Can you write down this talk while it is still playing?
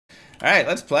Alright,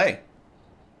 let's play.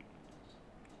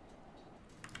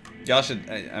 Y'all should,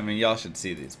 I mean, y'all should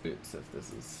see these boots if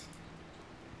this is...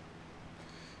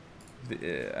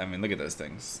 I mean, look at those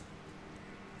things.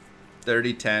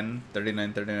 30, 10,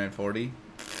 39, 39, 40.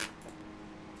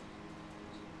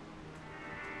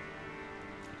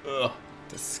 Ugh,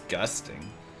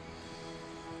 disgusting.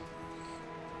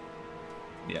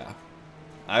 Yeah.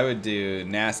 I would do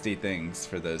nasty things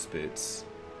for those boots.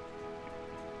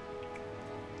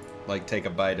 Like take a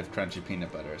bite of crunchy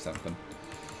peanut butter or something.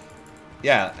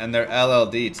 Yeah, and they're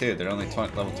LLD too. They're only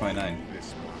level 29.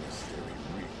 This monastery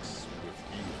reeks with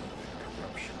evil and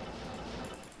corruption.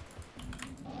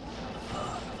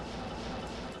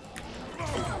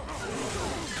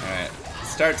 Alright.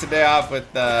 Start today off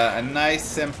with a nice,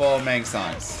 simple Mang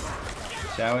songs.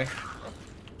 Shall we?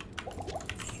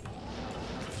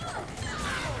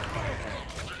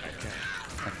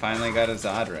 I finally got a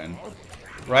Zodran.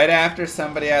 Right after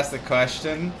somebody asked the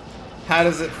question, how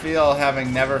does it feel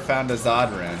having never found a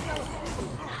Zodran?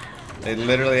 They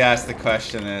literally asked the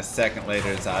question and a second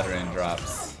later Zodran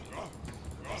drops.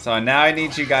 So now I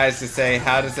need you guys to say,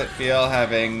 how does it feel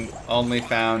having only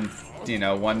found, you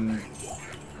know, one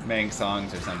Mang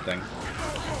songs or something?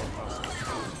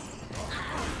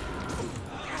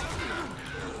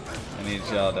 I need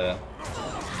y'all to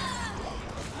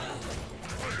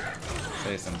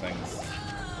say some things.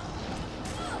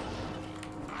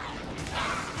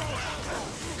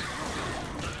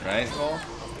 Right, Cole?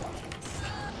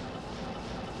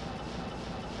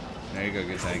 There you go,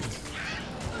 good tank.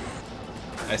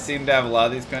 I seem to have a lot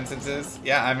of these coincidences.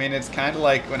 Yeah, I mean, it's kind of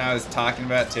like when I was talking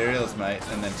about Tyrael's Might,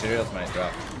 and then Tyrael's Might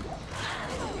dropped.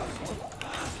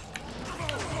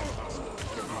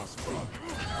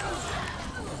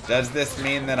 Does this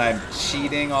mean that I'm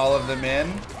cheating all of them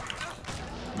in?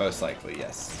 Most likely,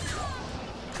 yes.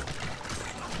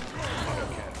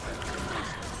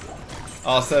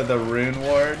 Also, the Rune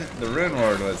Ward. The Rune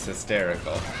Ward was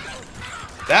hysterical.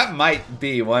 That might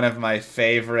be one of my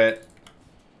favorite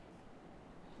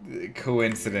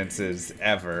coincidences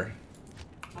ever.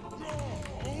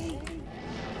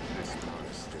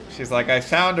 She's like, I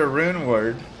found a Rune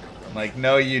Word. I'm like,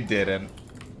 no, you didn't.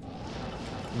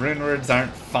 Rune Words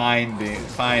aren't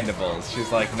findables.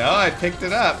 She's like, no, I picked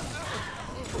it up.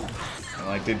 I'm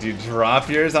like, did you drop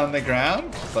yours on the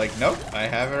ground? She's like, nope, I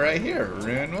have it right here.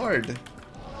 Rune Ward.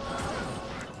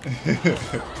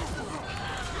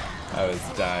 I was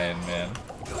dying, man.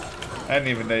 I didn't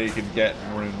even know you could get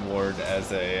Rune Ward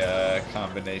as a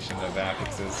combination of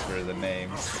affixes for the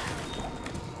names.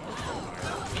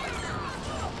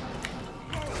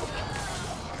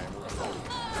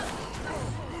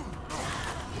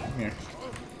 Come here.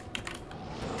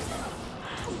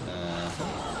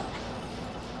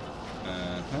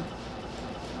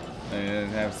 I didn't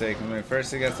have to say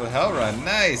first against the Hell Run.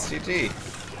 Nice, GG.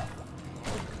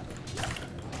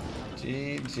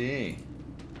 GG.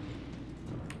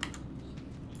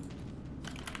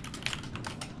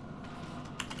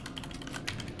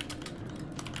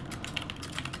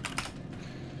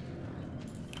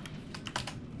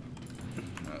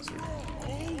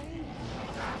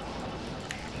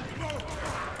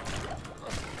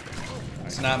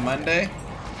 It's not Monday.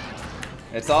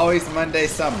 It's always Monday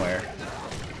somewhere.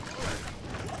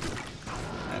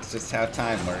 That's just how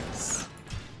time works.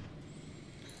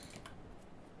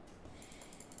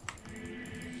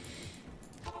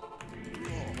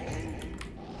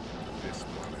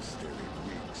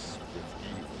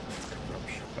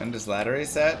 When does ladder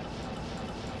reset?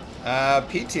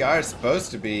 PTR is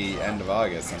supposed to be end of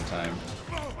August sometime.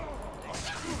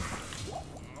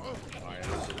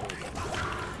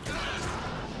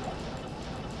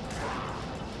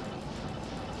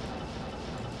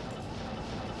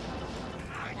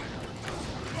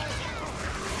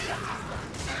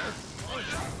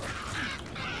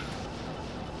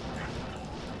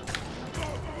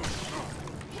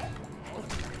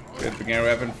 Good beginner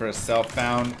weapon for a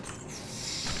self-found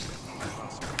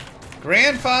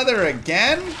grandfather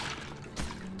again?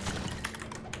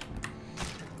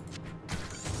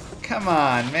 Come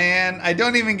on, man. I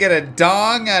don't even get a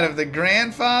dong out of the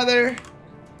grandfather?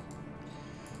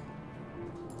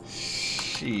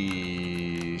 Sheesh.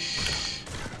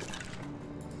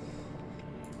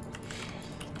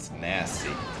 It's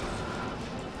nasty.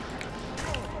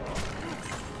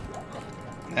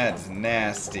 That's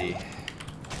nasty.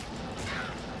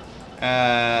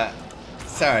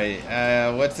 Sorry,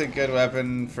 what's a good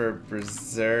weapon for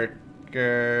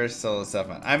Berserker solo stuff?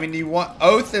 I mean, you want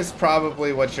Oath is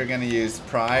probably what you're gonna use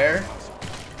prior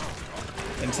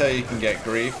until you can get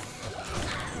Grief.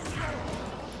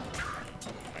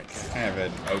 kind of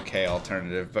an okay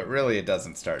alternative, but really it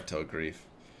doesn't start till Grief.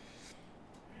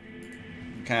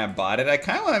 Kind of bought it. I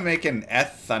kind of want to make an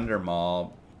Eth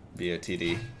Thundermaul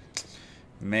BOTD.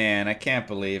 Man, I can't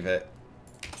believe it.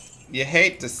 You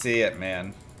hate to see it,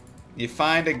 man. You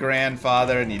find a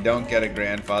grandfather and you don't get a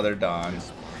grandfather Dawn.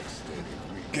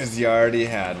 Because you already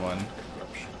had one.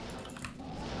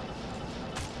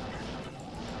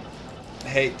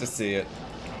 Hate to see it.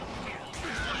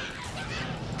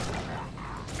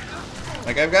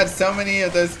 Like, I've got so many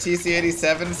of those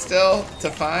TC-87s still to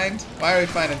find. Why are we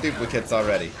finding duplicates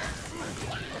already?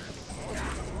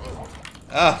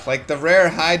 Ah, like the rare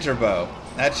Hydra Bow.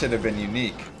 That should have been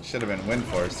unique. Should have been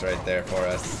Windforce right there for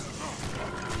us.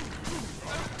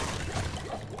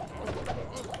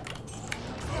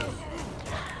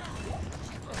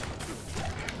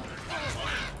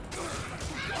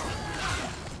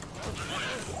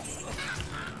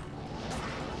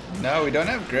 No, we don't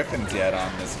have Griffins yet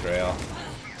on this Grail.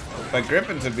 But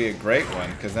Griffins would be a great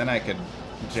one, because then I could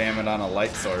jam it on a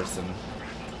light source and...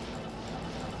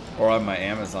 or on my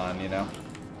Amazon, you know?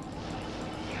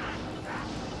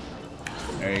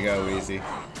 There you go, Wheezy.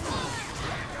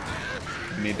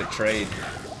 We need to trade.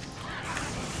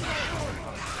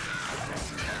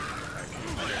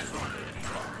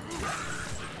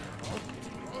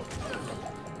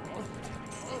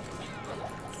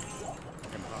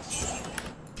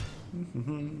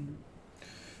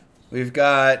 We've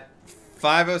got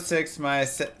 506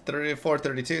 minus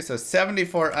 432, so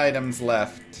 74 items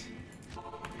left.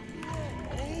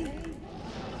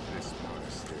 This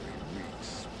monastery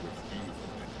reeks with evil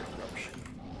and corruption.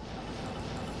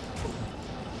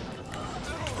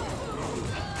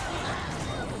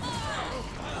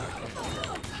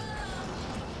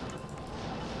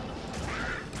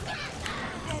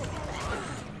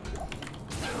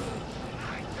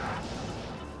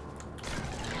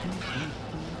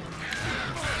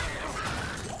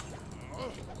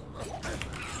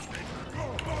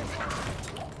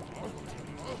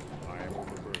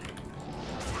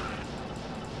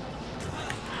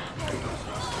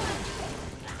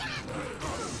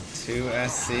 Two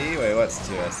SC? Wait, what's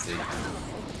 2 SC?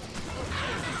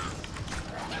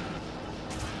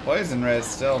 Poison Res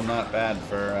still not bad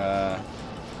for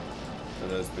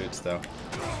those boots though.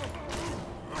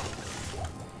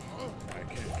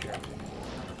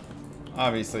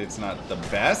 Obviously it's not the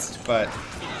best, but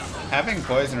having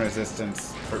poison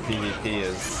resistance for PvP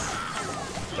is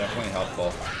definitely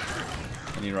helpful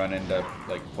when you run into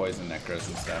like poison necros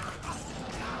and stuff.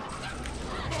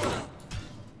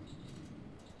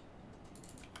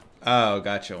 Oh,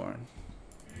 gotcha, Warren.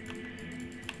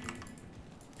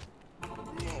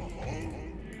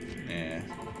 Yeah.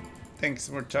 Thanks,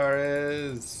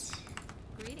 Mortaris.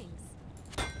 Greetings.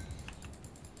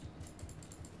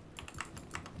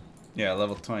 Yeah,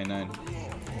 level 29.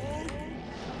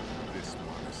 This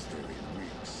monastery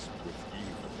reeks with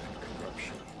evil and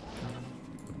corruption.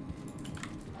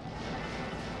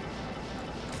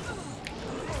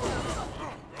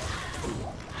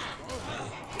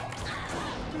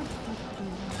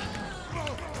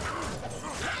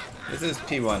 This is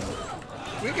P1.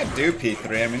 We could do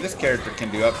P3. I mean, this character can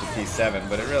do up to P7,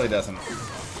 but it really doesn't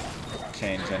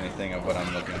change anything of what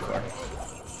I'm looking for.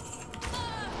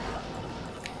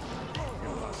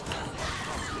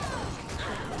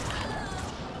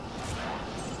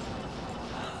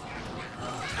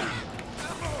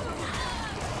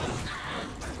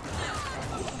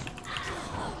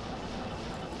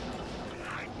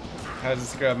 How's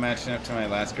this girl matching up to my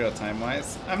last girl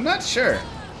time-wise? I'm not sure.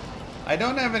 I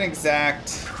don't have an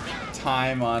exact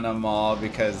time on them all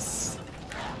because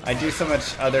I do so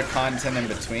much other content in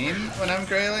between when I'm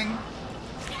grailing.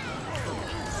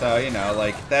 So, you know,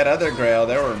 like that other Grail,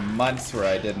 there were months where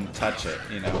I didn't touch it,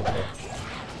 you know.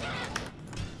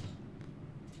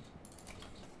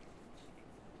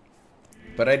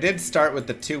 But I did start with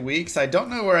the 2 weeks. I don't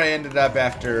know where I ended up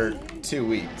after 2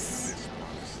 weeks.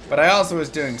 But I also was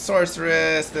doing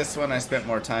Sorceress. This one I spent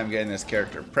more time getting this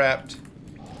character prepped.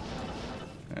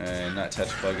 And not touch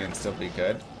plugin, still be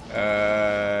good.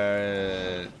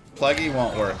 Pluggy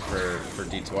won't work for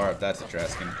D2R if that's what you're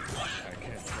asking.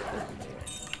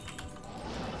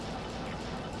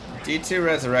 D2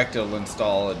 Resurrected will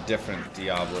install a different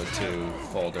Diablo 2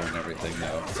 folder and everything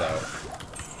though, so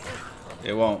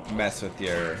it won't mess with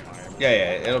your...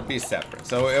 Yeah, it'll be separate.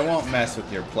 So it won't mess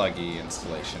with your pluggy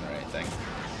installation or anything.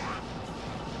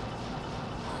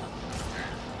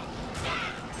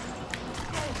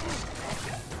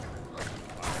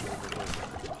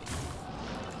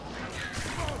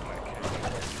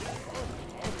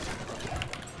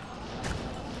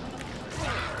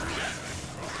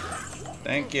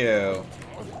 Thank you.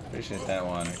 Appreciate that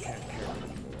one.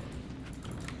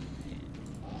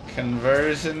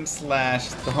 Conversion /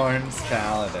 Thorns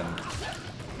Paladin.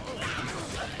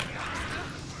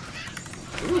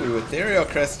 Ooh, Ethereal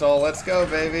Crystal. Let's go,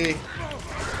 baby.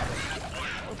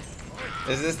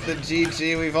 Is this the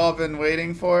GG we've all been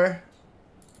waiting for?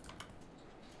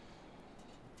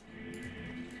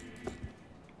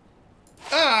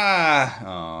 Ah!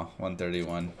 Oh,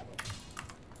 131.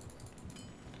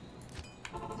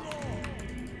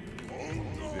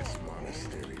 This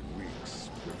monastery reeks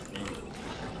with evil and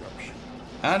corruption.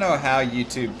 I don't know how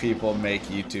YouTube people make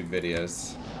YouTube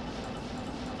videos.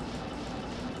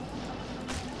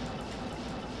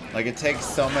 Like, it takes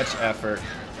so much effort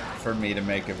for me to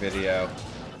make a video.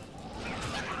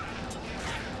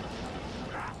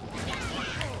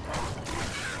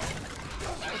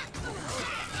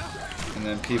 And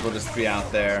then people just be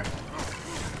out there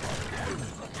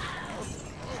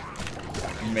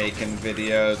making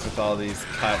videos with all these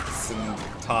cuts and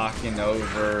talking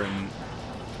over, and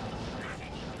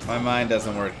my mind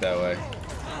doesn't work that way.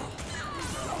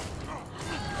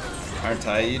 Aren't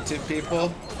I YouTube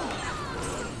people?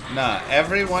 Nah,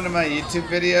 every one of my YouTube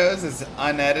videos is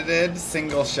unedited,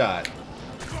 single shot.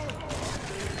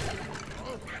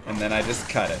 And then I just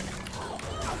cut it.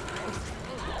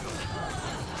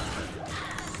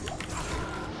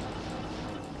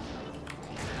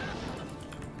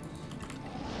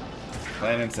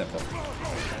 Plain and simple.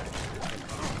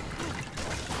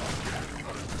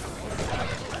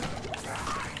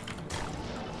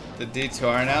 The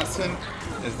D2R announcement?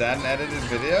 Is that an edited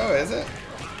video? Is it?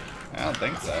 I don't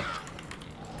think so.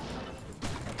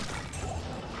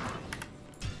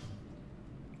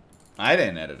 I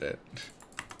didn't edit it.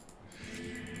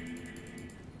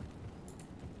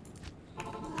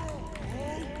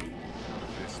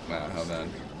 Wow, hold on.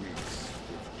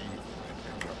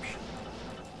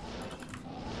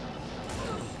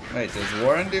 Wait, does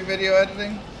Warren do video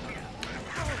editing?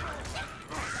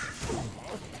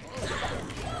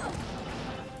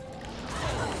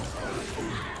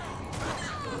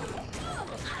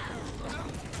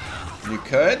 You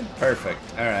could? Perfect.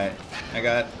 Alright. I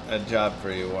got a job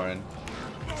for you, Warren.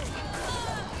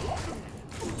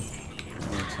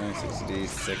 26D,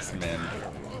 6 min.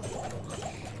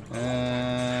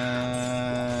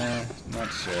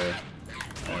 Not sure.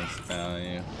 Price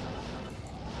value.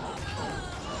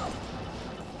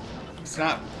 It's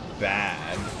not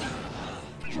bad.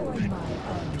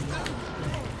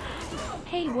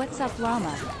 Hey, what's up,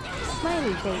 llama?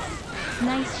 Smiley face.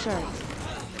 Nice shirt.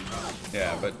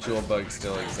 Yeah, but Jewel Bug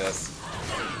still exists.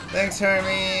 Thanks,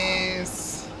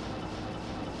 Hermes!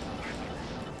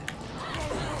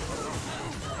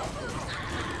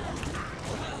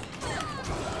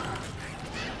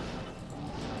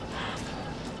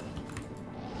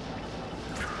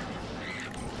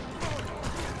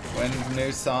 When's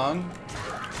new song?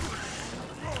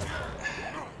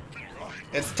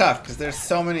 It's tough because there's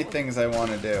so many things I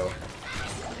want to do.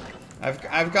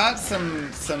 I've got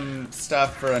some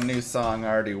stuff for a new song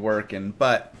already working,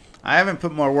 but I haven't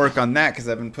put more work on that because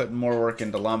I've been putting more work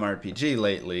into Llama RPG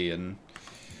lately, and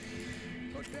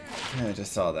I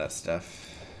just saw that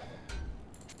stuff.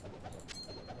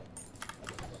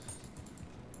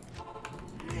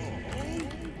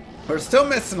 We're still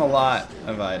missing a lot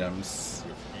of items.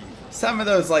 Some of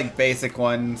those like basic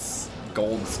ones,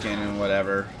 gold skin and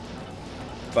whatever,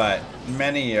 but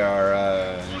many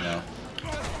are you know,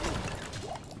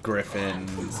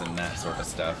 griffins and that sort of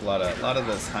stuff. A lot of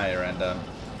those higher end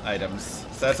items.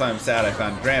 So that's why I'm sad I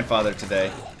found Grandfather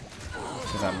today,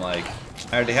 because I'm like,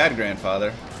 I already had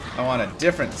Grandfather. I want a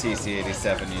different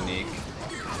TC-87 unique.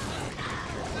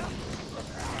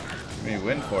 Give me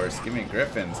Wind Force, give me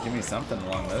Griffins, give me something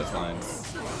along those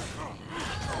lines.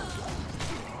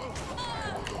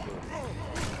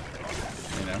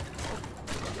 You know?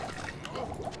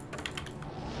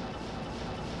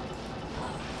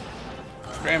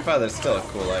 Grandfather's still a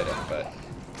cool item, but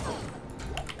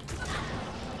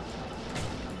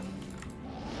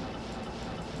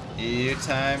EU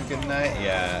time, good night?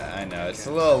 Yeah, I know. It's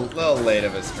a little late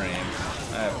of a stream.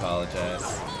 I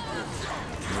apologize.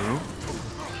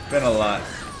 Been a lot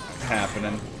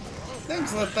happening.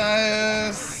 Thanks,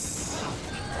 Matthias.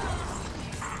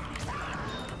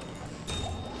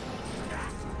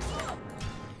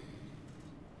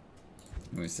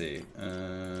 Let me see.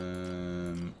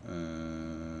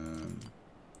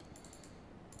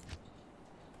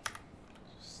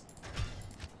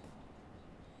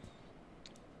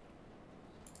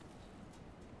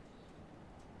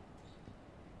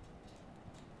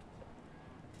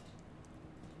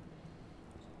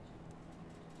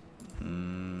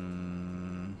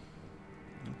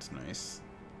 That's nice.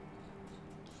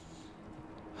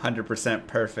 100%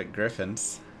 perfect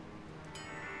griffins.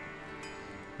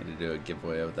 Need to do a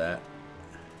giveaway of that.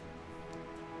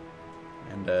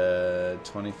 And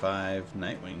 25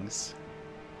 Nightwings.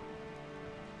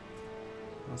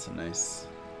 Also nice.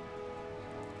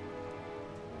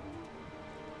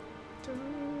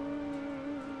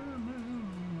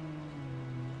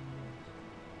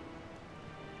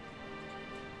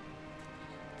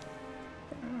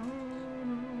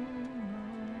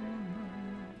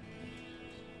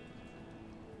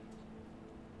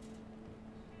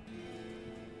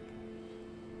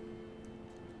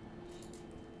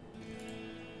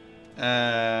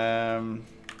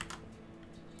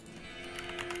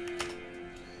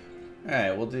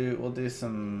 Alright, we'll do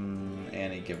some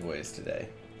Annie giveaways today.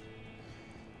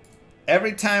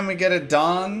 Every time we get a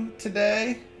dong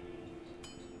today,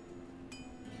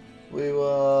 we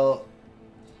will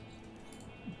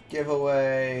give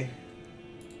away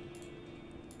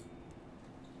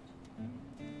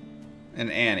an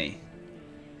Annie.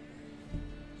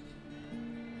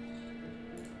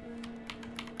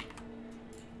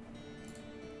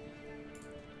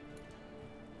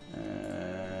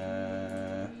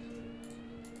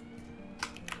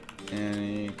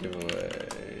 Annie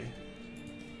giveaway.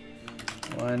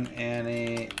 One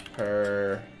Annie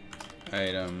per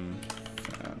item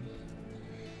found.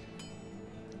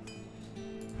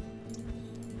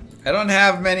 I don't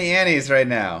have many Annies right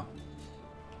now.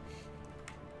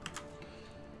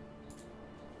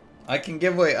 I can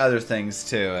give away other things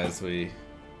too as we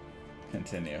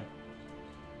continue.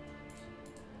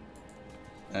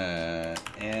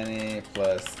 Annie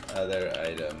plus other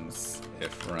items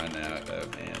if run out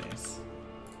of Annies.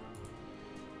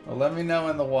 Well, let me know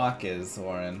when the walk is,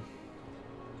 Warren.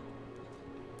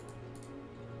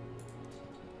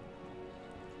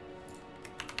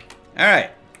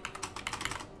 Alright.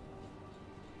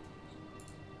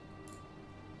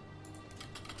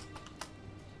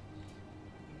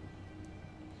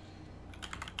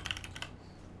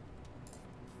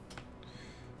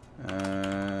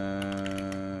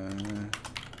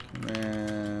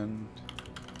 Command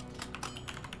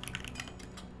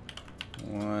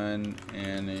one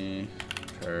Annie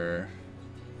per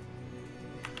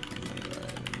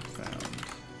item found.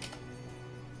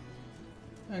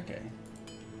 Okay.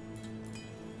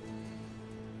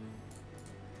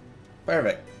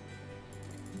 Perfect.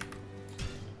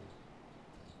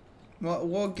 Well,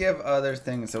 we'll give other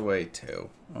things away too.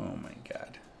 Oh my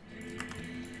god.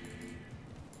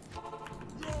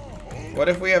 What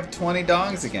if we have 20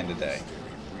 dongs again today?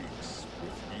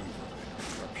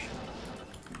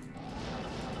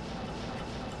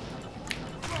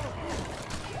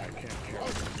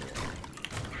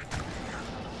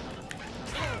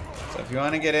 So if you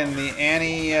want to get in the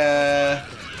Annie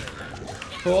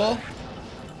pool,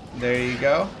 there you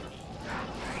go.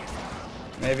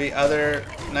 Maybe other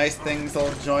nice things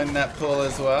will join that pool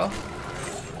as well.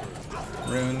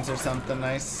 Runes or something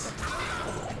nice.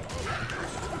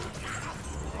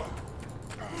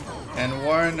 And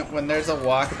Warren, when there's a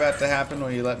walk about to happen,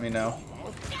 will you let me know?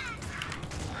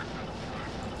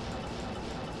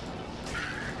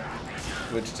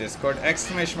 Which Discord?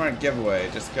 Exclamation mark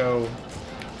giveaway. Just go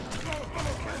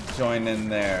join in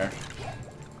there.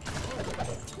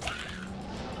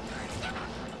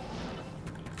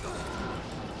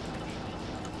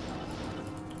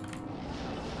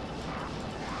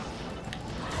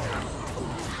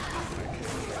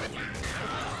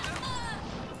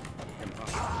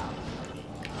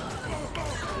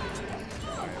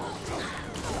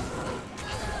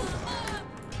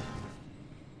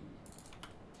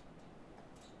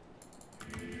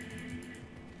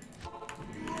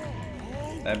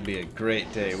 That'd be a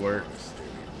great day work.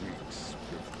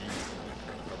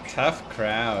 Tough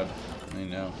crowd. I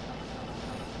know.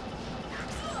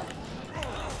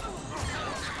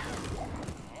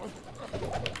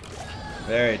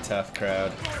 Very tough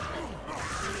crowd.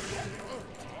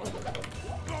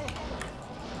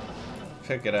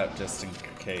 Pick it up just in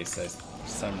case I, for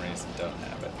some reason, don't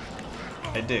have it.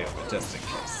 I do, but just in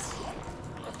case.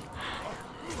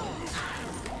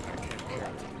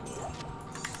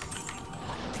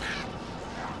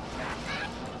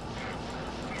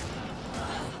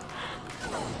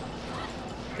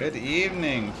 Good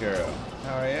evening, Kuro.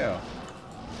 How are you?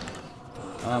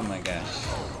 Oh my gosh.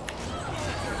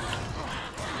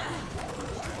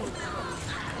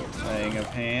 Laying of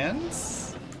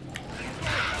hands.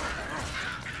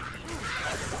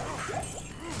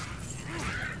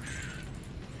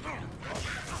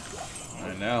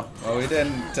 I know. Well, we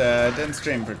didn't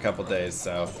stream for a couple days,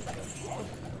 so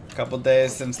a couple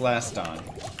days since last dawn.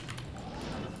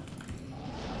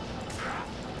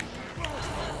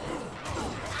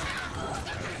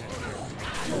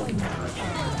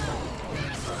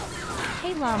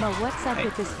 Hey Llama, what's up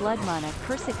with this blood mana?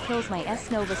 Curse it kills my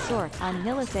S-Nova Sork on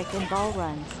Nilithic and ball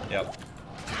runs. Yep.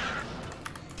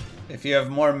 If you have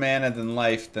more mana than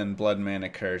life, then Blood Mana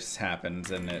Curse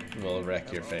happens and it will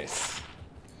wreck your face.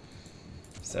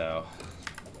 So,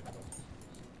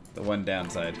 the one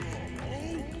downside.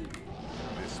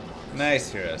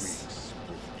 Nice, Heroes.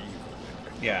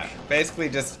 Yeah, basically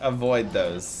just avoid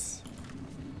those.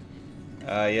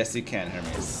 Yes you can,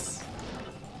 Hermes.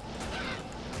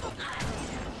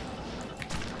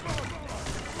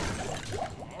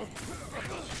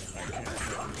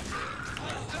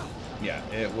 Yeah,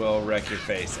 it will wreck your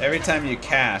face. Every time you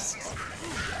cast,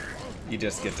 you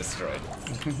just get destroyed.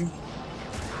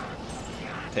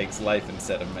 Takes life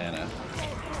instead of mana.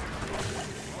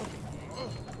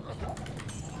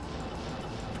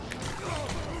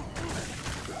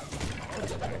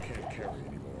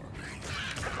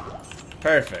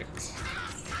 Perfect.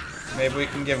 Maybe we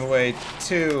can give away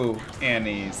 2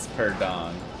 Annies per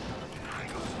Dong.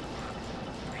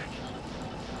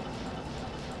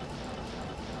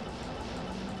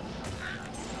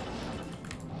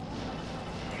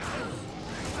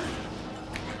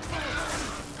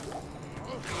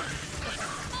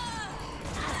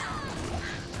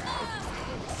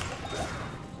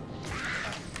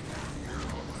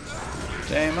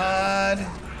 J-Mod!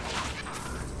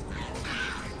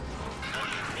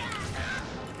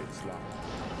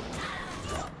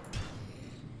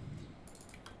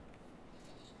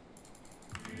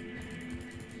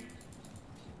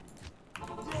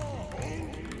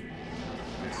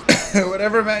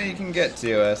 Whatever amount you can get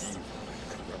to us.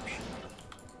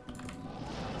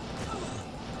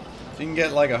 If you can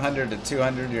get like 100 to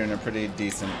 200, you're in a pretty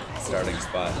decent starting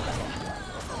spot.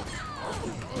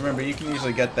 Remember, you can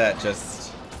usually get that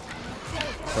just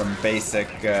from basic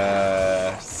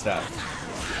stuff,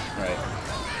 right?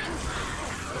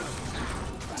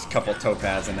 Just a couple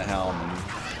topaz and a helm and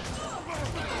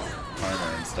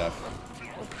armor and stuff.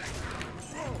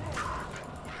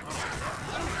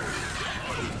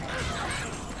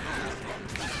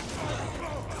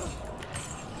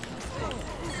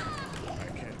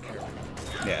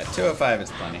 Yeah, 205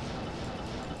 is plenty.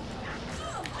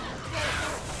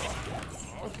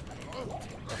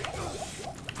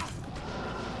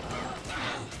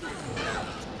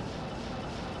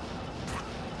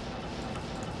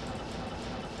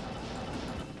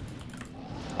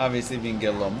 Obviously, if you can get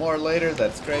a little more later,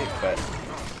 that's great, but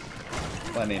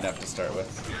plenty enough to start with.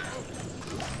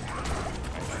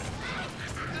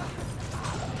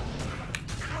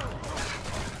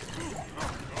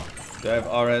 Do I have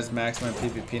Aura's maximum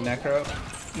PvP Necro?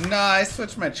 No, I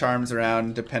switch my charms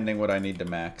around depending what I need to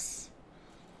max.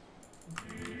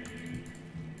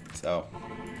 So.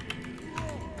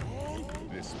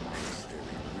 This monastery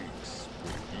reeks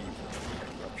with evil and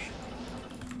corruption.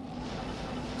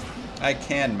 I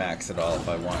can max it all if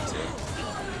I want to.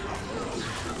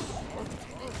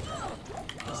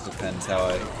 Just depends how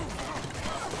I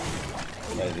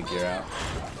lay the gear out.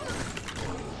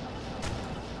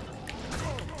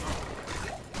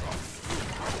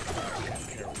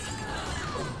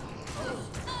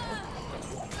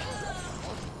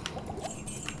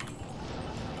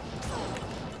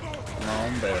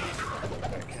 There.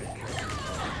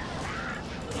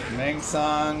 Ming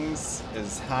Songs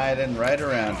is hiding right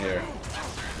around here.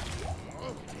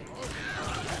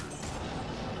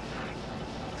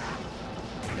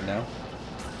 You know?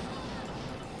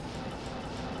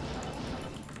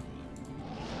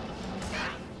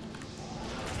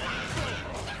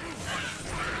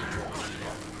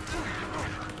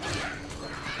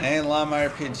 Hey, Llama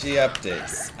RPG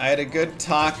updates. I had a good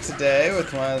talk today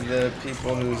with one of the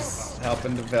people who's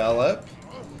helping develop.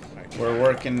 We're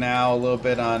working now a little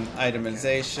bit on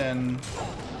itemization.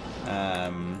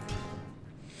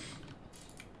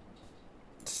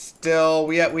 Still,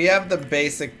 we have the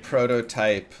basic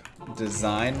prototype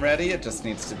design ready. It just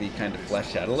needs to be kind of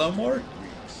fleshed out a little more.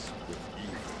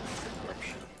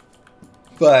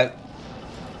 But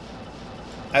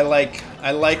I like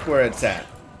where it's at.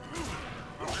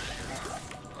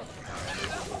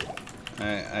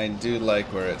 I do like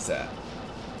where it's at.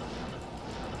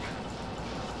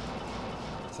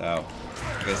 So,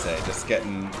 like I say, just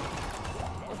getting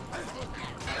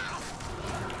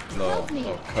a little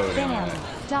coding on it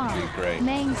would be great.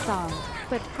 Mang song,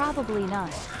 but probably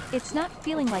not. It's not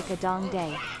feeling like a dong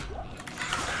day.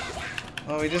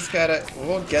 Well, we just gotta,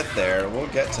 we'll get there. We'll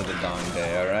get to the dong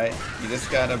day, alright? You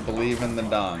just gotta believe in the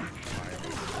dong.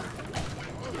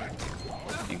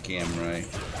 I think I'm right.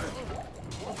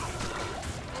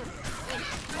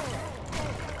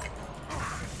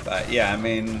 But yeah, I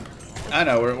mean, I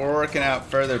know we're working out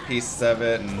further pieces of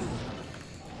it, and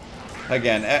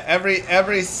again,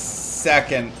 every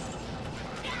second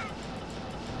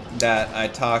that I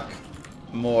talk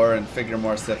more and figure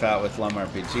more stuff out with Lum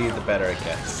RPG, the better it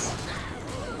gets.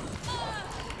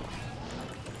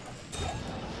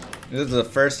 This is the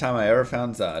first time I ever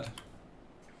found Zod.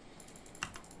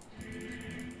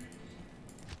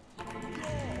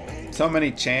 So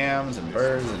many Chams and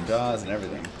Birds and Jaws and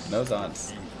everything. No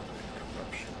Zods.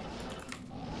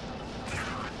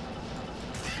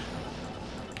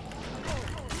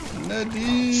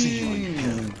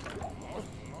 Nadine!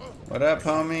 What up,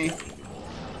 homie?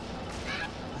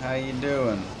 How you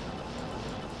doing?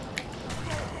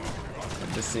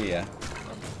 Good to see ya.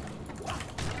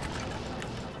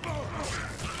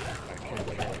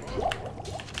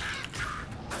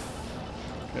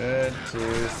 Good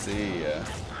to see ya.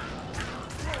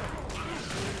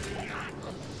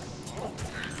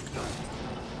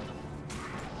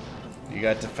 You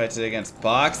got to fight it against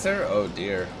Boxer? Oh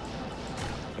dear.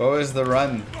 What was the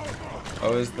run?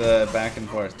 What was the back and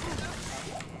forth?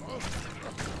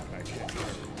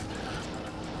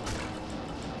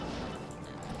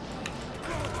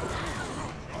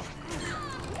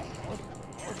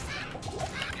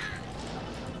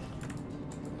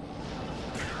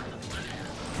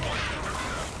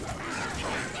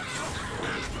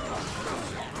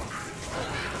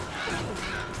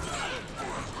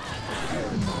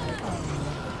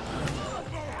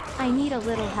 I need a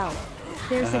little help.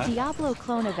 There's a Diablo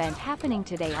clone event happening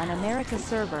today on America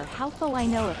server. How do I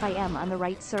know if I am on the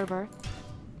right server?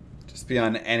 Just be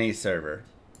on any server.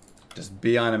 Just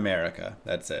be on America.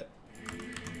 That's it.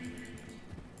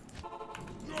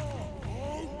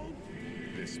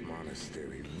 This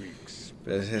monastery reeks.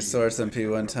 But his source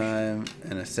MP one time,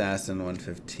 and assassin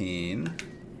 115.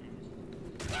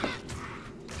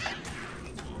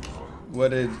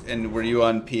 What did, and were you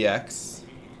on PX?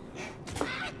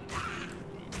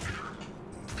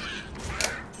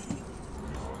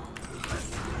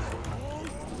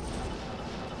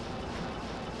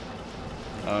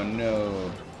 Oh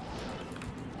no.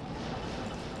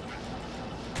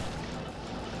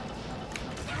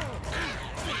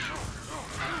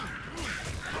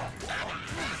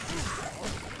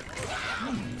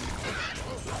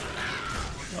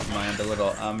 Don't mind a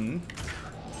little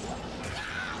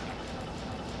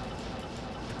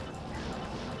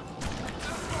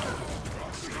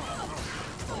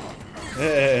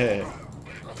Hey.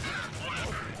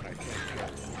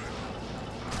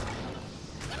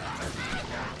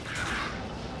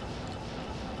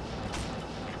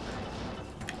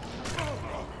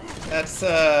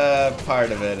 That's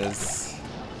part of it, is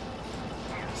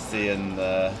seeing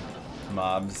the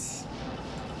mobs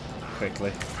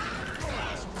quickly.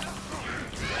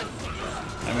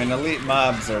 I mean, elite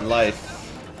mobs are life.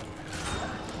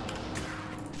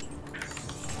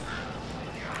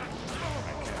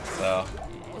 So,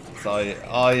 that's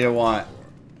all you want.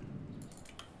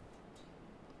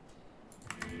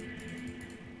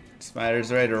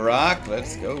 Spider's ready to rock.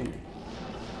 Let's go.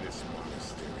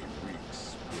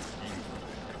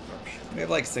 We have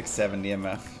like 670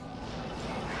 MF.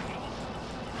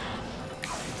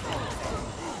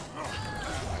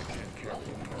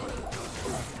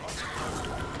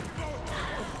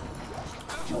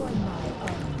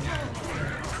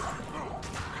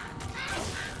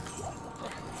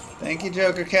 Thank you,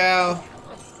 Joker Cow.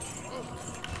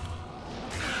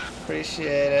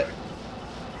 Appreciate it.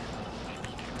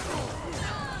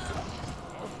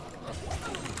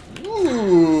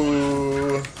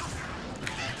 Ooh.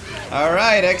 All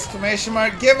right, exclamation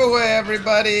mark giveaway,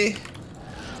 everybody.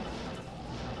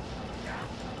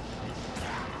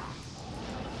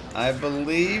 I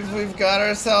believe we've got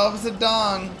ourselves a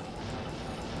dong.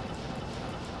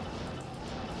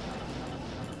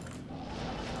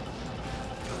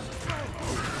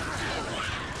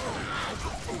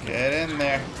 Get in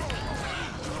there.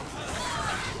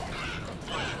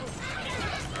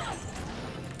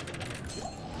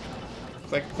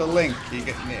 Click the link. You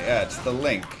get me. Yeah, it's the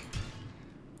link.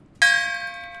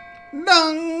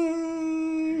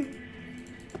 Dong!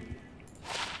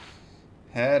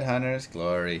 Headhunter's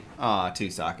glory. Aw,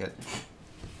 2-socket.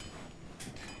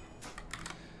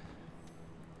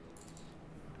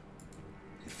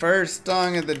 First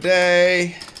dong of the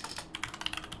day.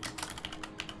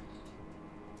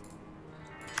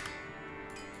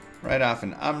 Right off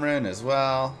an Umrun as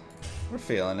well. We're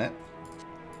feeling it.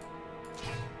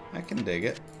 I can dig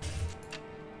it.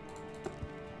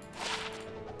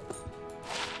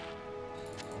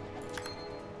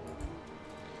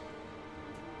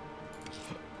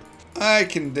 I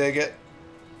can dig it.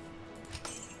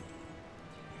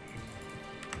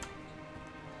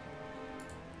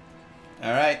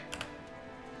 Alright.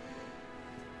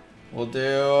 We'll do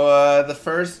the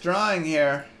first drawing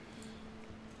here.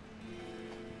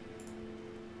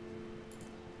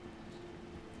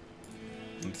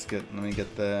 Let me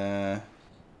get the...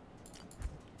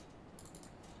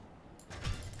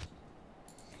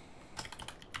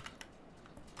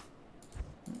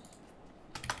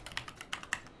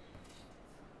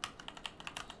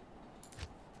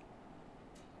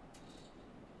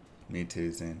 Me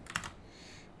too, Zane.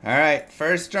 Alright,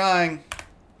 first drawing.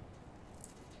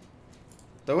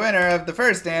 The winner of the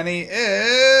first Annie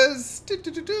is...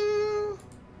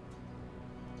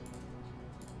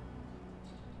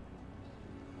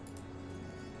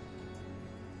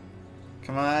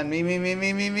 Come on, me.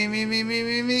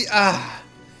 Ah!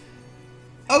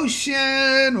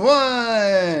 Ocean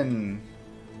won!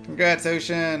 Congrats,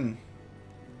 Ocean.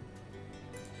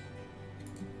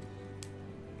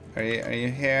 Are you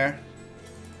here?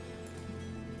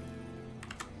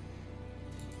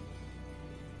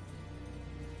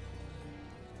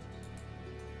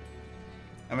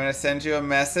 I'm gonna send you a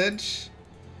message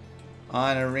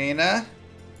on Arena.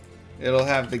 It'll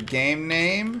have the game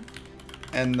name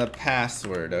and the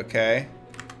password, okay?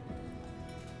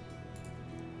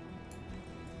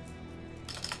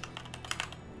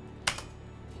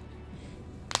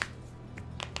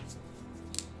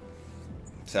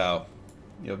 So,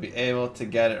 you'll be able to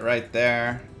get it right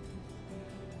there.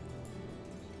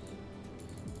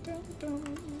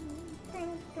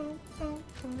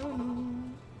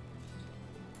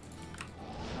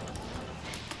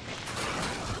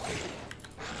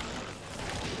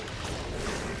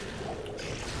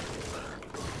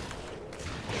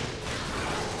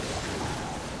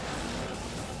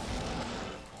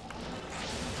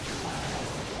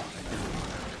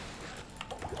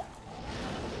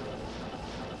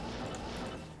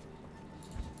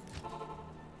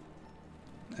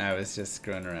 I was just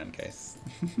screwing around, guys.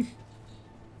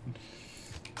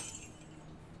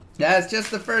 That's just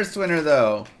the first winner,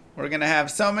 though. We're gonna have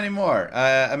so many more.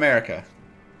 America.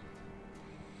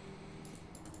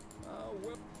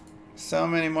 So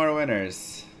many more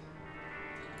winners.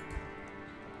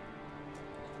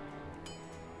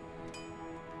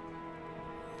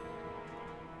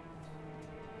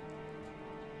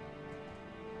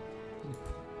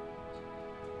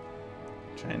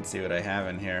 Try and see what I have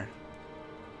in here.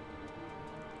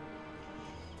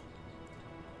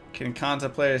 Can console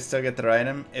players still get their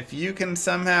item? If you can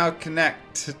somehow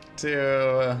connect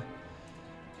to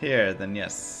here, then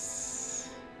yes.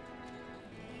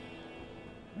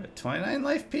 29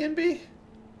 life PNB?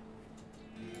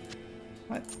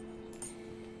 What?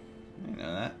 I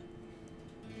know that.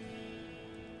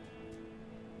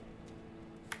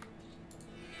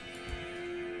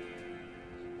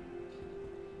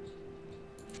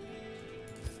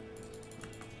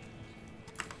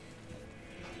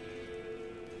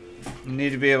 You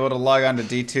need to be able to log on to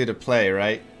D2 to play,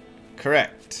 right?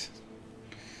 Correct.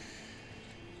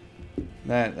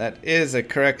 That is a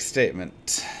correct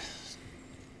statement.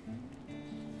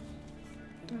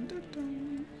 Dun, dun,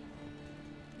 dun.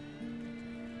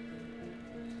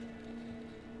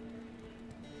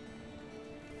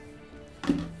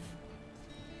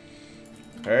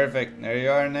 Perfect. There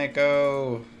you are,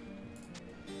 Nico.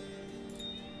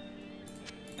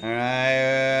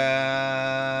 Alright,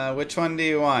 which one do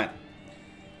you want?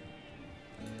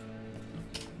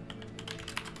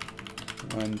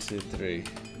 1, 2, 3.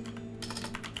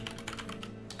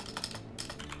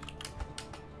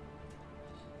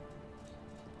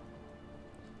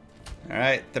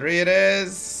 Alright, 3 it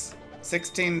is.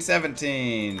 16,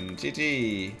 17.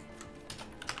 GG.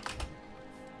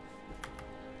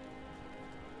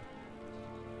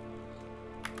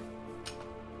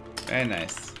 Very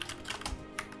nice.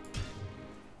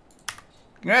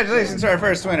 Congratulations to our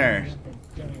first winner.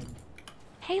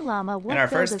 Hey Llama, what our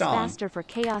build first is dom. faster for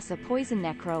Chaos, a Poison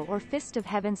Necro or Fist of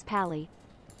Heaven's Pally?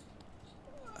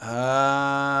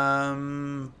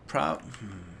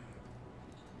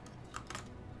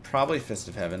 Probably Fist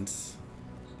of Heavens.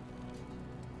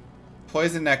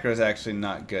 Poison Necro is actually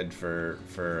not good for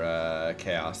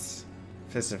Chaos.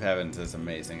 Fist of Heavens is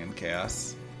amazing in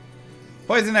Chaos.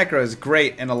 Poison Necro is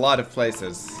great in a lot of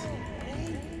places.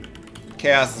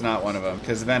 Chaos is not one of them,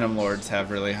 because Venom Lords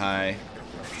have really high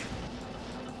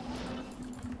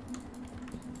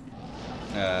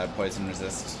poison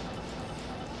resist.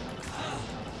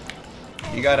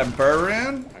 You got a Burr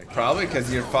rune? Probably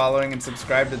because you're following and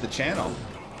subscribed to the channel.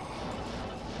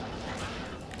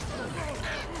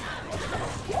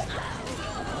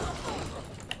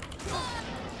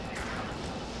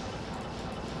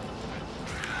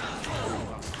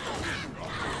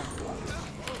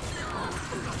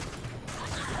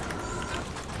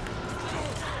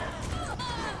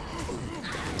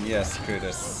 Yes,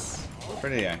 Kudos.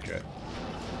 Pretty accurate.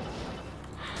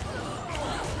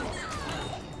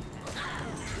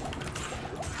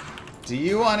 Do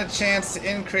you want a chance to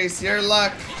increase your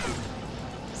luck?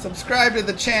 Subscribe to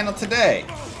the channel today.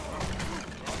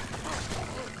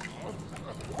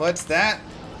 What's that?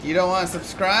 You don't want to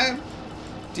subscribe?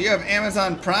 Do you have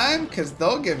Amazon Prime? Because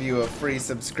they'll give you a free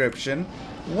subscription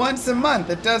once a month.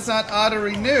 It does not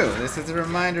auto-renew. This is a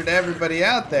reminder to everybody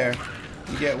out there.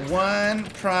 You get one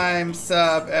Prime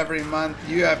sub every month.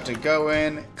 You have to go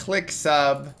in, click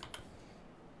sub,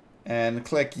 and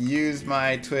click use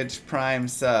my Twitch Prime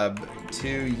sub to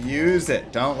use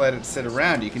it. Don't let it sit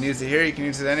around. You can use it here, you can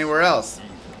use it anywhere else.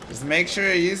 Just make sure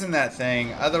you're using that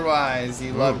thing, otherwise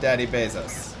you love Daddy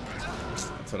Bezos.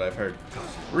 That's what I've heard.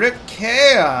 Rip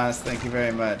Chaos, thank you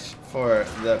very much for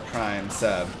the Prime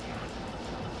sub.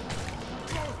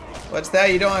 What's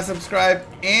that? You don't want to subscribe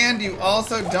and you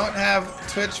also don't have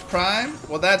Twitch Prime?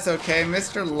 Well, that's okay.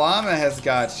 Mr. Llama has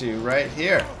got you right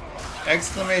here.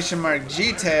 Exclamation mark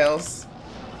G-Tails.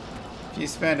 If you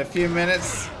spend a few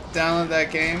minutes, download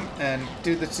that game and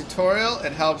do the tutorial,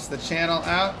 it helps the channel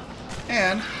out.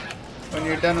 And when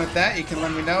you're done with that, you can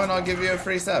let me know and I'll give you a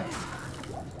free sub.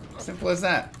 Simple as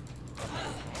that.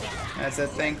 That's a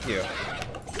thank you.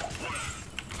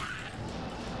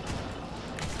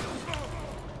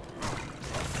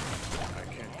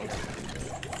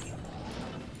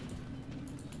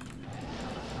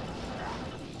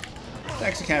 It's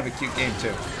actually kind of a cute game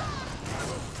too.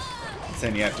 I'm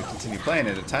saying you have to continue playing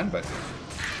it a ton, but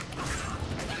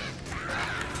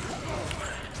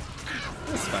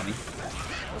it's funny.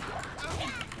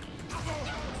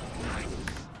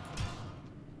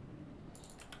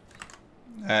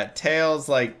 Tails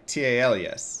like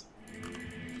T-A-L-E-S.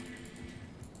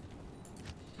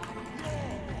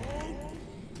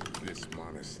 This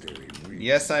monastery reeks.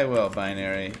 Yes, I will,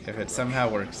 Binary, if it somehow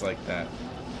works like that.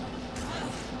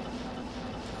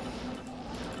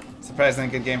 Surprisingly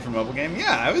good game for mobile game?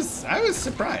 Yeah, I was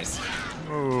surprised.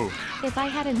 Oh. If I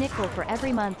had a nickel for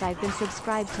every month I've been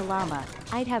subscribed to Llama,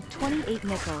 I'd have 28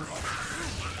 nickels.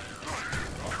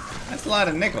 That's a lot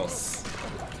of nickels.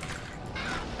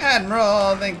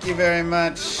 Admiral, thank you very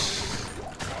much.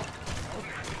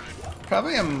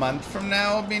 Probably a month from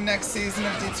now will be next season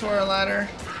of Detour Ladder.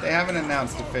 They haven't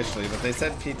announced officially, but they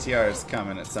said PTR is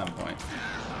coming at some point.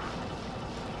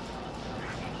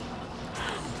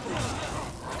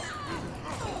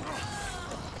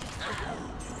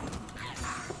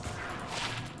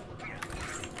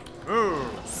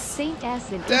 Saint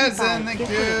S in Dezen, 85 thank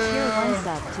gifted a tier you. 1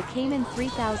 sub to Cayman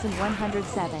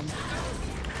 3107.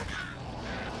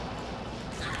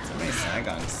 So many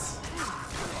Saigons.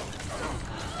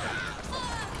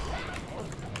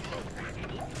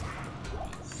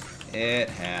 It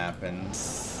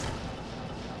happens.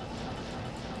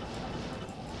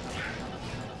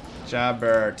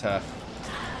 Jobber tough.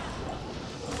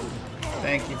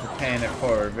 Thank you for paying it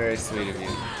forward. Very sweet of you.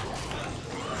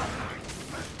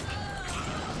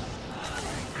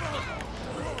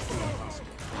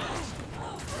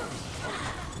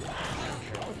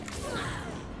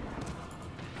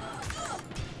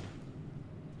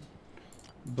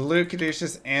 Blue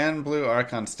Caduceus and blue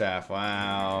Archon Staff.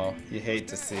 Wow. You hate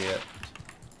to see it.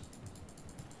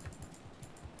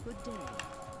 Good day.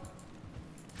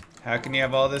 How can you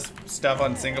have all this stuff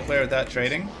on single player without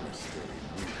trading?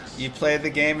 You play the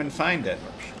game and find it.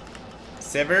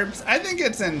 Siverbs? I think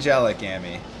it's angelic,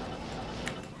 Amy.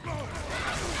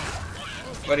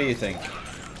 What do you think?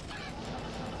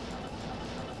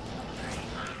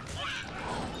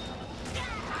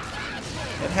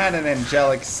 It had an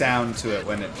angelic sound to it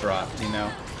when it dropped, you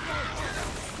know?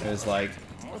 It was like,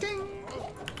 ding!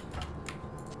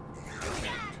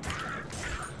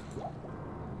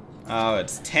 Oh,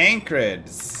 it's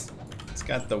Tancred's. It's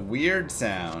got the weird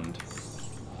sound.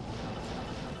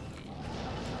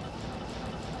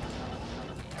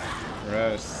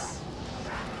 Gross.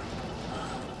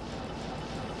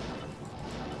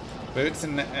 Boots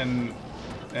and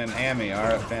Amy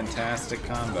are a fantastic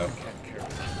combo.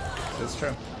 That's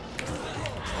true.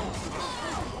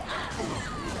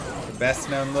 The best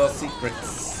known little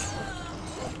secrets.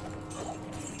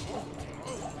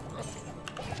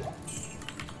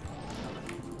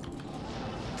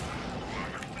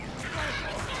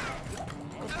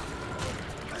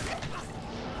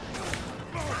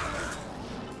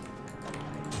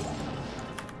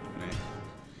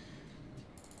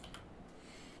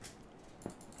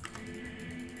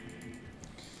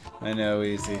 I know,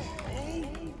 easy.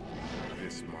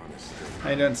 How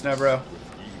you doing, Snow Bro?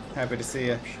 Happy to see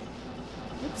you.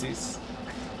 Oopsies.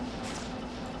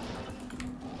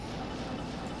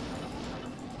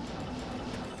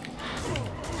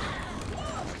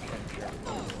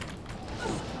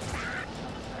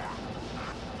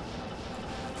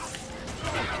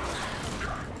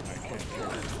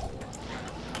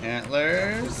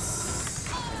 Antlers.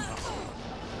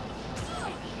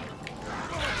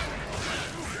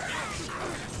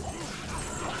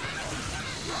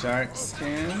 Shark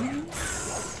skins.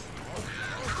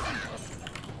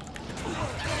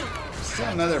 Still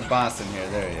another boss in here.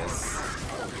 There he is.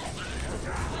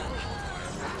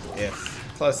 If.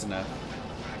 Close enough.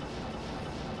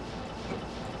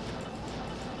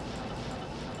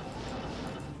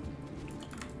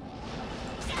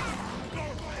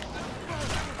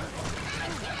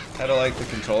 I don't like the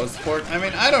controller support. I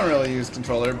mean, I don't really use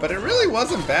controller, but it really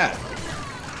wasn't bad.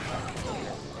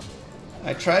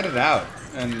 I tried it out,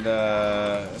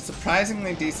 and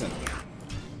surprisingly decent.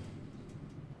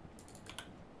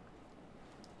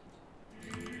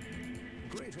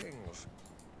 Greetings.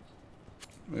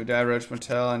 Moved out of Roach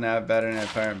Motel, and now better than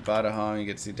Empire and bought a home. You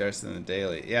get to see Darcy in the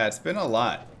daily. Yeah, it's been a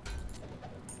lot.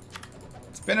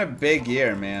 It's been a big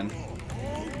year, man.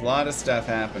 A lot of stuff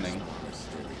happening.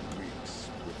 Monastery reeks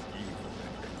with evil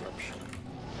and corruption.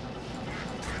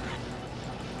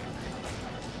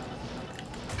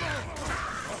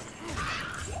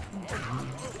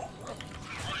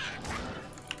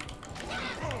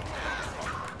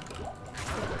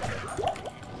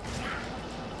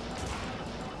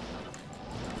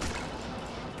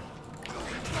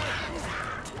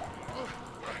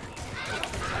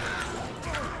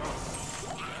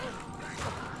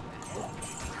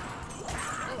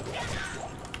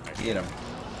 Get him.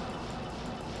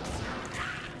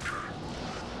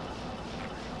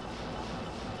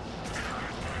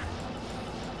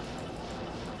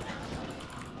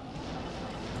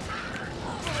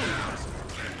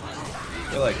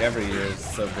 I feel like every year is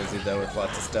so busy though with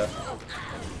lots of stuff.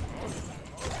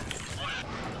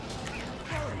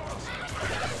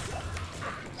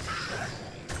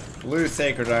 Blue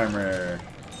sacred armor.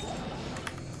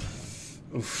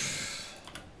 Oof.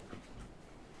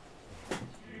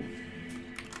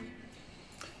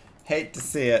 Hate to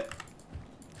see it.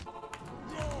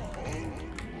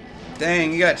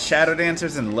 Dang, you got Shadow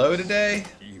Dancers and low today?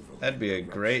 That'd be a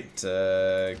great,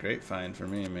 great find for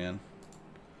me, man.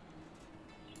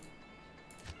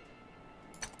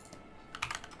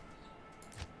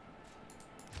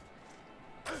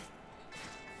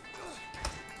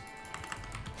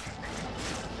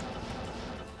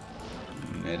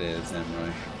 It is,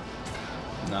 Emroy.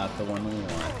 Not the one we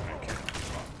want.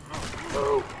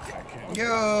 Yo,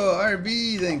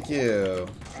 RB, thank you.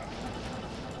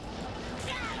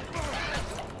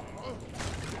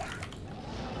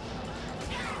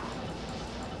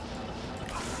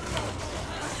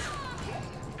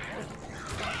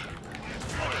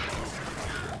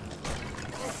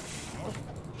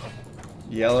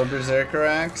 Yellow Berserker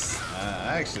Axe?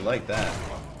 I actually like that.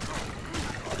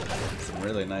 Some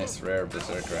really nice rare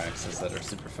Berserker Axes that are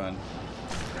super fun.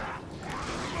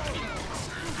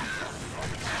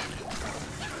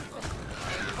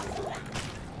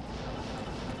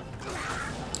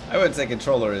 I would say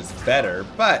controller is better,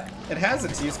 but it has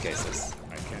its use cases.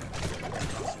 I can't.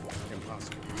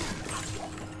 Impossible.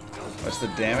 What's the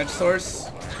damage source?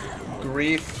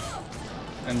 Grief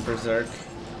and Berserk.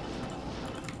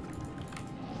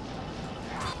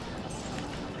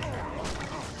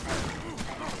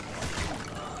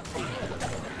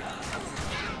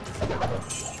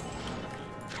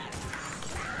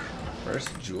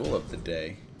 First jewel of the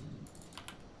day.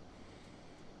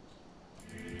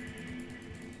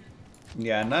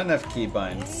 Yeah, not enough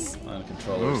keybinds on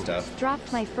controller stuff.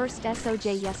 Dropped my first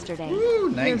SOJ yesterday.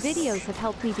 Ooh, nice. Your videos have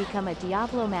helped me become a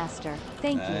Diablo master.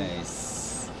 Thank you.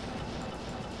 Nice.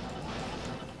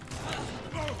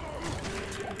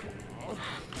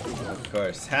 Of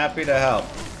course. Happy to help.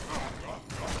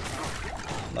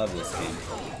 Love this game.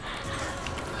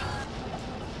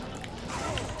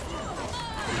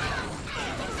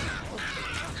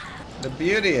 The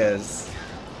beauty is,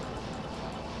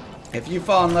 if you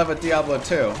fall in love with Diablo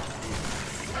 2,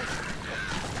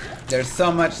 there's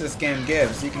so much this game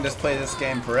gives. You can just play this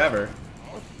game forever.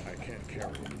 I can't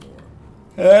carry anymore.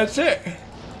 That's it.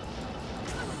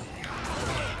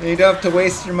 And you don't have to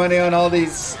waste your money on all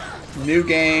these new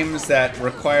games that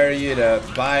require you to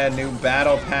buy a new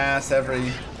battle pass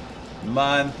every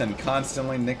month and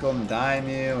constantly nickel and dime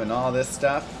you and all this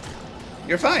stuff.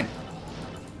 You're fine.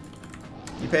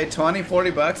 You pay 20, 40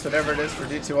 bucks, whatever it is for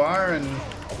D2R, and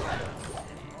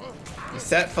you're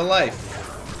set for life.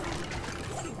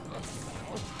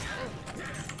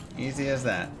 Easy as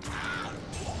that.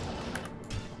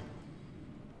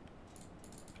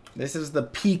 This is the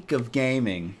peak of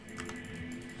gaming.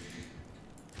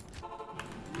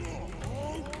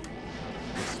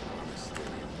 This monastery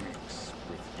reeks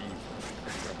with evil and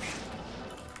corruption.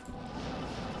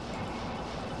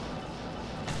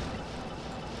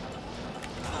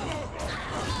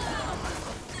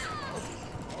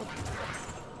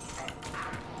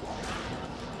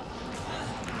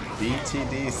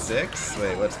 BTD6?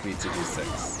 Wait, what's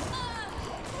BTD6?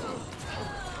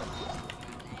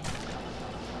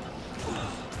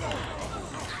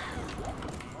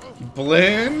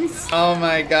 Balloons? Oh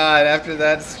my god, after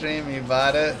that stream you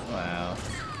bought it? Wow.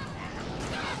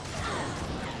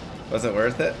 Was it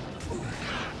worth it?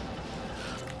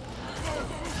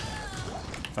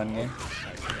 Fun game?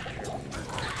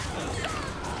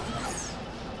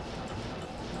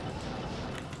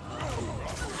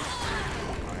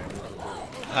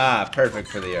 Ah, perfect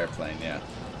for the airplane, yeah.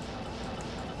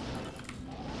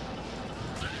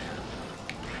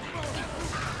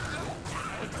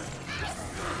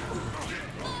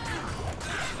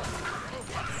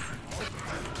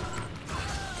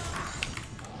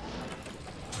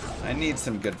 I need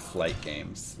some good flight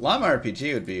games. Llama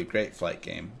RPG would be a great flight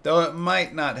game, though it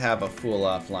might not have a full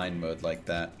offline mode like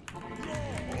that.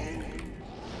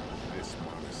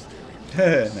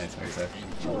 Nice,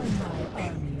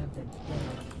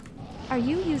 Are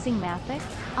you using Mavic?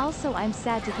 Also, I'm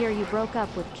sad to hear you broke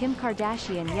up with Kim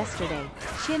Kardashian yesterday.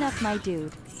 Chin up, my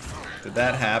dude. Did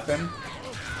that happen?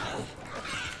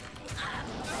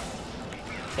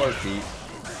 Poor Pete.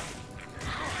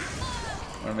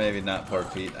 Or maybe not poor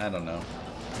Pete, I don't know.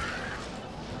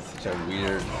 Such a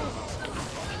weird...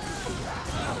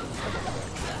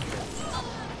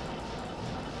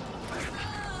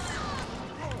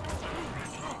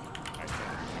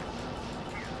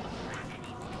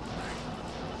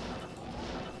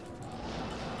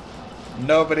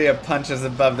 Nobody punches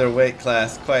above their weight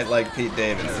class quite like Pete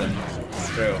Davidson. It's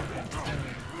true.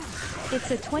 It's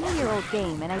a 20-year-old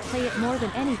game and I play it more than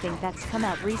anything that's come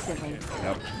out recently.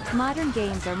 Yep. Modern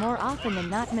games are more often than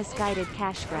not misguided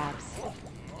cash grabs.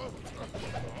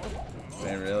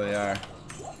 They really are.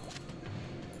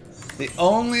 The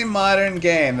only modern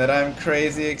game that I'm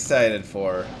crazy excited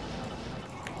for.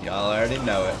 Y'all already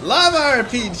know it. Llama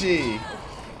RPG!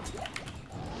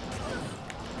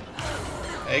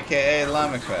 AKA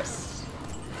Llama Quest.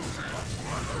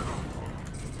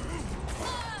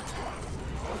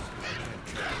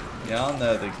 Y'all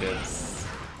know the goods.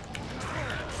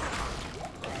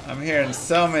 I'm hearing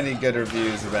so many good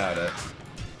reviews about it.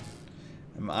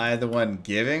 Am I the one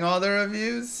giving all the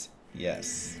reviews?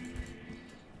 Yes.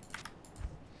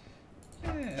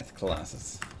 It's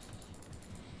Colossus.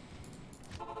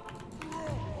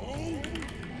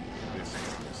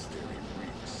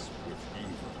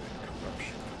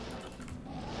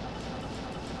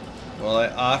 Will I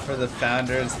offer the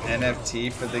founders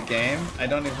NFT for the game? I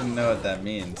don't even know what that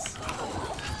means.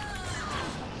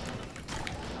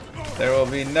 There will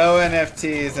be no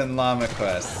NFTs in Llama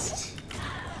Quest.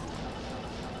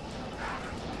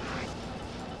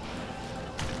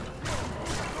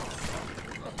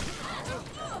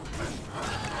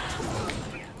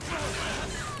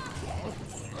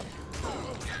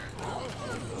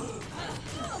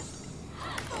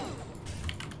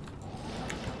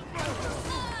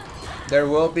 There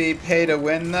will be pay to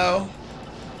win though,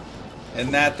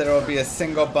 in that there will be a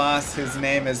single boss whose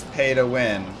name is pay to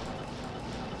win.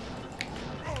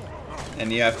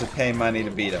 And you have to pay money to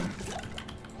beat him.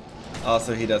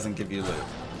 Also, he doesn't give you loot.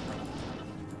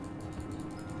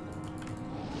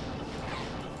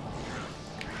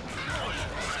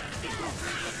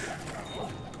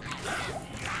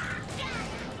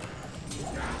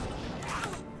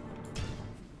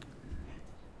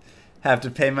 Have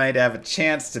to pay money to have a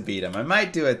chance to beat him. I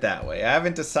might do it that way. I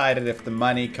haven't decided if the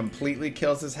money completely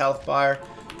kills his health bar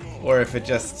or if it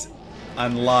just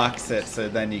unlocks it so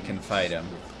then you can fight him.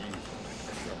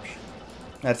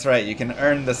 That's right, you can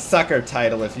earn the sucker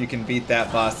title if you can beat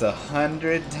that boss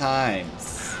 100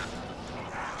 times.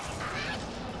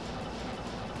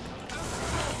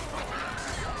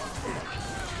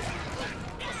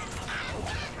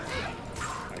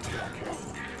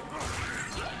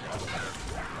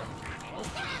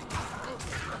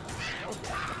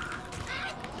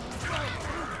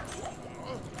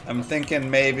 I'm thinking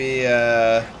maybe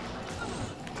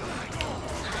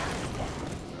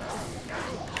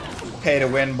pay to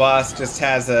win boss just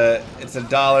has it's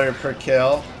 $1 per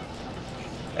kill,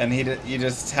 and you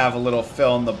just have a little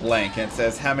fill in the blank and it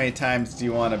says how many times do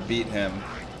you want to beat him.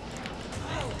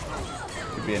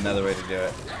 Could be another way to do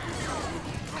it.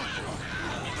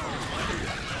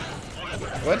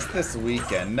 What's this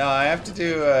weekend? No, I have to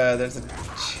do there's a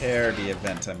charity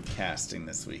event I'm casting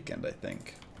this weekend, I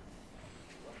think.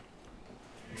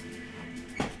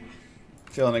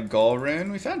 Feeling a goal rune?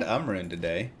 We found rune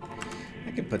today.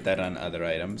 I could put that on other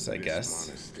items, I guess.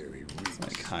 It's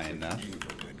like high enough.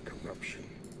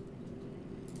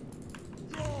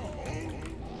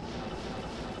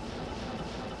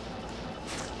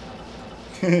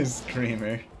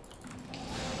 Screamer.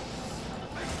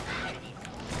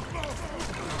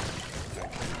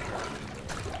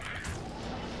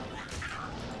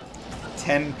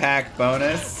 10-pack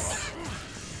bonus.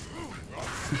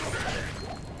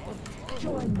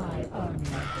 Join my army.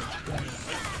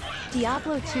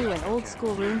 Diablo 2 and old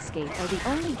school RuneScape are the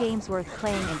only games worth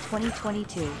playing in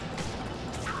 2022.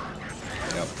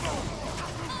 Yep.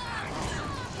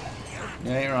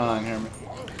 You ain't wrong, Hermit.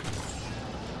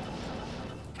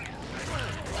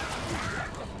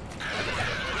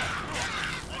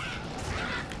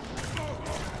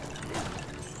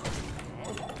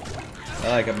 I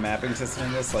like a mapping system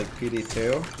in this, like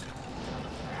PD2.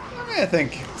 I mean, I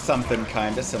think something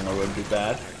kind of similar wouldn't be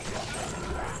bad.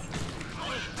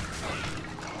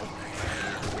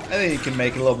 I think you can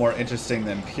make it a little more interesting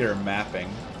than pure mapping,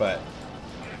 but...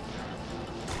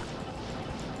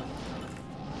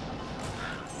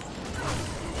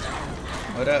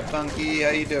 What up, Funky?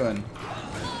 How you doing?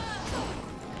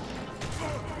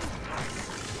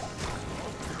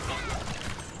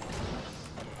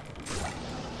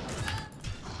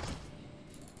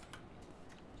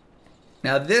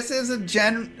 Now this is a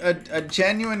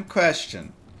genuine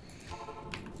question.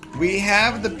 We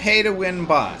have the pay-to-win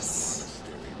boss.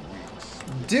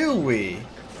 Do we,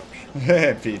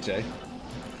 PJ?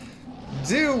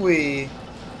 Do we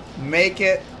make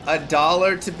it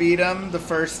 $1 to beat him the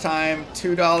first time,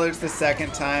 $2 the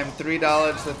second time,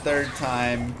 $3 the third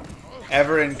time,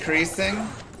 ever increasing?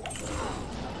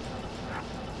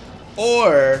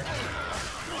 Or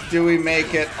do we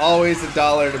make it always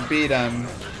 $1 to beat him,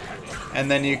 and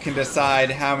then you can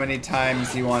decide how many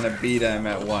times you want to beat him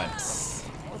at once?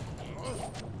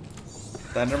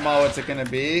 Thundermaw, what's it gonna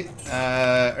be?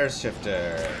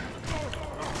 Earthshifter.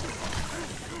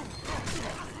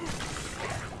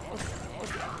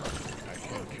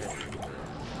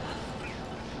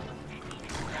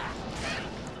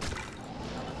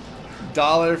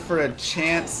 $1 for a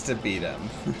chance to beat him.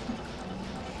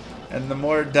 And the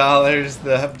more dollars,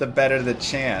 the better the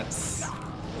chance.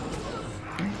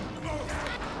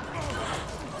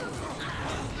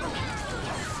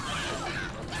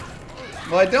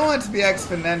 Well, I don't want it to be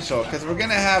exponential, because we're going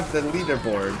to have the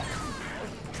leaderboard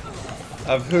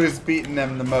of who's beaten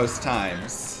them the most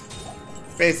times.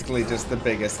 Basically just the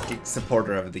biggest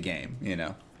supporter of the game, you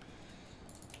know.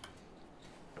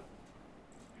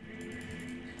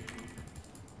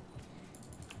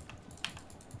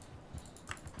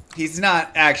 He's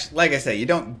not actually, like I say, you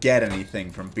don't get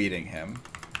anything from beating him.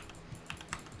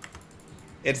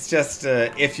 It's just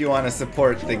if you want to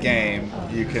support the game,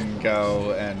 you can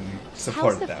go and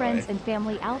support How's the that friends way. and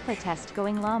family alpha test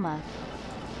going, Llama?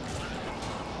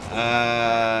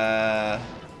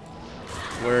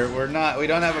 We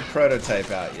don't have a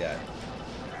prototype out yet,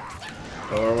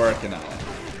 but we're working on it.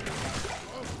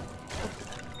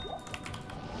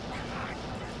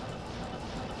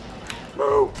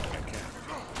 Move.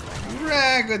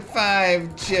 Rag with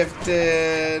 5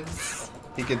 gifted.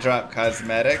 He could drop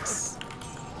cosmetics.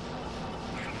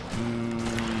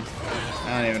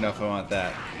 I don't even know if I want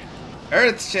that.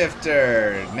 Earth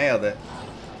Shifter! Nailed it.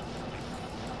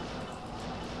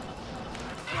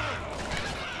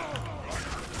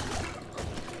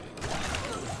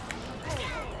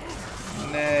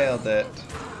 Nailed it.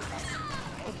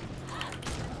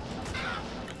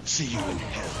 See you in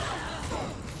hell.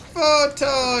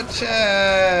 Photo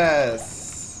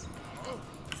chess!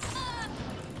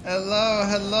 Hello,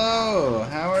 hello.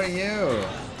 How are you?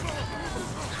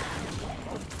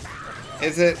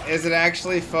 Is it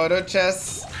actually photo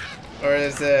chess, or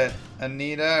is it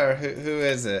Anita, or who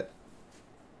is it?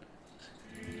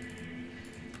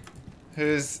 Who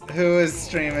is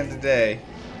streaming today?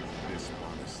 This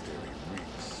monastery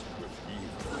reeks with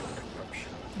evil and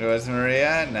corruption. It was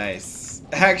Maria? Nice.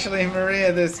 Actually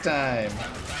Maria this time.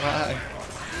 Fuck.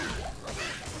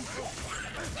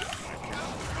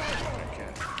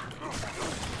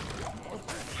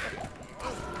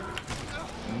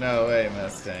 No way,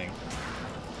 Mustang.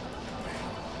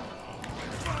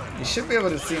 You should be able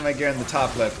to see my gear in the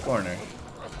top left corner.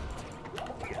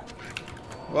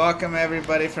 Welcome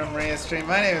everybody from Maria's stream.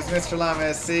 My name is Mr.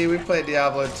 Llama SC. We play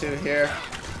Diablo 2 here.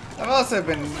 I've also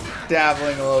been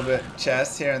dabbling a little bit in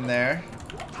chess here and there.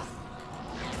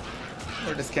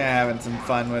 We're just kind of having some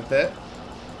fun with it.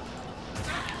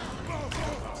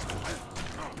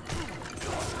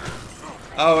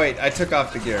 Oh wait, I took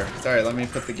off the gear. Sorry, let me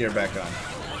put the gear back on.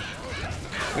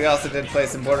 We also did play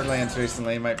some Borderlands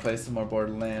recently. Might play some more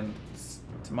Borderlands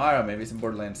tomorrow, maybe some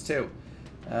Borderlands 2.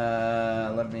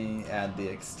 Let me add the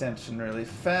extension really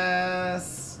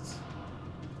fast.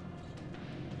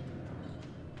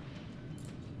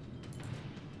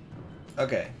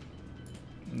 Okay.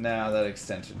 Now that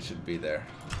extension should be there.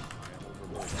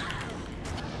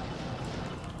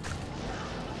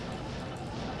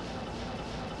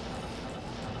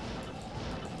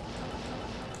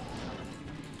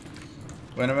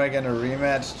 When am I gonna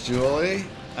rematch Julie?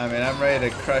 I mean, I'm ready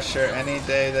to crush her any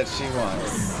day that she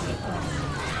wants.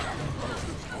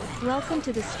 Welcome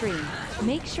to the stream.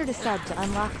 Make sure to sub to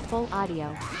unlock full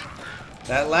audio.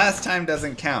 That last time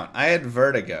doesn't count. I had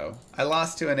vertigo. I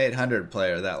lost to an 800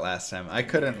 player that last time. I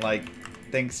couldn't, like,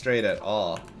 think straight at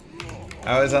all.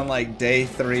 I was on, like, day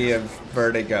 3 of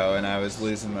vertigo, and I was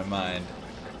losing my mind.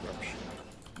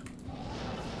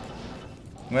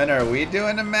 When are we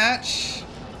doing a match?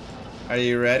 Are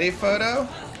you ready, Photo?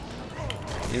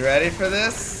 You ready for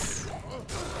this?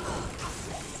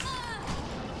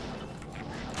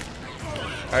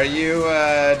 Are you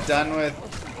done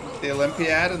with the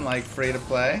Olympiad and like free to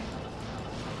play?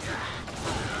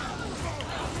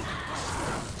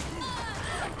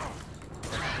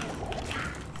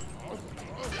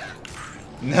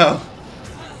 No.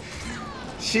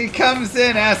 She comes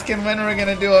in asking when we're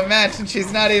gonna do a match and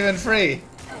she's not even free.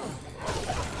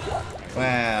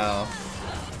 Wow.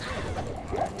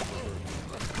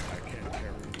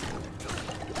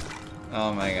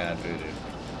 Oh my god, Voodoo.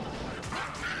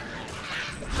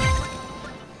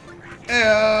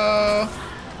 Heyo!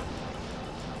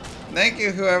 Thank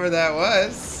you, whoever that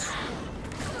was.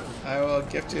 I will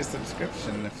gift you a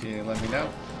subscription if you let me know.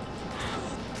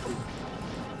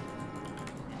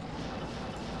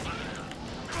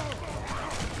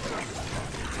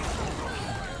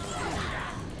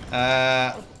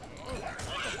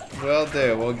 Will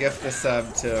do. We'll gift a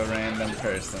sub to a random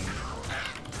person.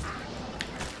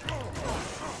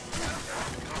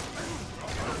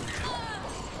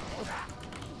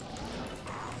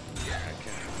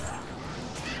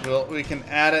 We can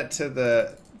add it to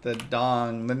the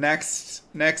dong. The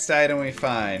next item we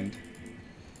find.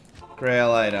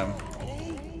 Grail item.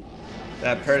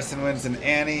 That person wins an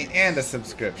Annie and a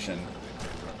subscription.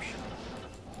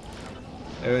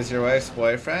 It was your wife's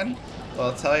boyfriend?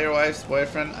 Well, tell your wife's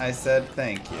boyfriend I said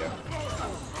thank you.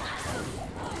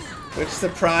 Which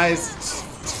surprise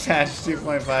patch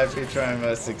 2.5 feature I'm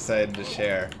most excited to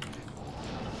share?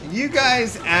 You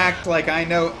guys act like I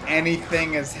know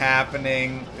anything is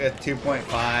happening at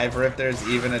 2.5 or if there's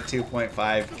even a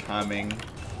 2.5 coming.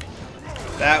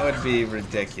 That would be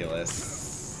ridiculous.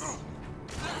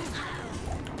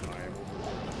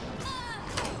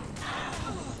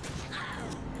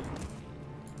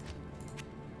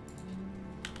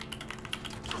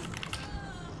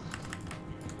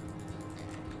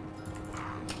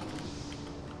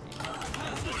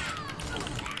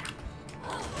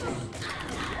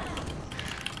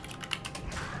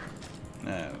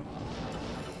 No.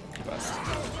 Bust.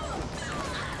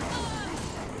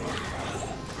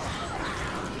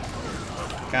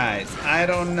 Guys, I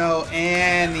don't know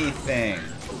anything.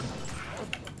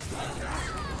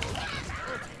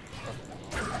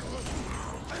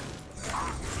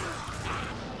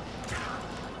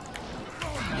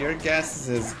 Your guess is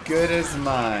as good as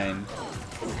mine.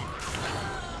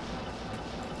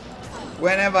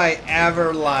 When have I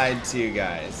ever lied to you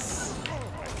guys?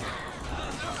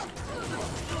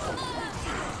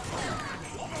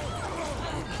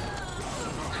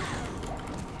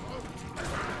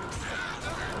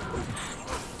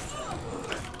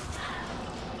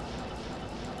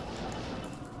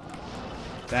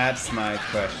 That's my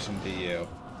question to you.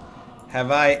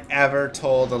 Have I ever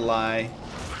told a lie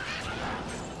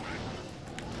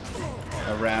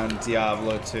around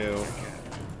Diablo 2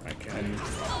 and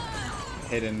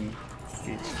hidden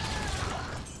features?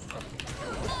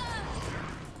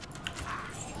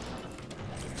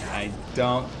 I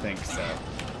don't think so.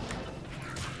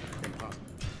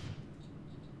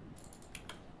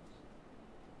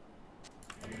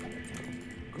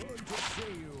 Good to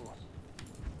see you.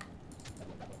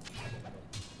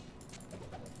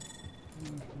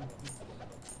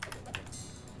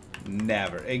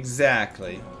 Never.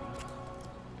 Exactly.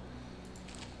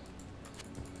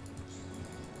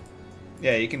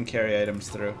 Yeah, you can carry items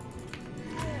through.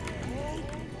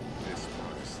 This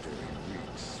monastery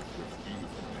reeks with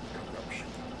evil and corruption.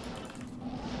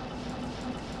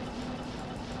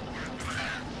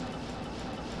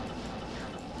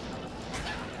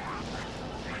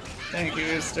 Thank you,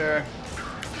 Easter.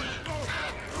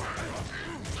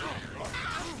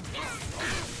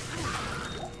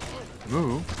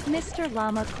 Moo. Mr.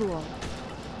 Llama Cool.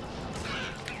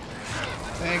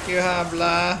 Thank you,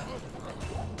 Habla.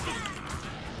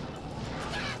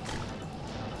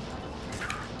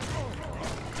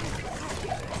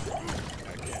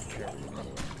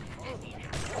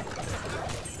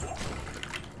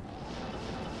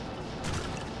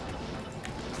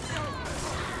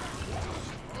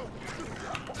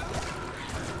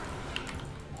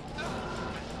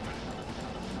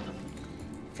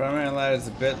 Front ladder is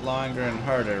a bit longer and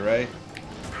harder, right?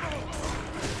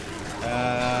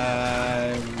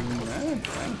 I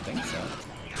don't think so.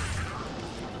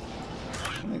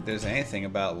 I don't think there's anything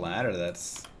about ladder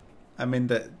that's... I mean,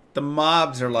 the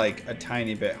mobs are like a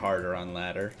tiny bit harder on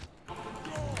ladder.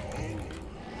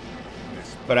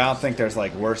 But I don't think there's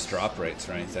like worse drop rates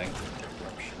or anything.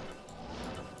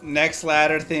 Next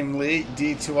ladder theme lead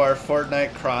D2R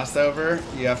Fortnite crossover.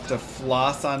 You have to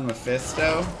floss on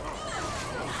Mephisto.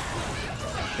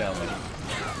 Kill me.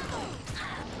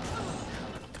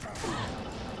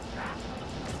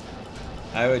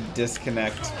 I would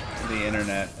disconnect the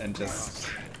internet and just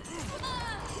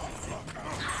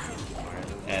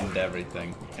end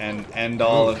everything. And end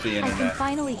all of the internet. I can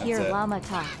finally hear That's it. Llama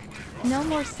talk. No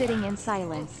more sitting in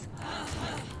silence.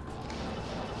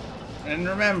 And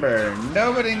remember,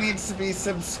 nobody needs to be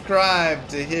subscribed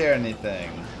to hear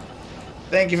anything.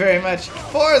 Thank you very much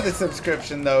for the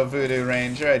subscription though, Voodoo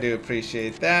Ranger. I do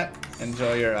appreciate that.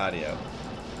 Enjoy your audio.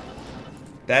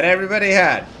 That everybody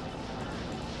had.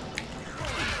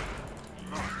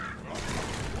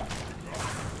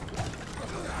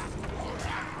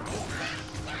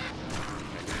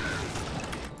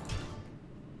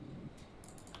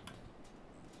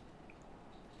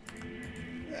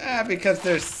 Because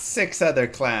there's 6 other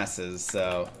classes,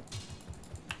 so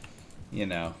you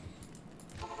know,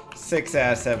 6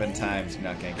 out of 7 times you're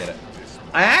not gonna get it.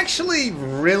 I actually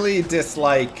really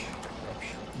dislike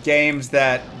games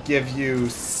that give you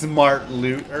smart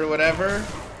loot or whatever,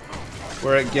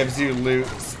 where it gives you loot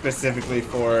specifically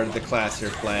for the class you're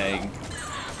playing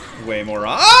way more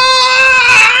on.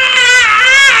 Ah!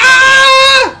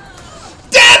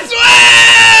 Death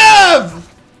Web!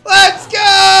 Let's go!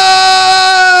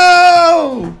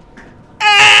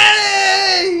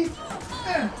 Hey!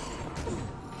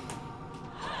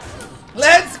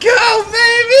 Let's go,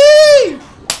 baby!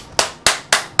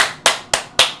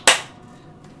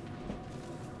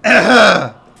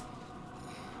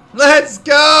 Let's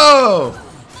go!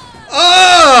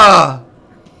 Oh!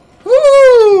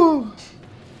 Woo!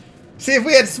 See, if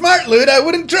we had smart loot, I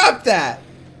wouldn't drop that.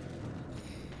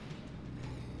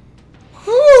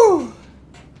 Woo!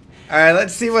 Alright,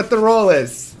 let's see what the roll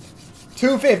is.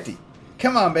 250.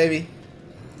 Come on, baby.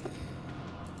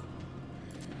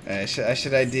 I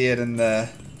should ID it in the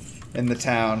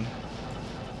town,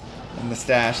 in the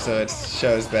stash, so it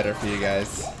shows better for you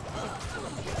guys.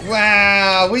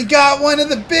 Wow, we got one of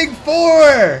the big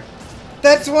 4.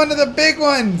 That's one of the big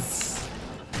ones.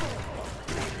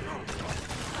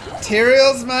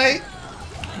 Tyrael's Might,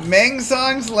 Meng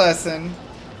Song's Lesson,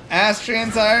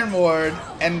 Astrian's Iron Ward,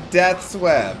 and Death's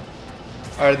Web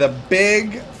are the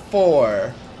big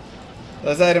 4.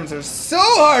 Those items are so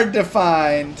hard to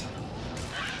find.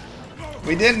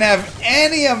 We didn't have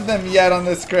any of them yet on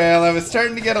this Grail. I was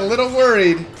starting to get a little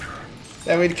worried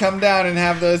that we'd come down and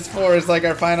have those 4s like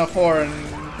our final 4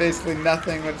 and basically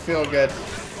nothing would feel good.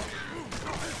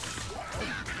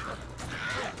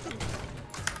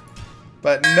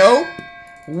 But nope.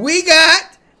 We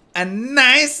got a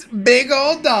nice big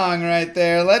old dong right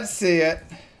there. Let's see it.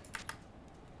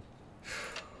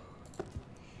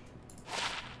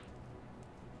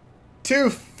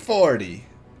 $240.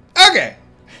 Okay.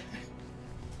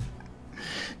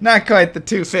 Not quite the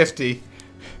 250.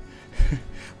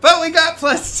 But we got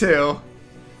 +2.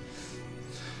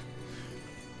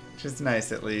 Which is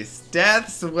nice at least.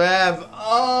 Death's Web.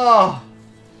 Oh.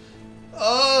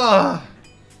 Oh.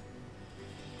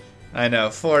 I know,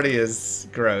 40 is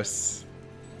gross.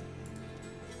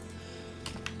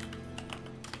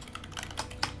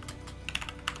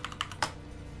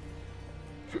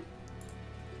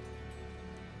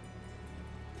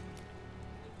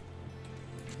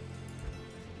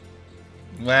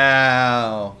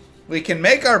 Wow. We can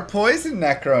make our poison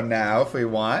necro now if we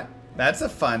want. That's a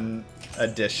fun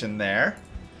addition there.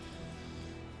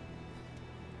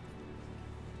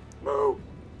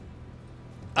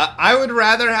 I would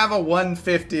rather have a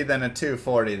 150 than a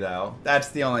 240 though. That's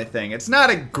the only thing. It's not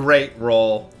a great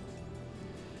roll.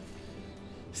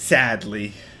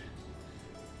 Sadly.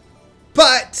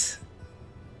 But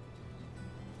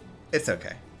it's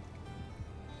okay.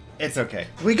 It's okay.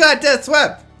 We got Death's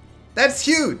Web. That's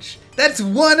huge. That's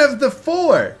one of the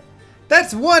 4.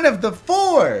 That's one of the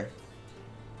 4.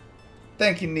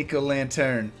 Thank you, Nico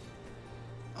Lantern.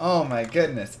 Oh my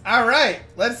goodness. All right,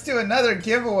 let's do another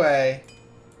giveaway.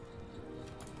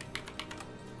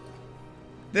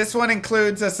 This one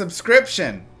includes a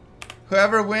subscription.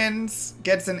 Whoever wins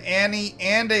gets an Annie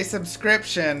and a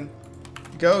subscription.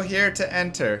 Go here to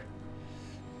enter.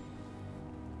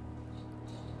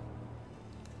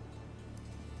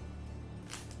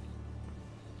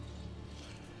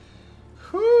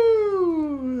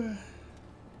 Whew.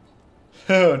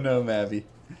 Oh no, Mabby.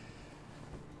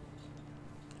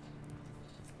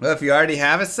 Well, if you already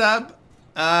have a sub,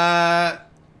 I'll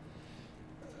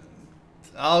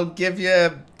give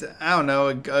you, I don't know,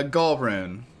 a goal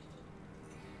rune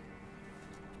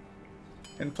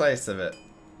in place of it.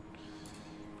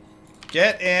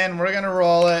 Get in. We're going to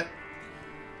roll it.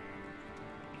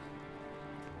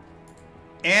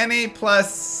 Annie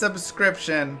plus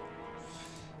subscription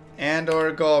and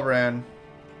or goal rune.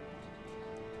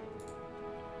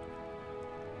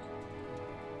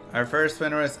 Our first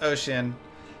winner was Ocean.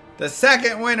 The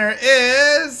second winner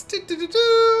is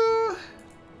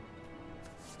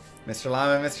Mr.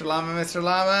 Llama, Mr. Llama, Mr.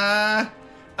 Llama.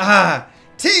 Ah,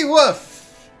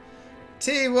 T-Wolf.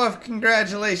 T-Wolf,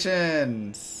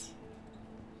 congratulations.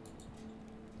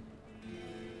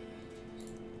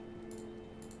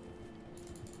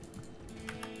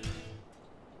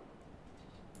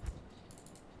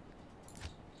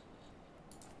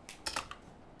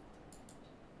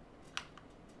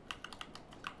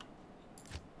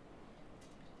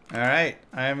 Alright,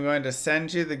 I am going to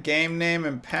send you the game name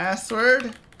and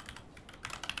password.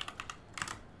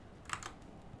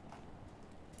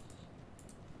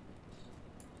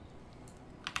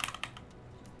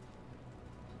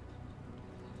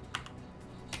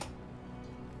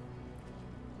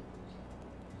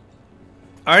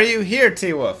 Are you here,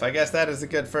 T-Wolf? I guess that is a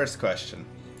good first question.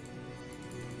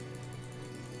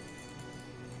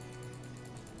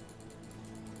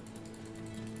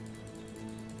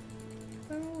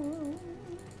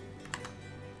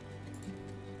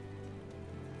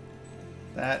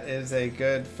 That is a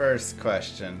good first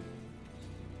question.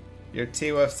 Your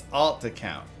T-Wolf's alt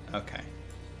account. Okay.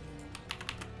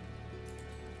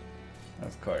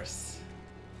 Of course.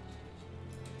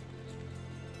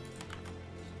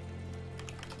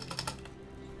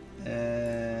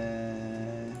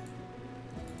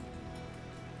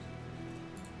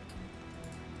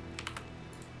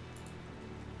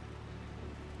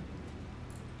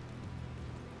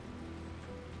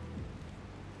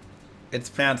 It's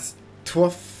pronounced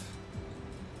Twoof.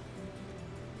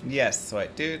 Yes,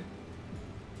 white dude.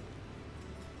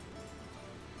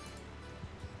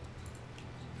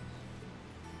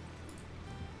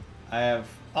 I have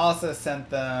also sent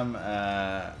them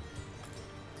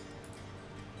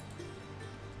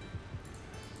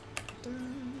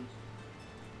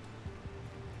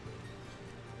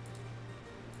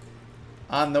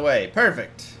on the way.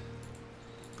 Perfect.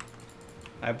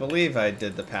 I believe I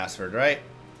did the password right.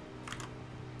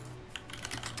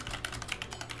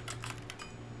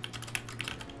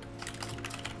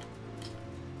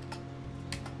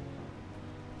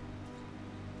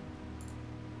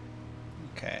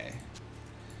 Okay.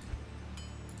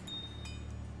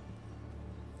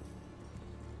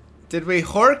 Did we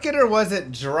hork it or was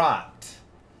it dropped?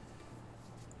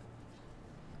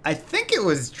 I think it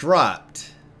was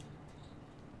dropped,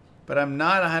 but I'm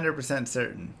not 100%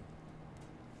 certain.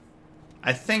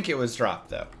 I think it was dropped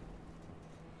though.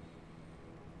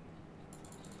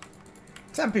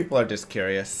 Some people are just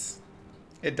curious.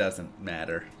 It doesn't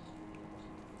matter.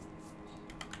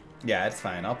 Yeah, it's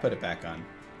fine. I'll put it back on.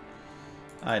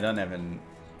 I don't have an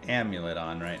amulet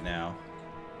on right now.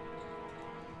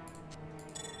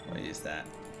 We'll use that.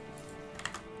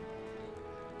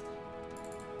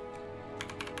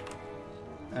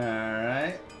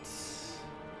 Alright.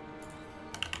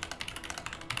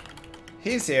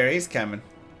 He's here. He's coming.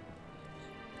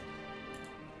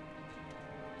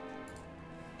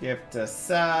 Gift a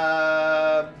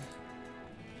sub.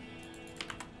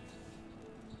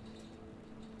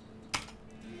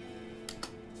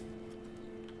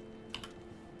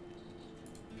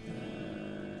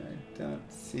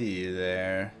 Don't see you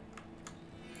there.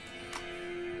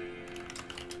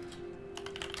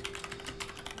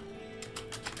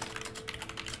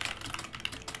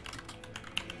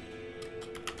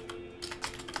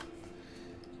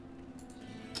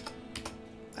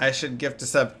 I should gift a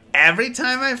sub every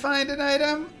time I find an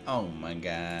item? Oh my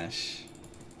gosh.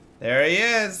 There he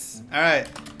is. Alright.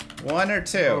 1 or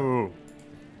 2. Oh.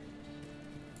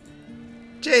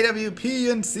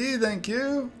 JWP and C, thank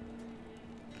you.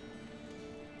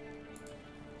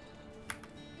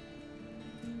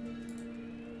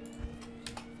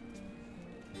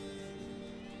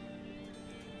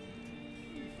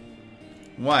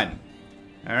 One.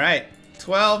 Alright.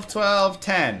 12, 12,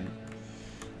 10.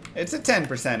 It's a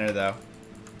 10%er though.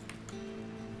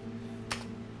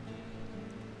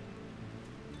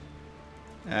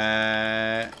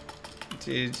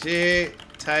 GG.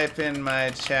 Type in my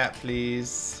chat,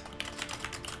 please.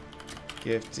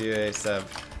 Gift you a sub.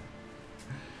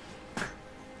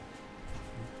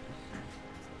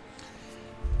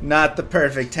 Not the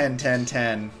perfect 10, 10,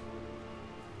 10.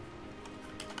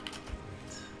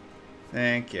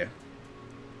 Thank you.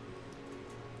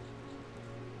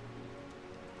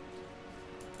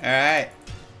 Alright.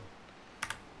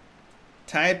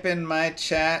 Type in my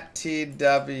chat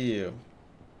TW.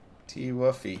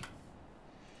 T-Woofy.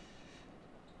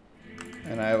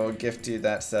 And I will gift you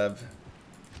that sub.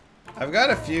 I've got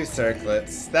a few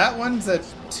circlets. That one's a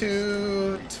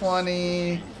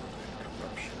 220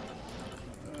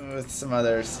 with some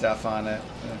other stuff on it.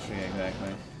 I don't forget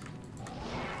exactly.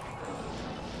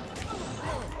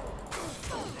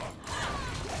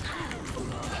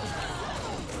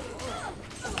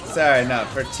 Sorry, no,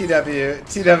 for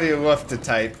TW Wolf to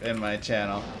type in my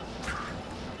channel.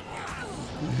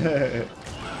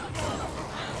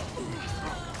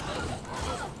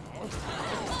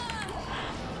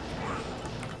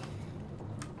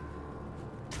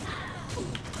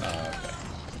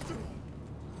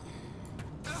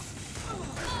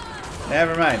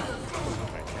 Never mind.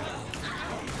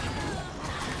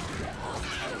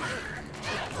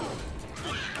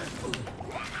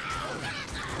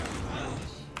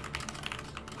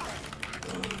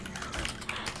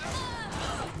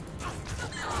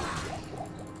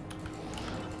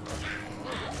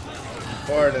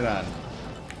 Forward it on.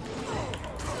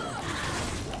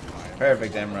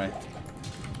 Perfect, Emroy.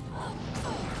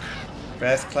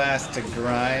 Best class to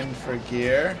grind for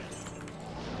gear.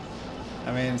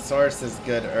 I mean, Source is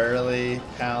good early.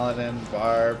 Paladin,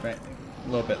 Barb, a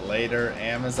little bit later.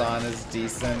 Amazon is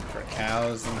decent for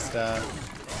cows and stuff.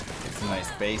 Get some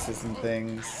nice bases and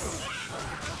things.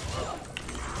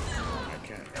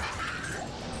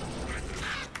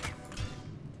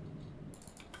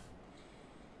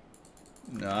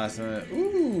 Awesome.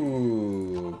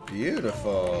 Ooh,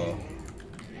 beautiful.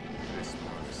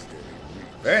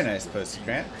 Very nice poster,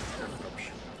 Grant.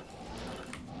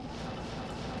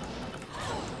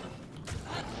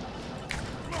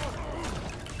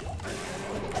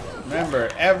 Remember,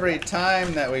 every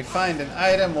time that we find an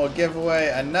item, we'll give away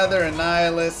another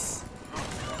Annihilus,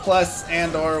 plus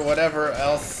and or whatever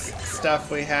else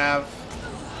stuff we have.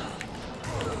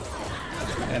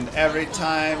 And every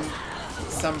time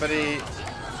somebody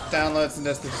downloads and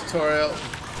does the tutorial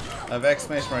of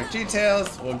exclamation mark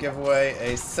details, we'll give away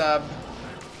a sub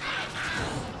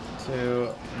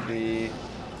to the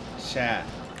chat.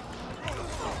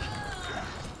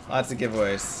 Lots of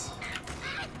giveaways.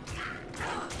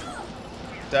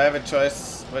 Do I have a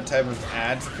choice what type of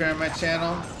ads appear on my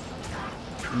channel?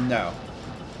 No.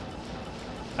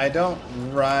 I don't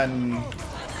run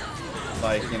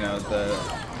like, you know, the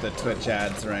Twitch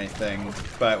ads or anything,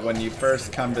 but when you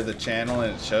first come to the channel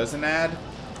and it shows an ad,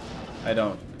 we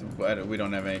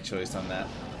don't have any choice on that.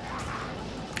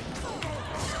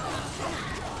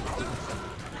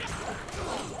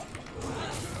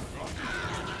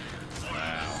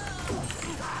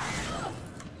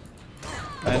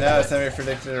 I know, somebody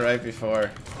predicted it right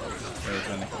before. Very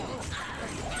funny.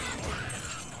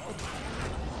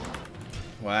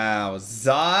 Wow,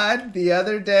 Zod the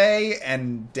other day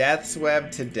and Death's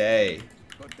Web today.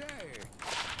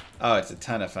 Oh, it's a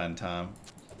ton of fun, Tom.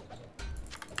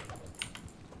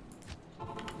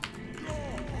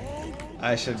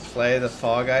 I should play the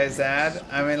Fall Guys ad.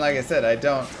 I mean, like I said, I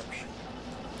don't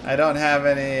have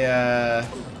any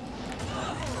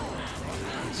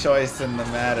choice in the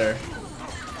matter.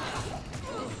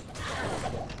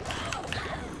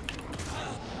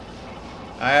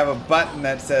 I have a button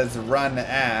that says run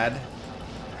ad.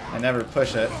 I never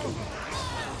push it.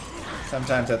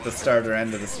 Sometimes at the start or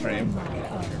end of the stream.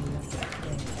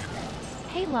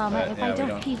 Hey Llama, But, if yeah, I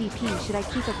don't PvP, should I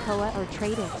keep a Koa or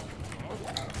trade it?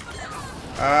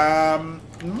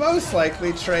 Most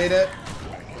likely trade it.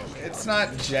 It's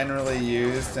not generally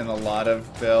used in a lot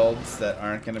of builds that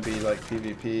aren't going to be like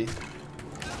PvP.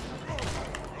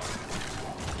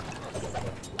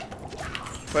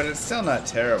 But it's still not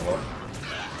terrible.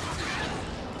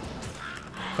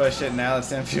 Push it now, let's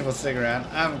see if people stick around.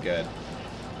 I'm good.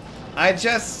 I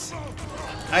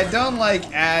don't like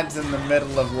ads in the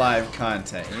middle of live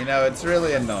content. You know, it's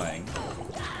really annoying.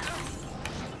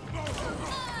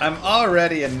 I'm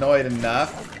already annoyed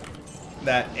enough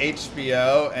that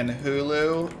HBO and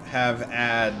Hulu have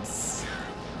ads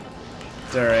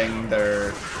during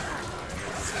their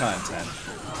content.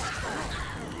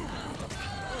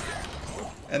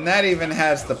 And that even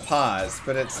has the pause,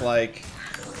 but it's like...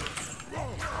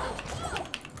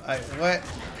 what?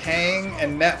 Paying?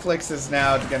 And Netflix is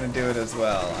now going to do it as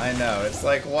well. I know. It's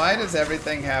like, why does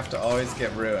everything have to always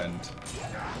get ruined?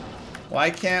 Why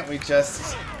can't we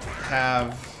just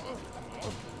have...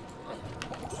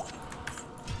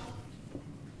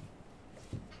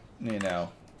 you know...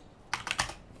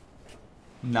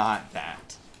 not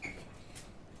that.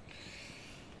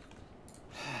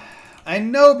 I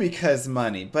know because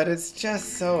money, but it's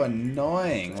just so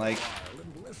annoying. Like,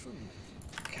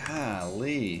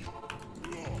 golly.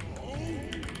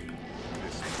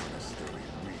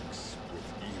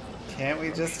 Can't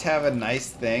we just have a nice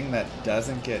thing that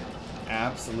doesn't get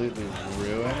absolutely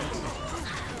ruined?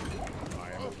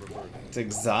 It's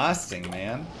exhausting,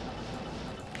 man.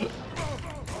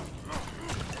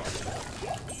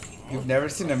 You've never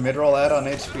seen a mid-roll ad on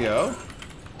HBO?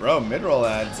 Bro, mid-roll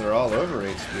ads are all over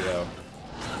HBO.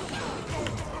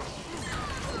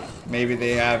 Maybe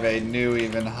they have a new,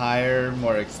 even higher,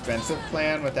 more expensive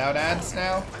plan without ads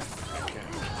now?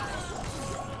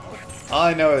 All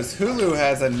I know is Hulu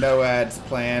has a no ads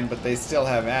plan, but they still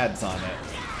have ads on it.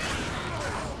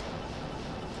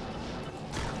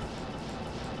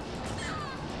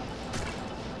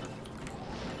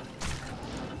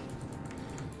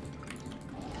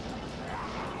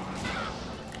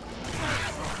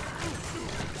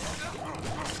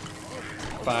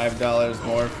 $5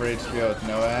 more for HBO with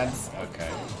no ads? Okay.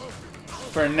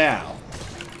 For now.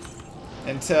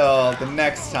 Until the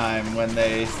next time when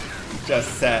they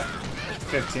just set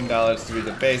 $15 to be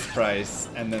the base price,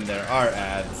 and then there are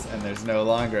ads, and there's no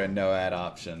longer a no ad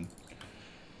option.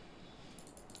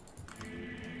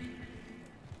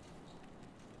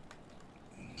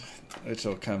 Which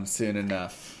will come soon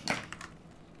enough.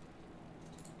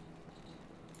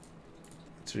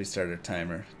 Let's restart our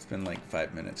timer. It's been like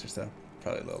 5 minutes or so.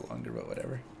 Probably a little longer, but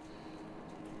whatever.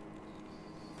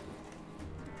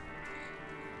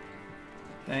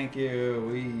 Thank you,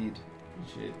 Weed.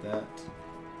 Appreciate that.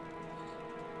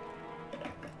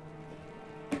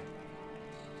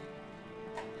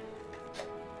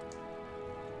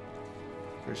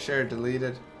 For sure,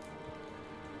 deleted.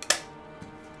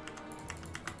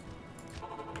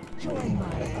 Join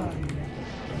my army.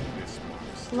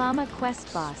 Llama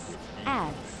Quest Boss.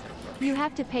 Ads. You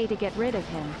have to pay to get rid of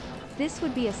him. This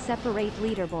would be a separate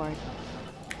leaderboard.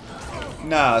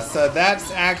 No, so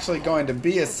that's actually going to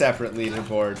be a separate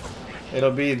leaderboard. It'll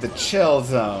be the chill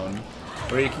zone,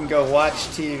 where you can go watch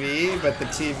TV, but the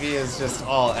TV is just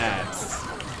all ads.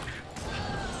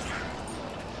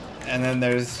 And then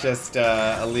there's just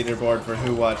a leaderboard for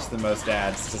who watched the most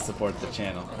ads to support the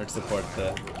channel, or support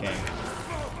the game.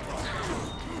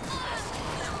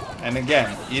 And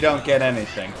again, you don't get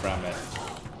anything from it.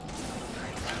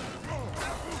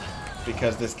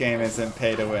 Because this game isn't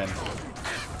pay to win.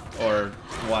 Or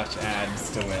watch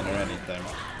ads to win or anything.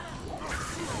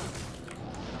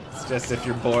 It's just if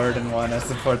you're bored and want to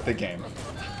support the game.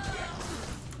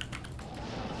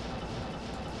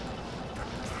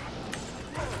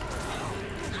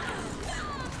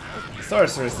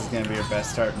 Sorceress is going to be your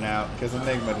best starting out, because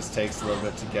Enigma just takes a little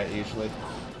bit to get usually.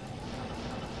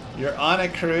 You're on a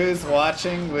cruise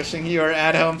watching, wishing you were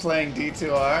at home playing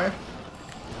D2R?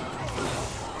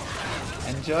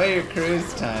 Enjoy your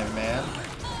cruise time, man.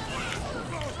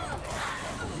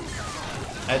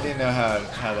 I do know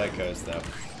how that goes, though.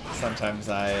 Sometimes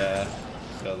I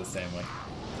feel the same way.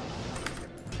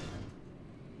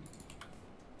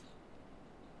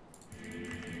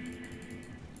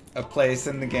 A place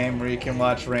in the game where you can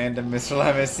watch random Mr.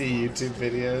 Lemessy YouTube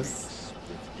videos.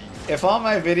 If all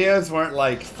my videos weren't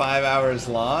like 5 hours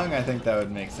long, I think that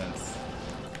would make sense.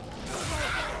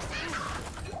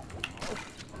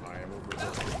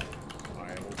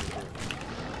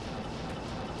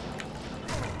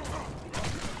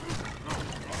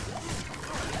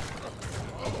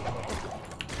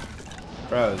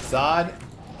 Bro, Zod,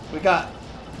 we got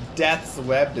Death's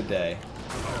Web today.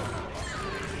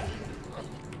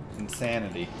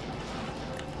 Insanity.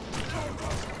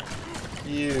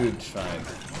 Huge find.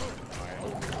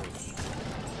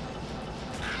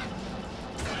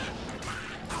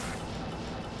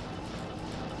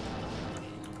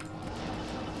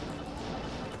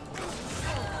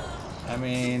 I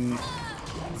mean,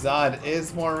 Zod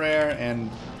is more rare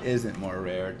and isn't more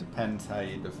rare. It depends how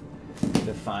you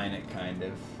define it, kind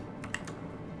of.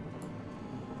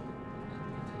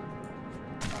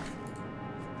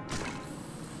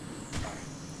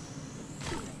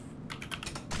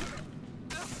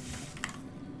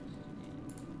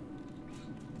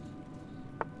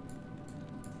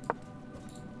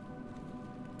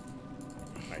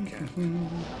 I can't.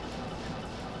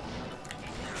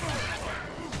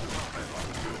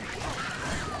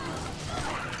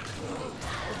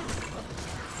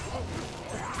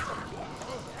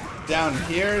 Down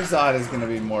here, Zod is going to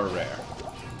be more rare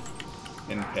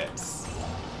in pits.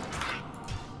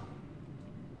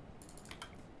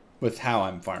 With how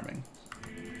I'm farming.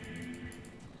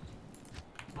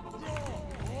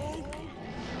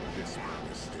 This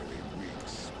monastery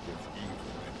reeks with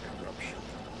evil and corruption.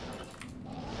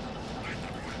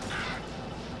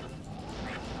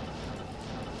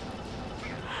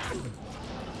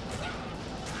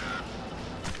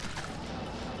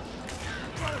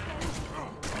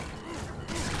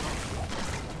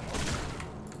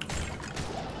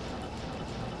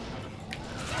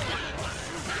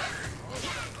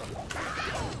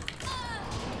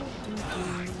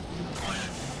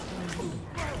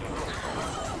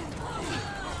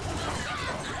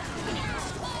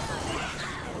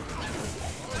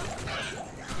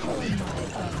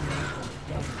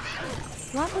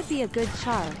 What would be a good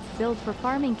char build for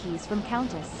farming keys from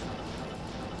Countess?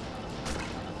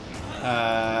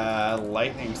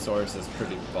 Lightning source is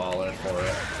pretty baller for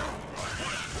it.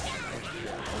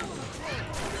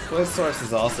 Blitz source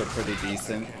is also pretty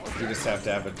decent. You just have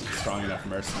to have a strong enough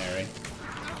mercenary.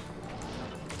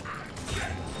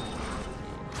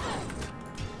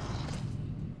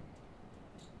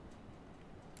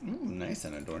 Ooh, nice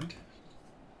unadorned.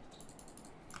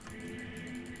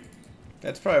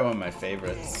 That's probably one of my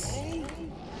favorites.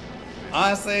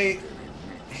 Honestly,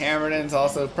 Hammerden's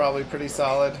also probably pretty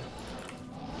solid.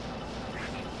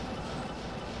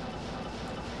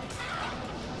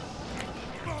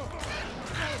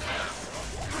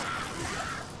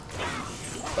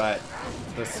 But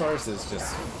the sources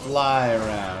just fly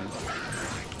around.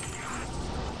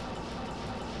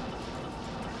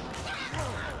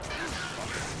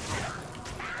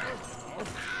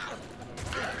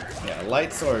 Yeah,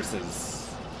 light source is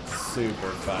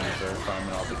super fun for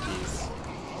farming all the keys.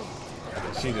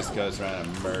 She just goes around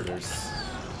and murders.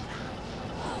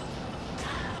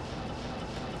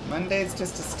 Monday's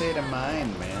just a state of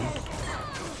mind, man.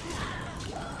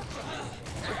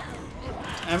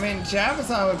 I mean,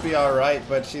 Javazon would be alright,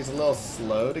 but she's a little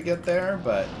slow to get there,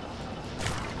 but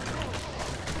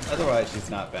otherwise she's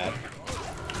not bad.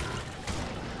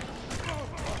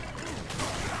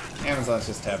 Amazons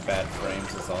just have bad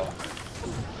frames is all.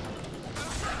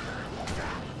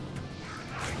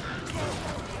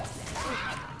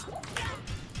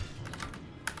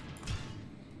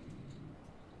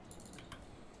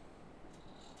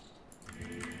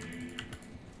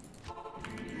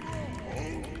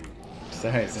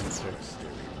 Sorry, Sinister.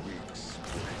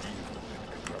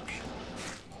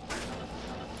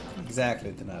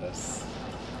 Exactly, Donatus.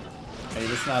 Are you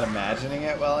just not imagining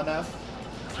it well enough?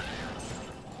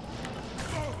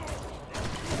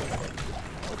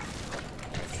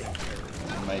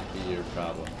 That might be your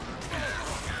problem.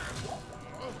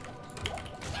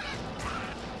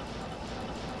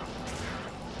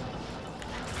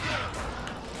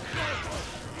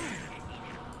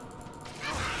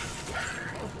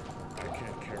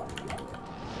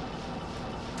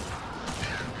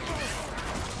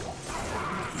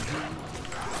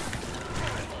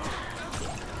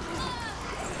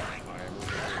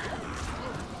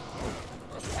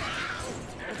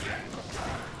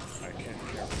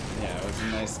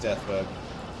 Death web.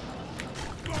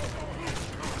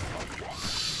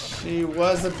 She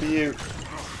was a beaut.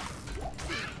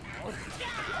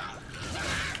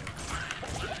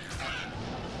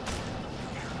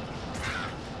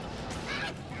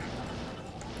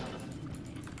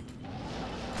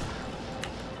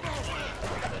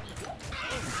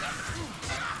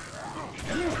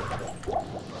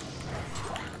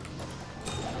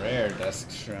 Rare Dusk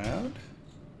Shroud.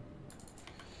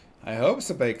 I hope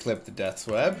somebody clipped the Death's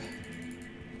Web.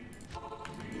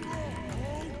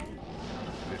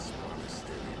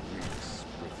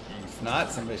 If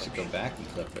not, somebody should go back and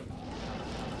clip it.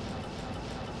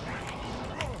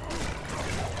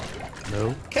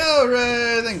 No.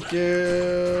 Calray, thank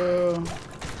you.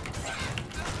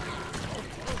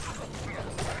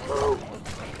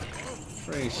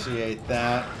 Appreciate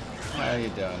that. How are you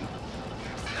doing?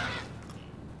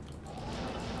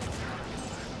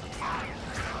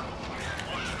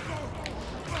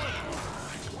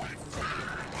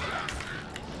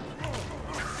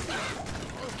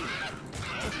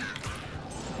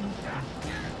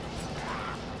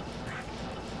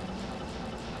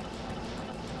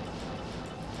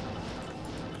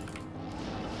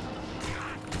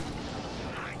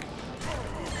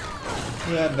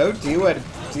 Yeah, no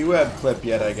D-Web clip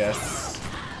yet, I guess.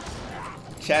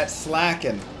 Chat's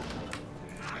slacking.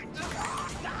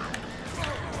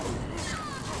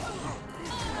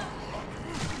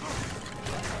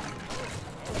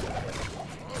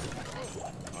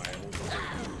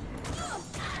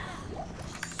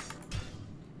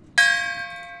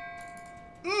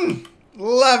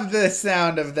 Love the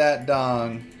sound of that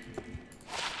dong.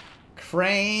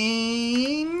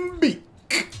 Crane beak.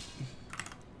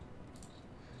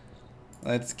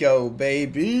 Let's go,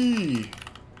 baby.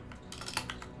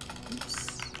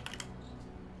 Oops.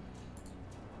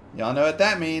 Y'all know what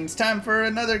that means. Time for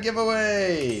another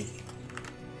giveaway.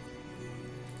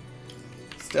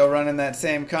 Still running that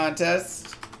same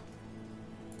contest.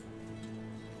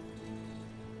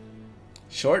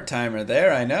 Short timer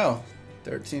there, I know.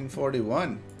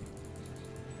 1341.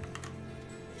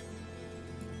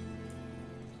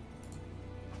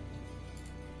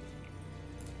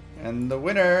 And the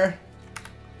winner.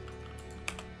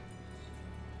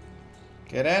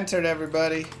 Get entered,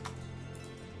 everybody.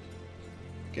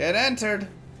 Get entered.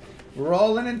 We're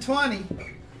rolling in 20.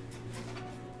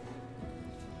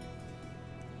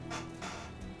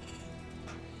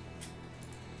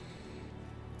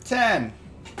 10,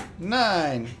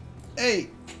 9, 8,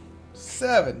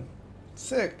 7,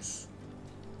 6.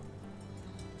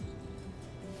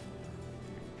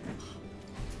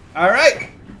 All right.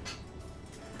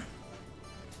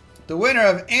 The winner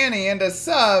of Annie and a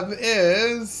sub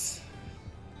is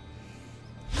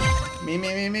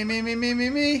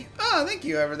me. Oh, thank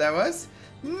you, whoever that was.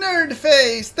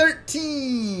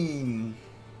 Nerdface13.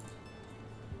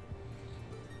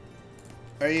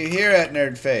 Are you here at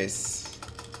Nerdface?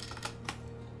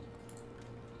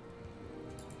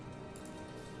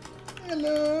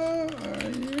 Hello, are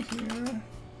you here?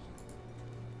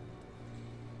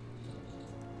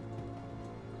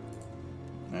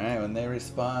 Alright, when they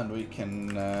respond, we can,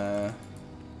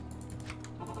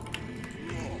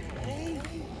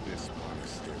 This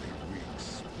monastery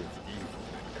reeks with evil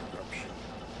and corruption.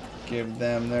 give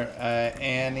them their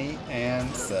Annie and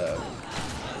sub.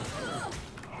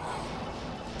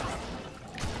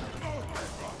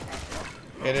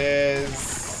 It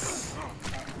is...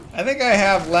 I think I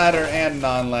have ladder and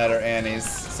non-ladder Annies.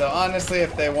 So honestly,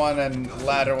 if they want a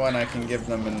ladder one, I can give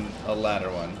them a ladder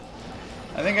one.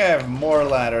 I think I have more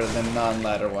ladder than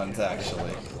non-ladder ones,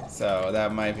 actually. So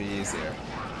that might be easier.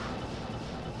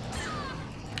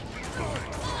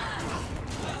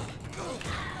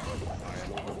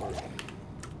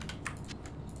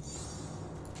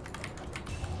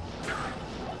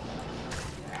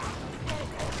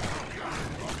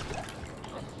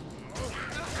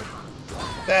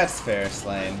 That's fair,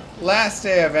 Slane. Last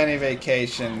day of any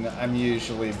vacation, I'm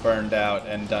usually burned out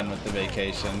and done with the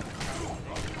vacation.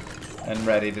 And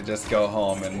ready to just go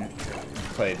home and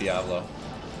play Diablo.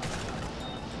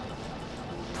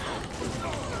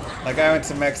 Like, I went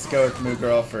to Mexico with Moo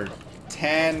Girl for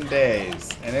 10 days,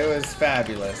 and it was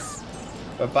fabulous.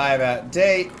 But by about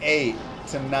day 8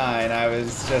 to 9, I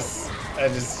was just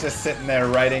sitting there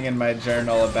writing in my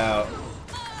journal about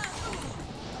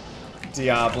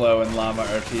Diablo and Llama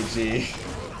RPG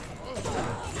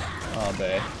all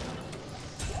day.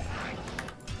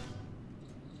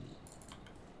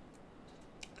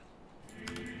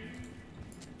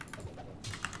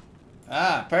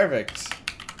 Ah, perfect.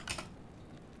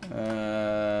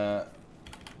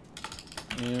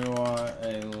 You want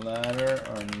a ladder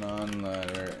or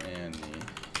non-ladder Annie?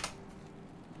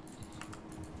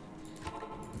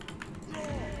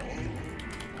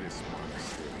 This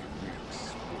monastery reeks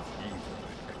with evil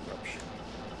and corruption.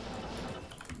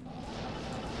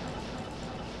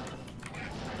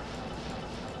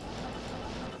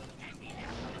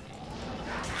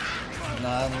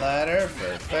 Non-ladder,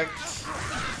 perfect.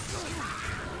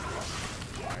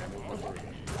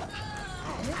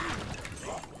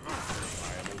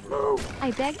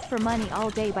 I begged for money all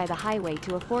day by the highway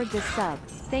to afford this sub.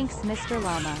 Thanks, Mr.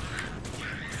 Llama.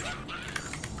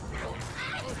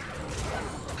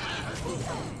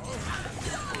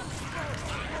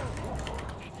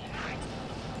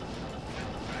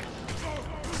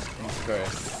 Of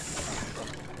course.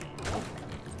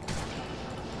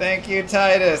 Thank you,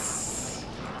 Titus,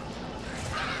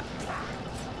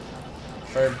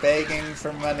 for begging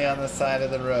for money on the side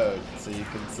of the road so you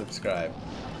can subscribe.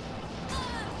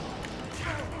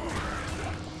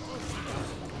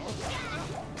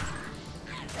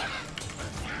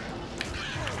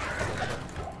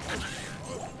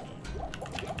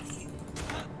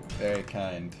 Very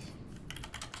kind.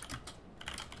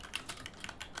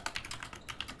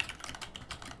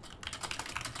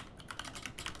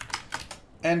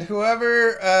 And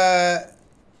whoever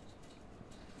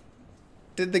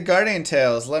did the Guardian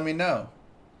Tales, let me know.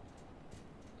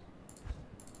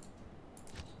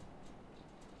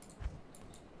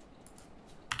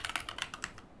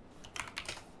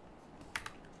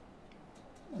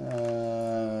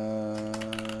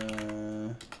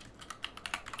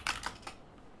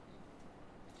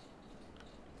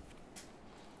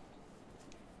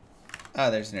 Oh,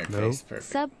 there's Nerdface. No. Perfect.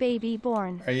 Sub baby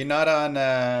born. Are you not on,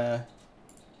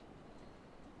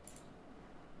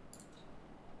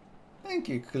 Thank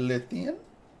you, Calithian.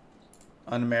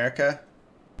 On America?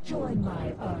 Join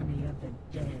my army of the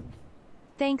dead.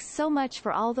 Thanks so much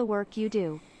for all the work you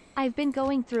do. I've been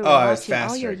going through Oh, and I was watching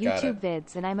all your faster, got YouTube it.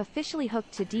 vids and I'm officially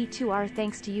hooked to D2R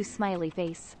thanks to you, smiley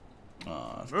face.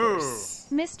 Aw, of course.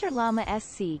 Mr. Llama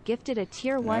SC gifted a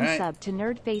tier 1 Alright. sub to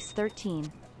Nerdface13.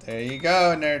 There you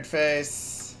go,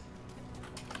 Nerdface.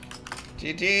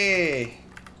 GG.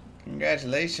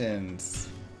 Congratulations.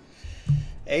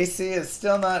 AC is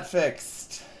still not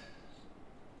fixed.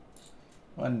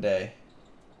 One day.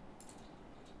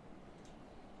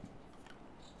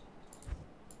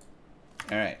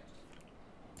 Alright.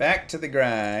 Back to the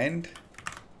grind.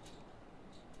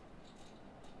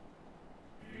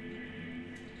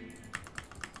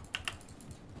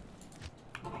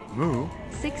 Moo?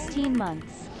 16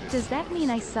 months. Does that mean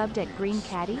I subbed at Green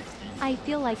Caddy? I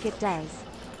feel like it does.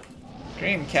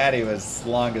 Green Caddy was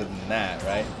longer than that,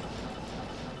 right?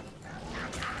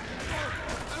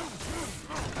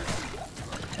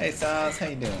 Hey Sauce, how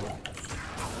you doing?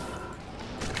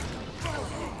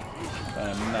 If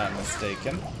I'm not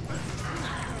mistaken.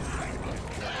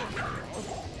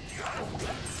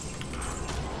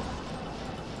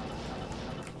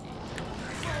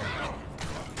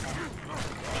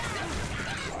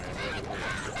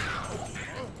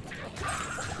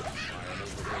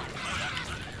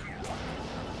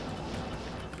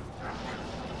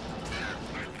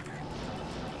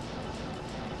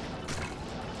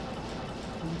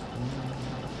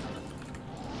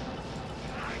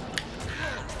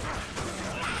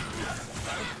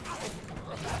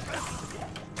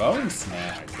 Bone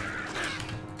snap.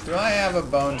 Do I have a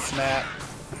bone snap?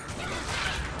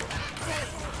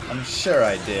 I'm sure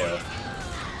I do.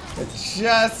 But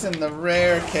just in the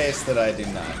rare case that I do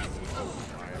not.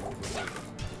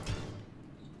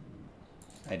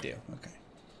 I do, okay.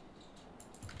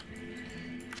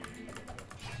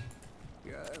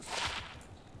 Yes.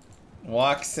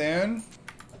 Walk soon?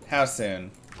 How soon?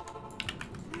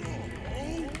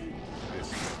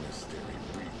 This monastery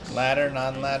reeks Ladder,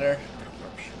 non-ladder?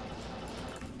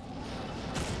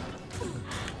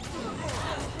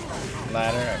 corruption.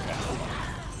 Ladder, okay.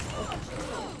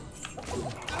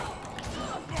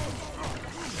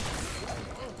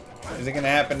 Is it gonna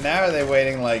happen now, or are they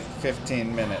waiting like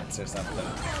 15 minutes or something?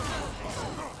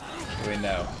 Do we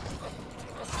know?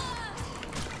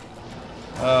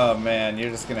 Oh man, you're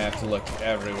just gonna have to look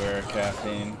everywhere,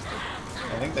 Caffeine.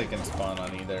 I think they can spawn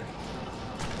on either.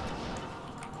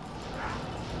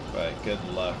 But good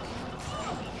luck.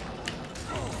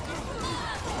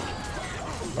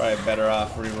 Probably better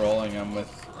off re-rolling them with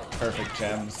perfect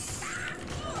gems.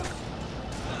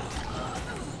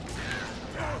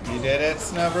 You did it,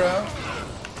 Snowbro?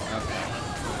 Okay.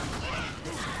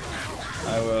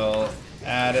 I will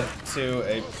add it to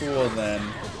a pool then.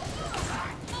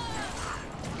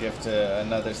 Gift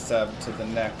another sub to the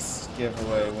next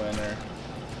giveaway winner.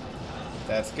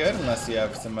 That's good, unless you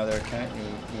have some other account you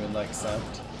would like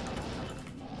subbed.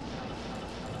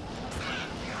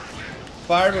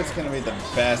 Barbara's gonna be the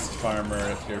best farmer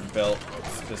if you're built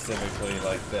specifically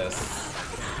like this.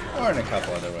 Or in a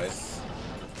couple other ways.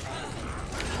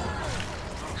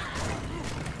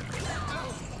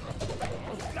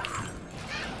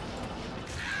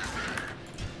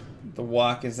 The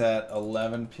walk is at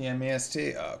 11 p.m.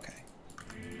 EST? Oh, okay.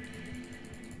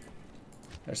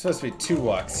 There's supposed to be 2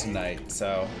 walks tonight,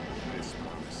 so... This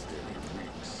monastery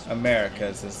reeks.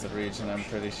 Americas is the region, I'm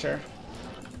pretty sure.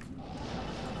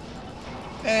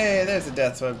 Hey, there's a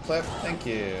Death Web clip. Thank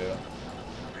you.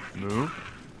 Moo?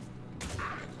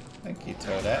 Thank you,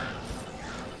 Toadette.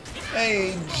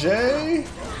 Hey, Jay!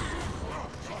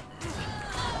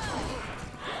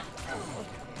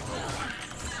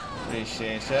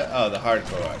 Appreciate ya. Oh, the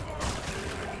hardcore.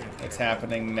 It's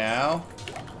happening now.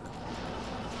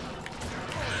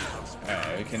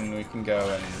 Alright, we can go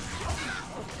and...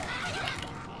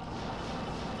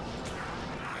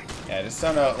 Yeah, I just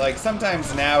don't know. Like,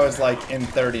 sometimes now is like in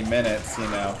 30 minutes, you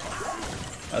know.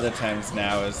 Other times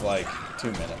now is like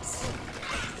 2 minutes.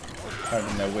 It's hard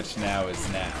to know which now is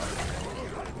now.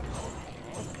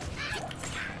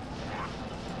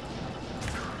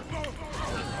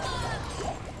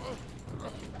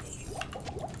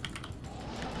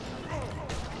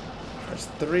 There's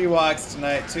 3 walks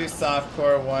tonight, 2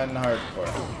 softcore, 1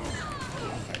 hardcore.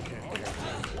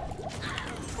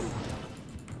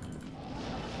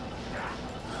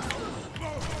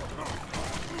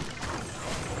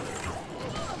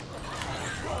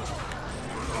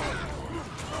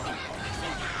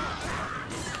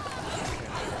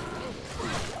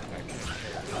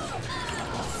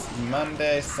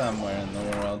 Monday somewhere in the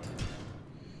world.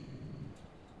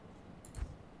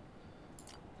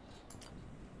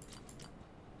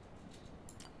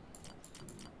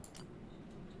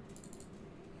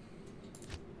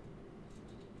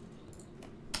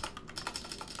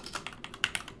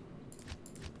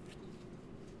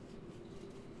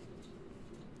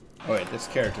 Oh wait, this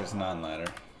character's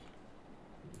non-ladder.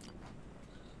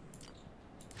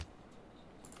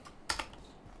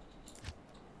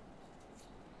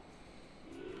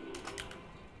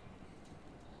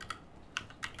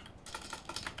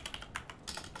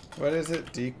 What is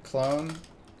it? Declone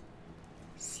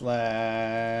 /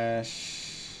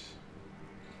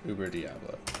 Uber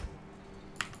Diablo.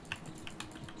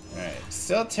 Alright,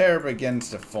 still terror begins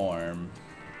to form.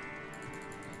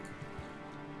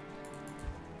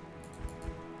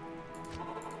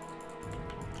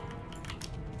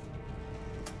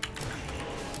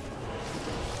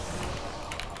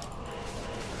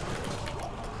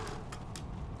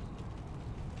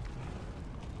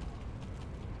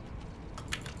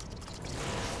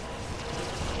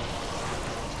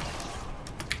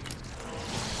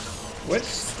 Which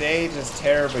stage is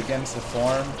Terror begins to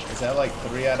form? Is that like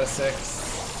 3 out of 6?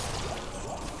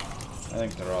 I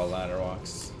think they're all ladder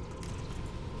walks.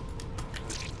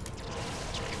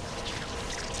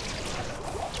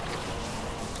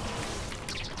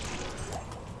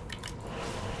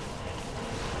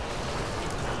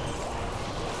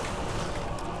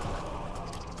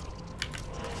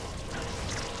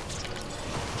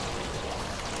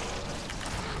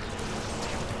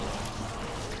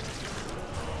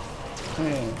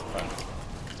 Fun.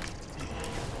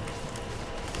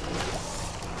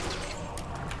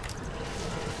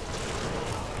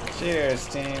 Cheers,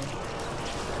 team. We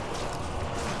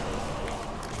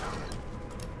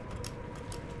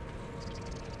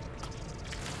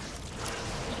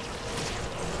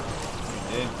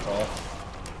did, Cole.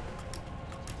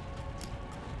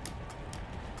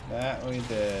 That we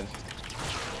did.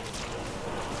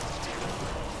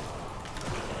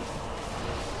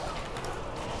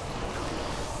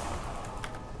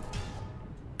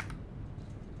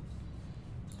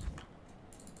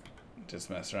 Just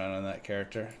mess around on that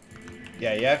character.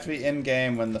 Yeah, you have to be in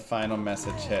game when the final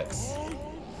message hits.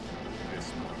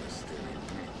 This monastery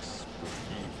reeks with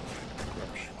evil and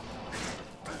corruption.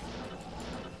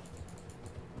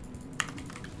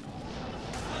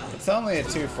 It's only a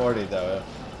 240 though.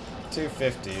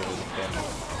 250 would have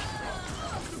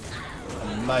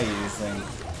been amazing.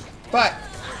 But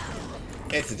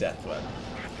it's a death web.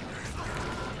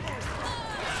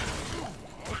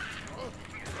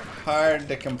 Hard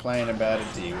to complain about a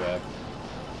D-web.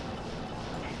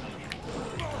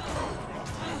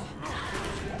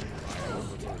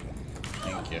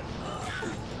 Thank you.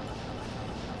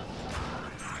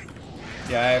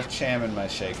 Yeah, I have Cham in my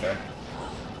Shaco.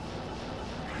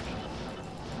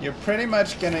 You're pretty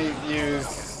much gonna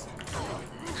use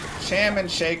Cham and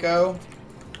Shaco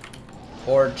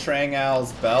or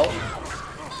Trangal's belt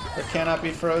that cannot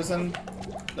be frozen.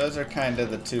 Those are kind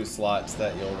of the 2 slots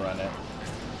that you'll run it.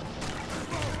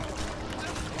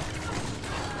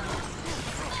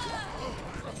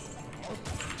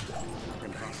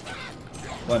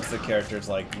 Once the character's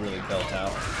like really built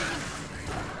out.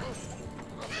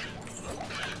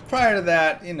 Prior to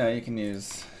that, you know, you can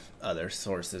use other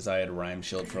sources. I had Rhyme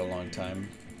Shield for a long time.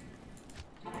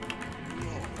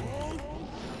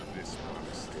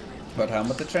 But how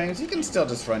with the trains? You can still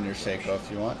just run your Shaco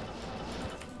if you want.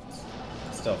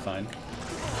 Still fine.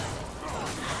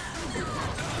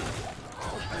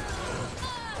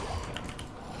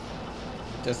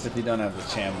 Just if you don't have the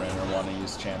Cham Rin or want to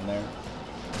use Cham there.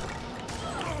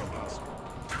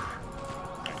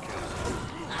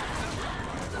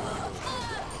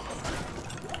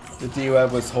 The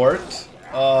D-Web was Hort.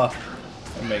 Oh,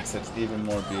 it makes it even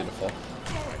more beautiful.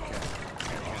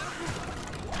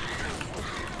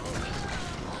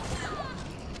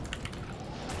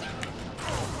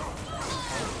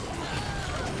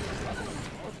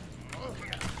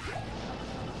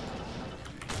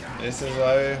 This is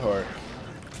why we Hort.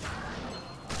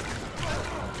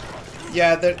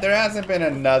 Yeah, there hasn't been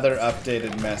another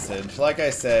updated message. Like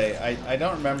I say, I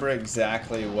don't remember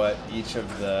exactly what each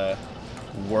of the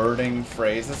wording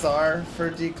phrases are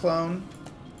for declone,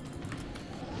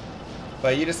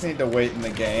 but you just need to wait in the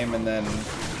game and then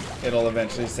it'll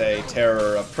eventually say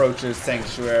Terror approaches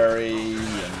Sanctuary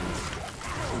and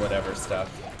whatever stuff.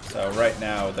 So right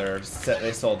now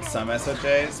they sold some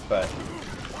SOJs, but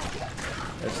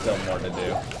there's still more to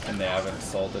do and they haven't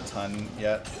sold a ton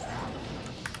yet.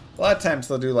 A lot of times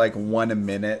they'll do like 1 a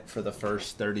minute for the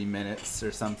first 30 minutes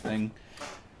or something,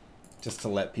 just to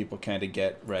let people kind of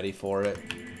get ready for it.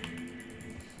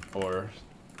 Or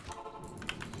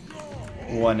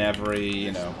 1 every,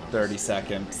 you know, 30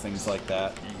 seconds, things like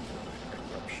that.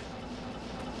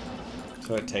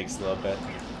 So it takes a little bit.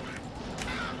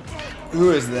 Who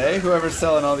is they? Whoever's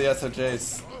selling all the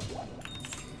SOJs.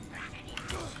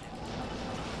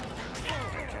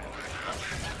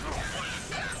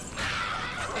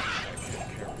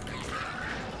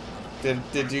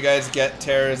 Did you guys get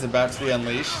Terror is about to be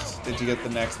unleashed? Did you get the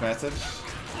next message?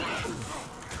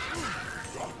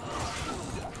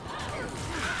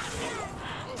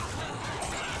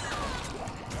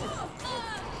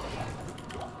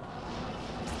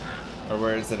 Or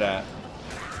where is it at?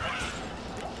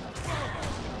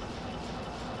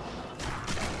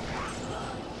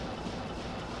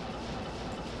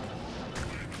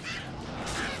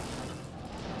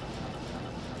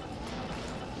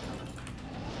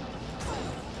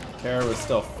 Terror was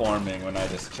still forming when I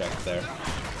just checked there.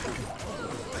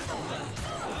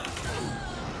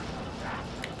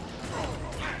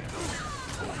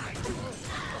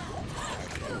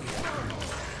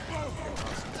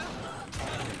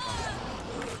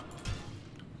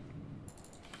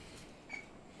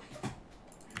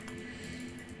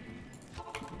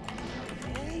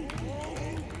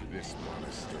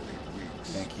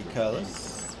 Donkey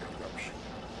colors.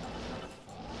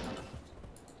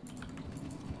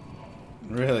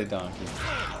 Really donkey.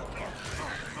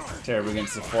 Terrible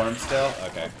against the form still?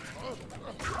 Okay.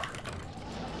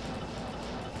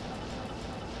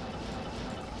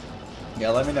 Yeah,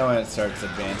 let me know when it starts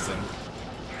advancing.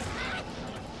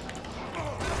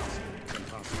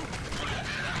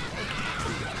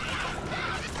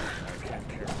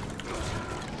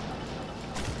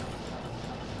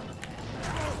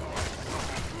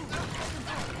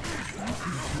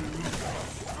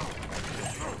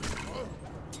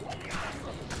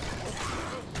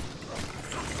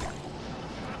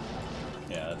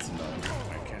 Yeah, that's annoying.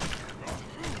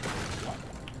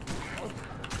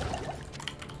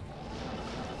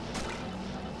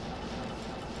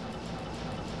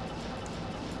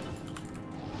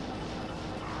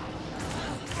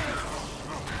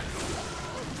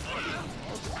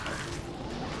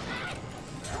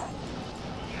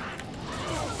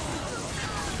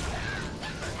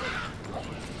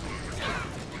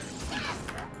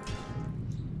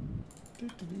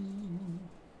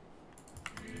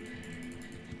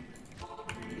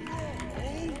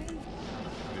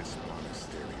 This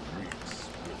monastery reeks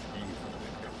with evil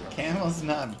and corruption. Camel's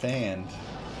not banned.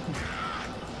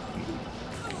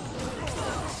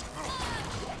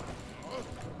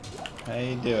 How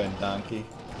you doing, donkey?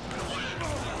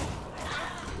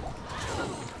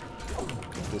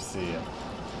 Good to see you.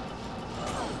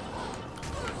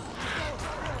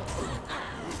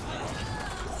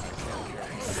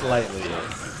 Slightly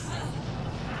is.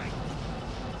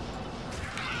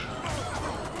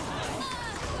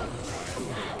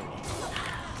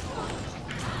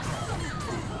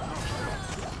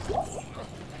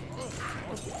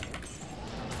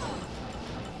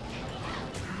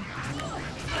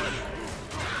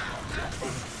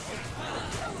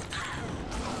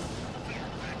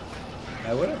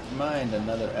 I wouldn't mind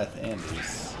another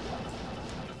Andes.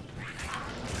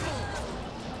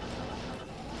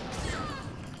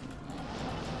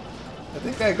 I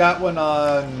think I got one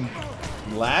on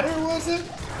ladder, was it?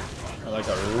 Or like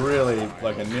a really,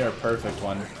 like a near perfect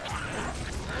one.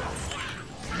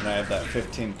 And I have that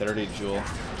 1530 jewel.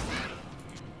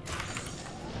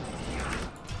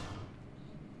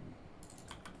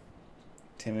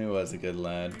 Timmy was a good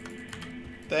lad.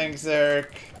 Thanks,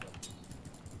 Eric.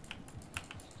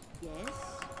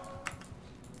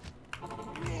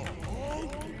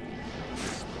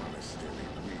 This monastery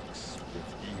reeks with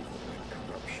evil and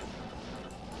corruption.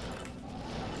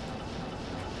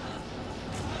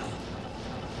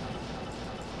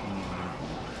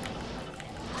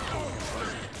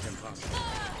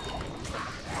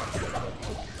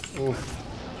 Oof.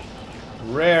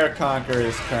 Rare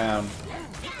Conqueror's Crown.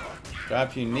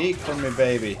 Drop unique for me,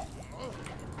 baby.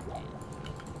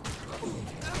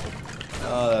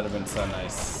 Oh, that'd have been so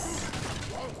nice.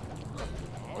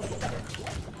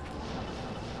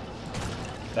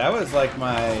 That was like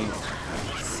my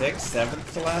 6th,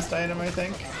 7th to last item, I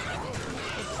think.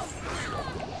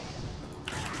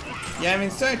 Yeah, I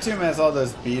mean, Star Tomb has all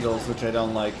those beetles, which I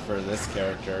don't like for this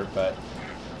character, but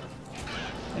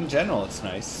in general, it's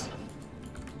nice.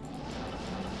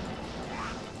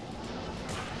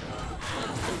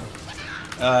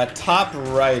 Top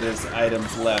right is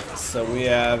items left, so we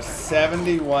have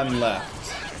 71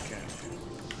 left.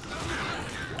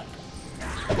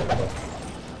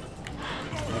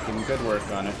 Making good work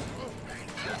on it.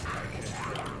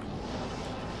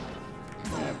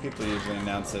 Yeah, people usually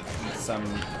announce it in some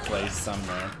place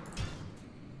somewhere.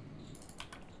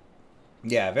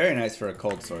 Yeah, very nice for a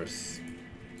cold source.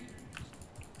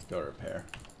 Let's go repair.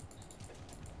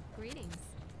 Greetings.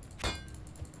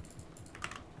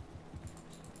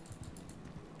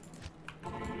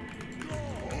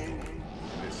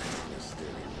 This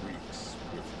monastery reeks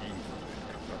with evil and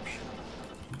corruption.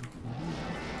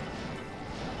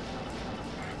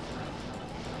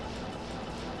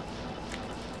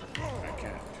 I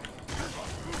can't.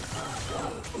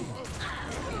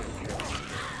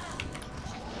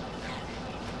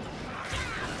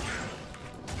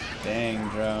 Dang,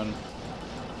 drone.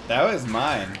 That was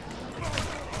mine.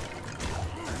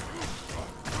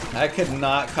 I could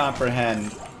not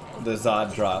comprehend the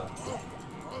Zod drop.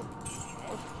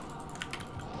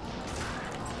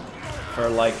 For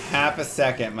like half a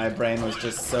second, my brain was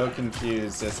just so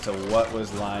confused as to what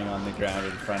was lying on the ground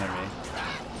in front of me.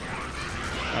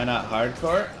 Why not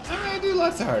hardcore? I mean, I do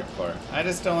lots of hardcore. I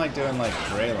just don't like doing like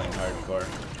grailing hardcore.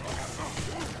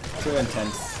 Too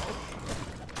intense.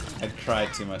 I'd cry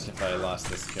too much if I lost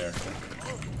this character.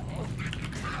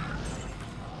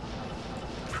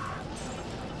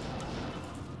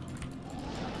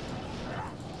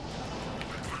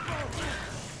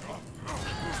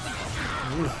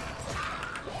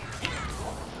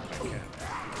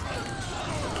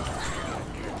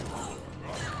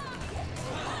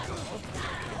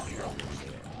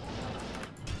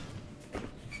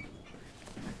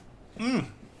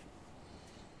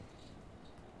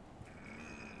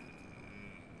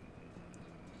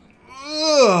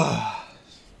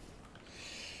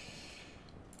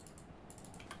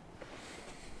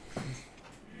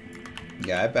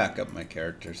 Yeah, I back up my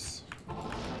characters.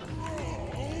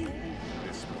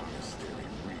 This monastery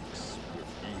reeks with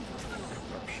evil and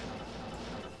corruption.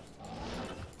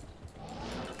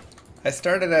 I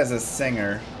started as a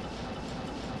singer,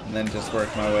 and then just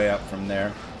worked my way up from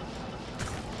there.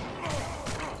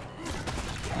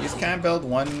 You just can't build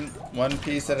one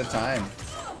piece at a time.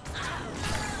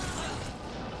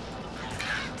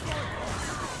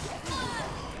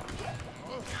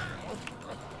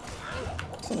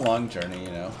 It's a long journey,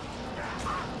 you know.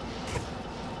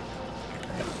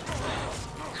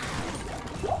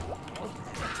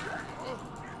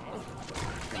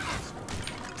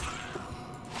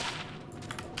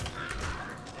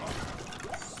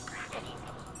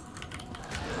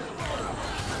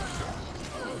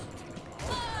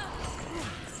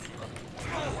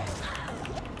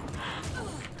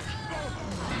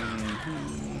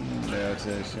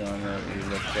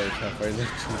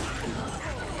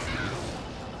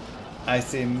 I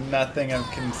see nothing of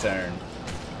concern.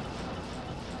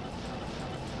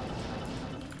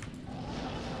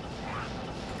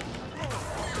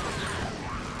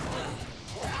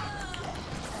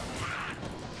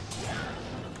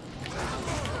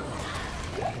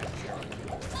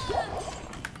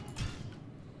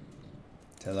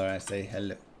 Tell her I say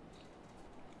hello.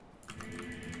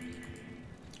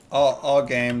 All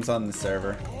games on the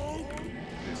server.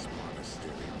 This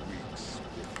monastery reeks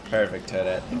with Perfect,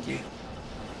 Toadette. Thank you.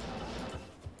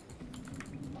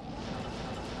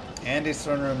 Andy's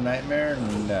Throne Room Nightmare?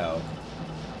 No.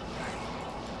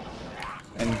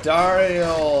 And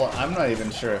Daryl, I'm not even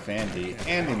sure if Andy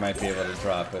might be able to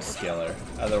drop a skiller.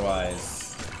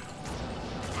 Otherwise,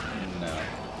 no.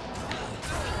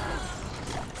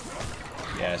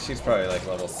 Yeah, she's probably like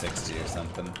level 60 or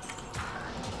something.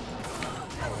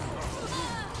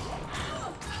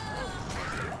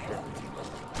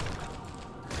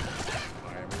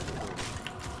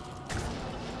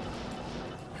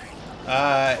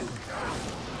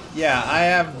 Yeah, I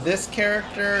have this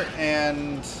character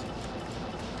and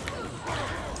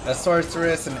a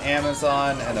sorceress, an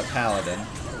Amazon, and a paladin.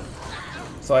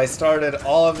 So I started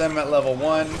all of them at level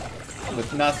 1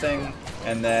 with nothing,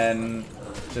 and then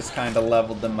just kind of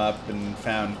leveled them up and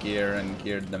found gear and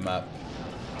geared them up.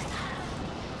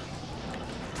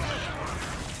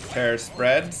 Terror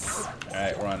spreads.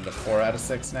 Alright, we're on to 4 out of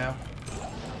 6 now.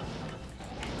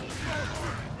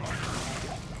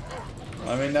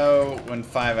 Let me know when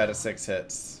 5 out of 6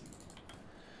 hits.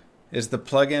 Is the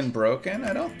plugin broken?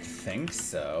 I don't think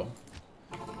so.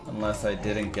 Unless I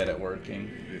didn't get it working.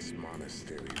 this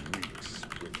monastery reeks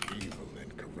with evil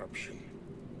and corruption.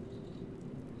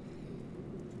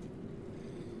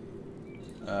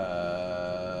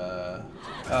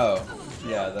 Oh,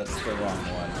 yeah, that's the wrong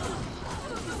one.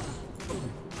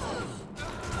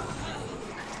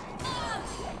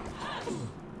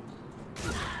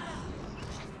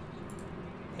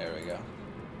 There we go.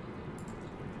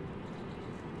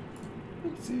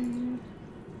 Oopsie.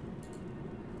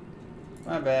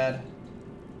 My bad.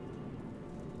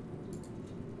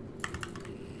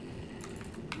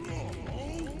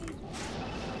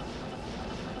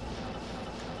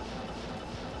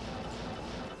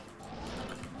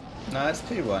 No, it's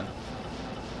P1.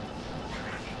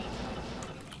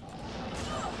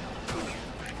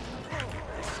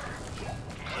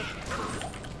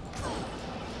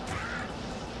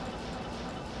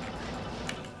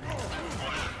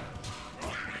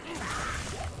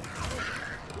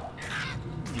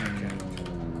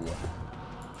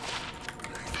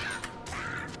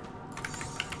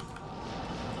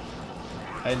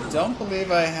 I don't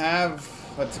believe I have,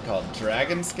 what's it called,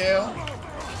 Dragon Scale?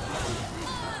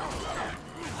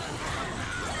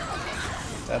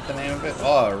 Is that the name of it?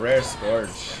 Oh, a rare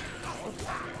Scourge.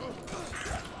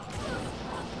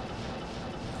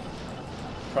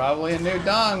 Probably a new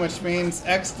Dong, which means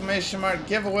exclamation mark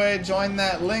giveaway. Join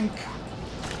that link.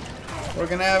 We're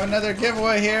gonna have another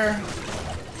giveaway here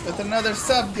with another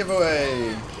sub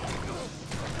giveaway.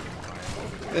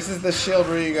 This is the shield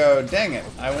where you go, dang it,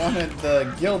 I wanted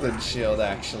the gilded shield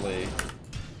actually.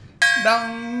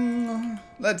 Dong!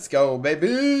 Let's go,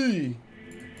 baby!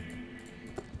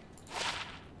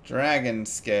 Dragon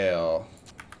Scale.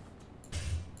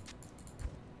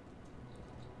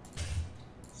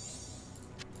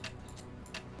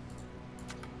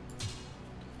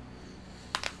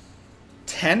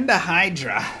 10 to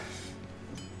Hydra.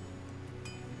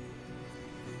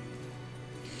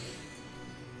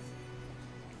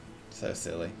 So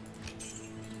silly.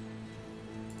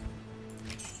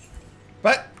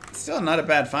 But still not a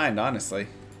bad find, honestly.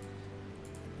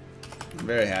 I'm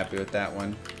very happy with that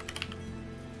one.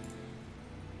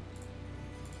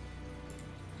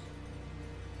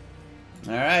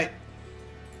 Alright.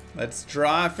 Let's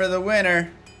draw for the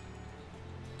winner.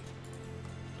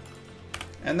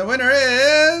 And the winner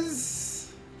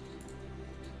is...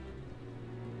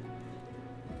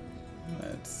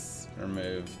 Let's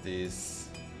remove these.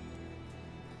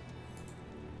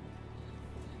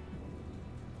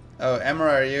 Oh, Emma,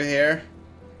 are you here?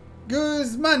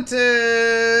 Guzmantis!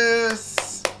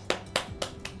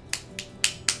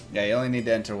 Yeah, you only need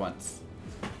to enter once.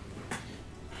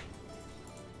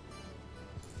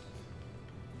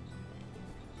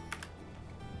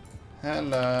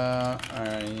 Hello,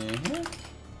 are you here?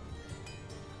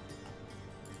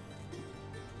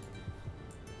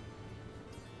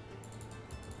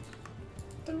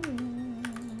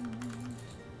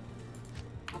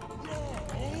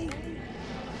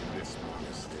 This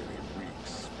monastery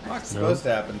reeks. Walk's supposed to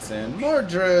happen soon. More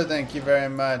Drew, thank you very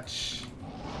much.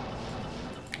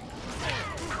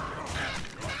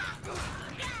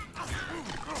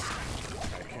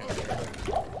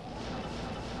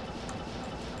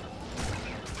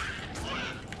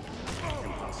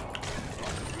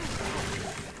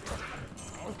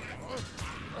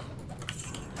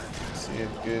 See if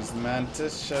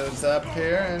Guzmantis shows up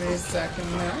here any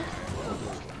second now.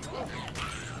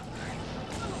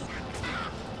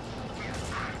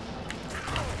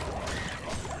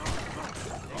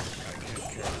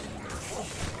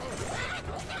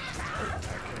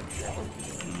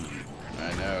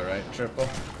 I know, right? Triple.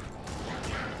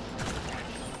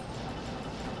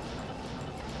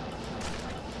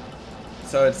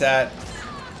 So it's that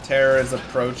terror is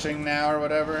approaching now or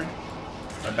whatever?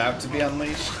 About to be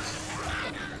unleashed?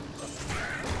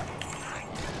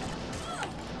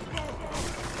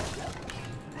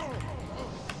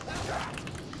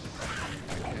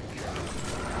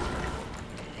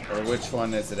 Or which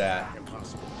one is it at?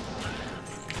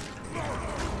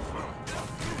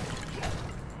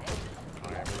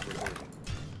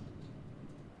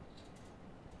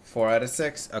 4 out of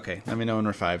 6? Okay, let me know when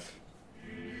we're 5.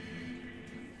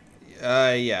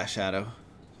 Yeah, Shadow.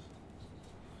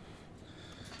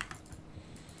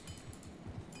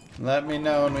 Let me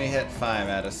know when we hit 5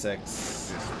 out of 6.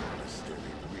 This monastery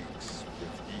reeks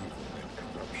with evil and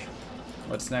corruption.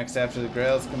 What's next after the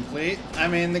Grail is complete? I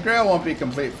mean, the Grail won't be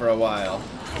complete for a while.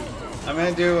 I'm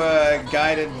gonna do a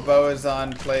guided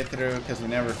Boazon playthrough because we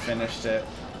never finished it.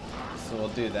 So we'll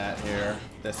do that here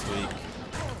this week.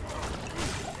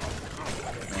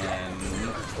 And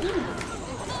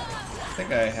I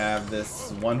think I have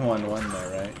this 111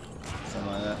 there, right?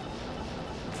 Something like that.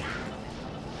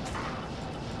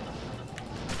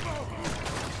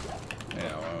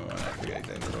 Yeah, 111, I forget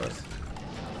exactly what it was.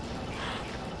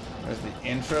 Where's the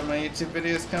intro of my YouTube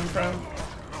videos come from?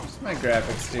 Just my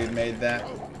graphics dude made that.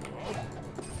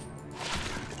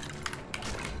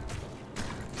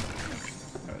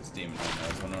 That was Demon Hunter, that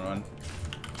was 111.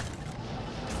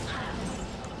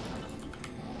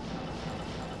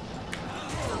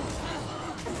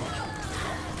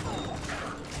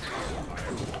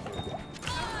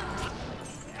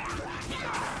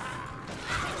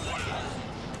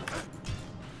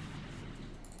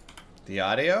 The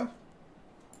audio?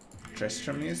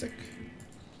 Tristram music?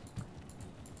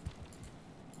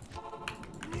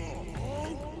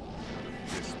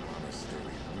 This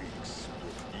monastery reeks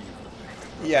with evil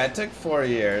and Yeah, it took 4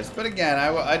 years, but again,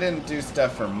 I didn't do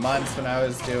stuff for months when I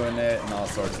was doing it and all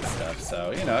sorts of stuff,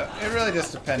 so, you know, it really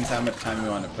just depends how much time you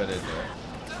want to put into it.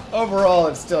 Overall,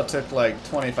 it still took like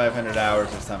 2,500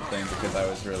 hours or something because I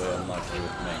was really unlucky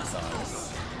with making songs.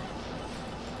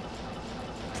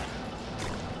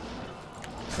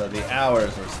 So the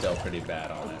hours were still pretty bad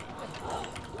on it.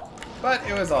 But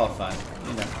it was all fun,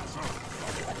 you know.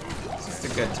 It's just a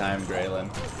good time, Graylin.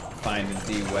 Finding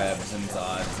D-webs and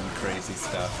Zods and crazy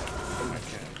stuff.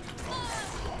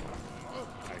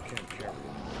 I can't carry it.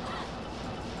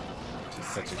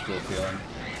 Just such a cool feeling.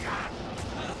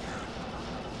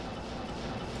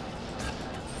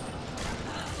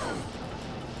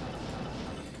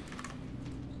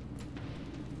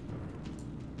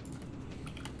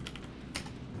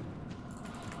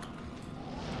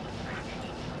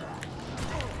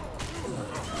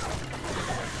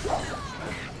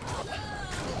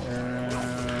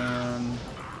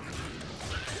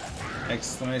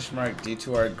 Exclamation mark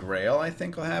D2R Grail, I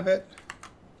think will have it.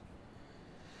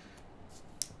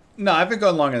 No, I've been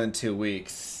going longer than 2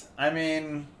 weeks. I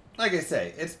mean, like I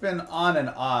say, it's been on and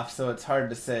off, so it's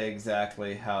hard to say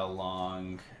exactly how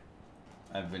long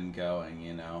I've been going,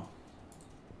 you know.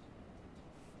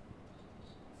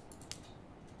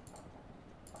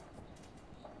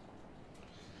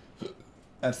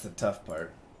 That's the tough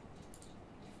part.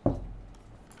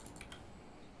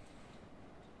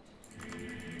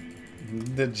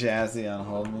 The jazzy on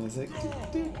hold music.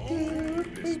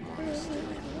 This monastery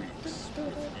reeks with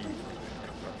evil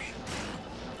and corruption.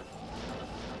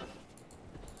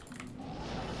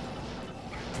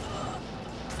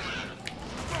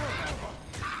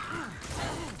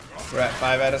 We're at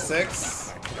 5 out of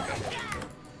 6.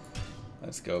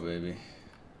 Let's go, baby.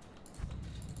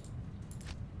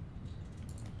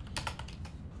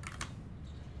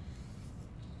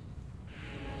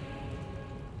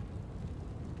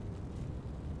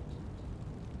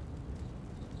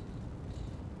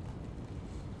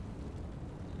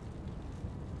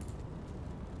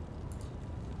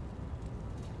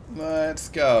 Let's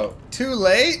go. Too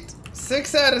late?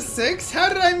 6 out of 6? How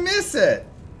did I miss it?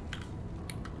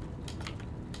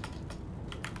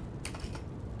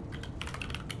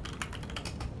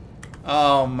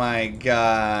 Oh my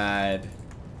god.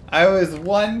 I was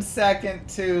 1 second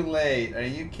too late. Are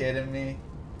you kidding me?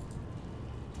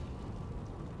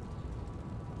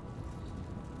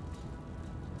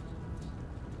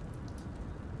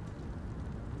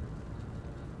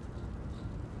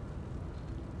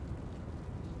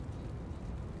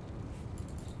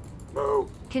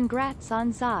 Congrats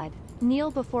on Zod. Kneel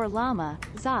before Llama,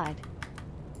 Zod.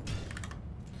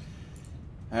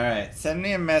 Alright, send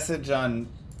me a message on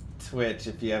Twitch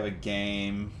if you have a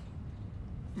game.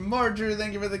 Mordrew,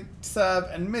 thank you for the sub.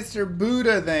 And Mr.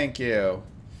 Buddha, thank you.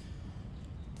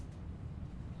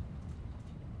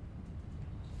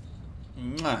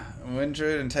 Mwah.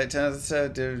 Windrude and tight tunnels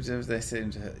and stuff, they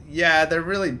seem to... Yeah, they're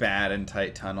really bad in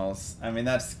tight tunnels. I mean,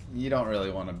 that's... You don't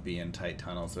really want to be in tight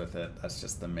tunnels with it. That's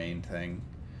just the main thing.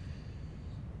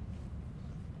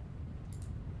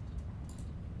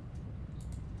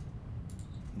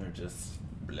 They're just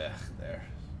blech there.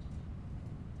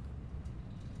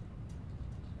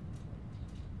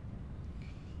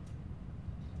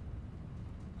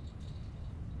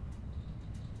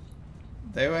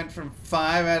 They went from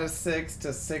 5 out of 6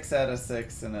 to 6 out of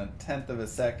 6 in a 1/10 of a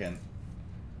second.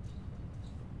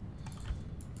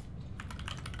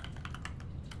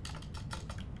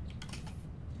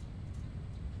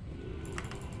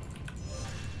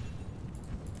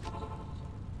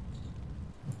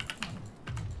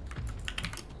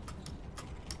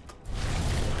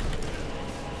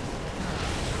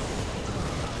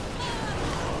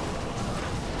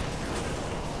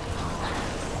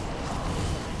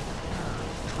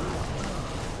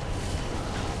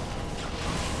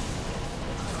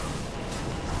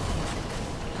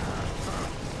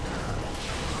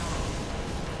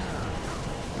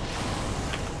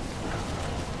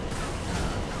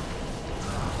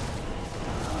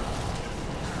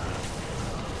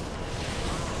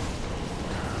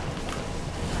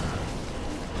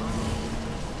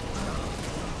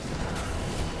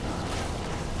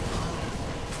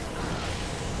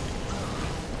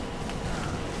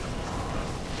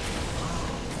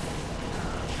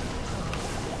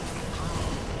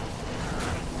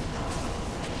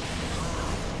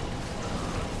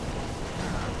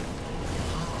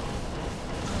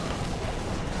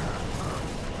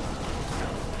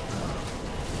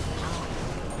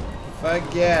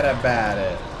 Forget about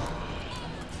it.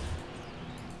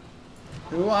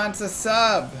 Who wants a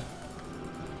sub?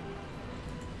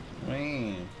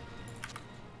 Wee.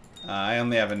 I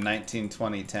only have a 19,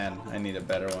 20, 10. I need a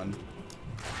better one.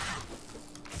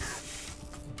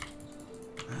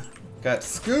 Got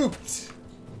scooped!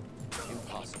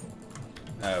 Impossible.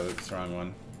 Oh, oops, wrong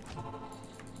one.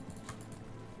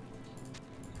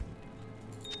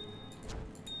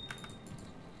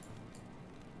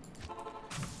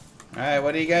 Alright,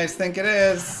 what do you guys think it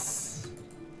is?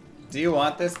 Do you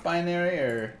want this binary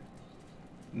or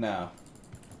no?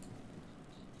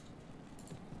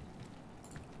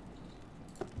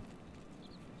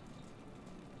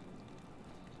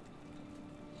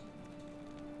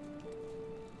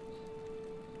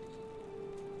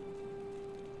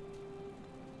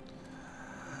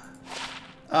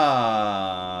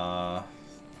 Ah,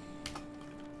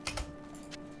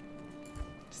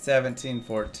 17,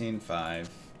 14, 5.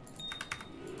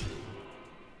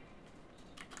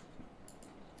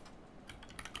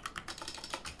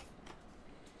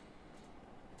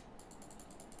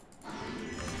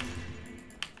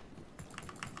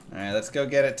 Alright, let's go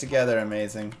get it together,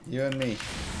 amazing. You and me.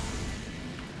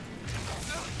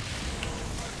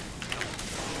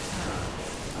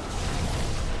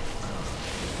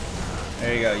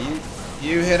 There you go.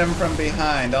 You hit him from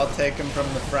behind. I'll take him from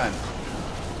the front.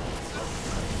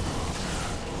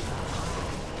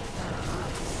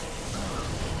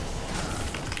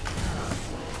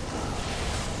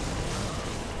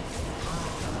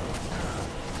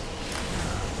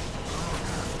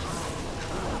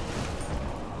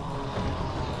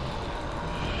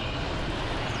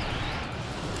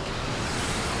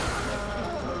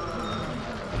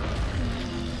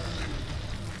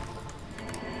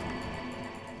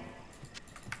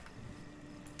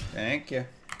 Thank you.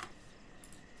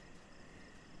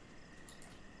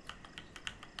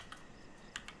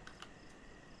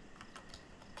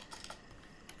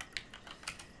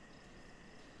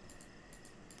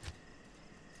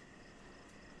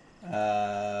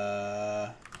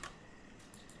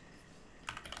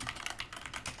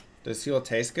 Does fuel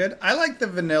taste good? I like the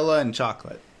vanilla and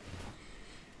chocolate.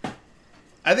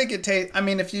 I think it tastes. I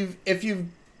mean, if you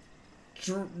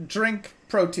drink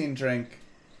protein drink,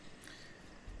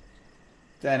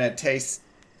 then it tastes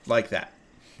like that.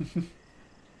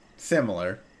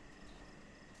 Similar.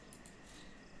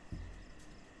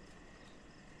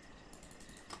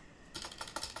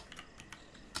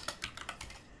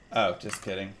 Oh, just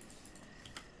kidding.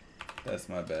 That's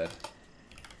my bad.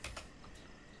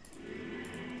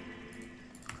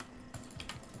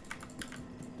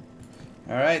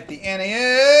 All right, the ante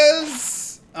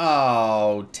is...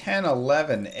 Oh, 10,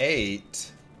 11,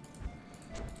 8.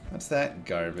 What's that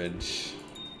garbage?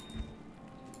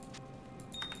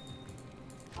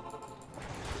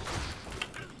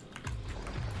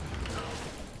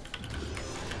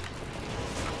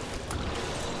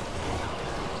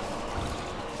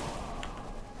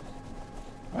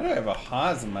 Why do I have a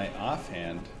Haas in my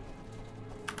offhand?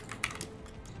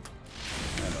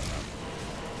 I don't know.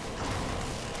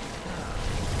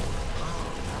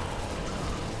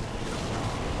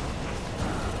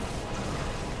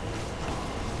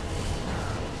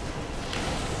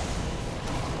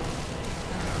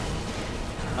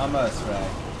 Almost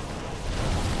right.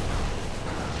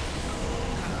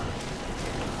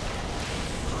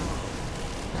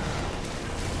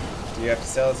 Do you have to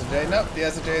sell SJ? Nope, the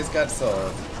SJ's got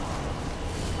sold.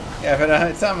 Yeah, but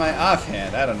it's on my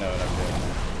offhand. I don't know what I'm doing.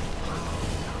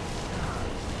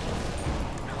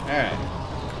 Alright.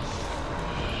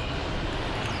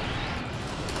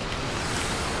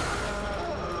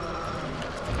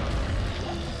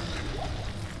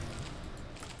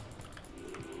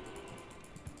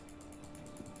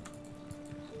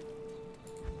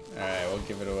 Alright, we'll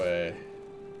give it away.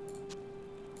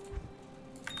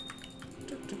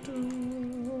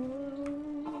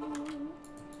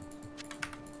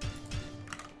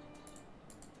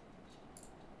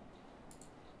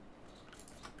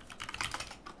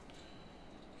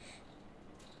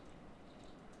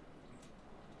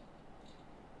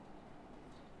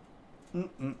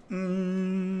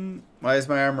 Why is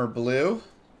my armor blue?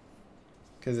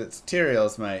 Because it's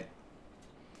Tyrael's might.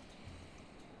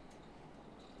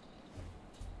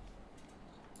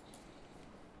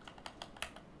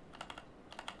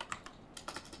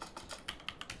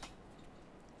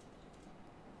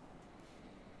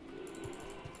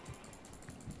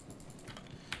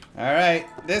 Alright,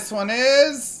 this one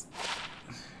is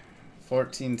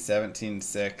 14, 17,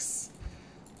 6.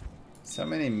 So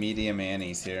many medium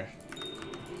Annies here.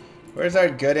 Where's our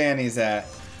good Annies at?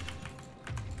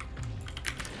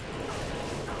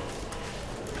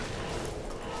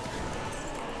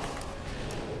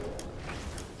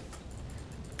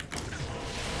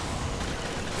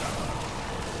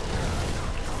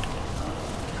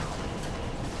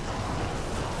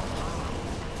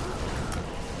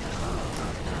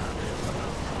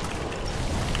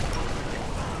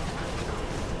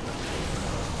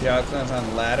 The Oxman's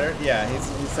on ladder? Yeah,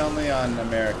 he's only on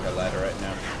America ladder right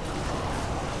now.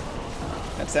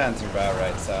 That sounds about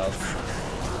right, Sal's.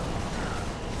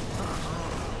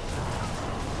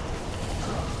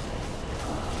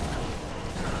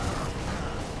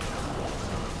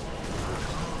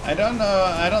 I don't know,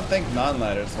 I don't think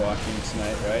non-ladder's walking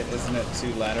tonight, right? Isn't it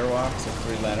 2 ladder walks or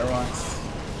 3 ladder walks?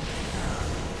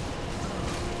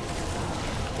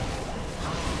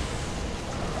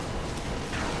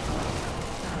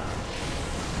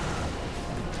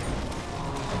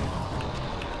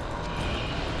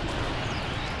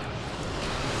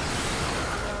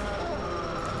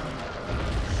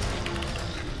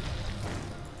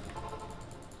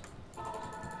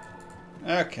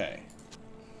 Okay.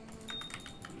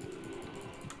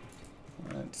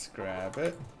 Let's grab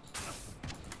it.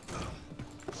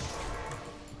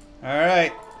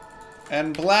 Alright.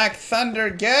 And Black Thunder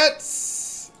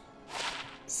gets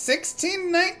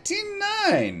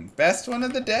 16.99. Best one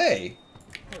of the day.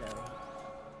 Hello.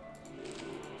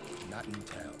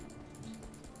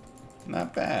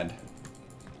 Not bad.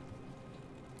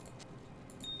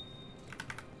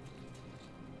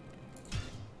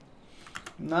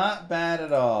 Not bad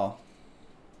at all.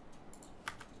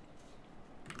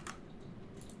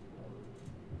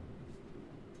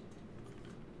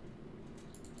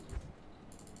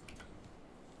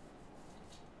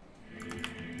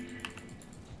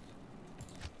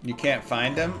 You can't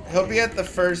find him? He'll be at the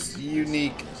first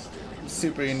unique,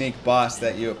 super unique boss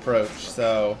that you approach,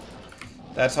 so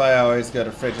that's why I always go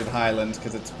to Frigid Highlands,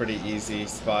 because it's a pretty easy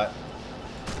spot.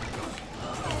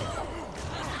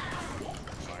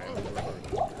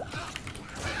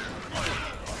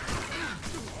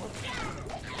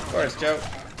 Of course, Joe.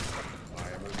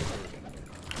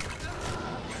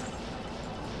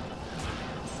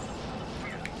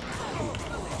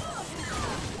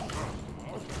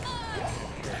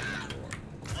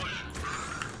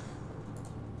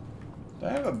 Do I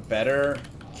have a better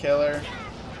killer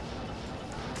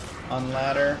on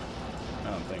ladder?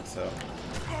 I don't think so.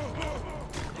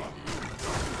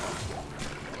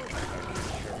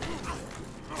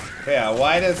 But yeah,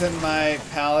 why doesn't my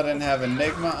paladin have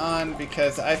Enigma on?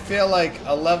 Because I feel like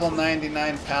a level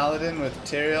 99 paladin with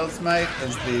Tyrael's Might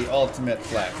is the ultimate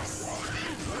flex.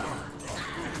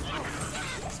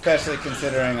 Especially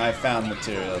considering I found the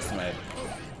Tyrael's Might.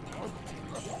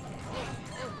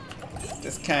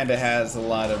 This kind of has a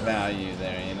lot of value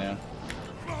there, you know?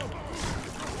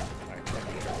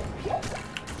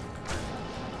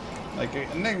 Like,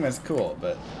 Enigma's cool,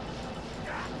 but...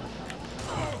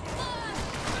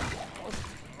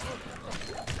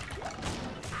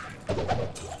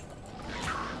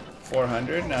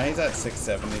 $400? No, he's at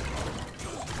 670.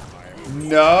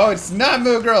 No, it's not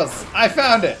Moo Girls! I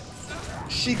found it!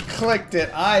 She clicked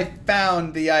it. I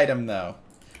found the item, though.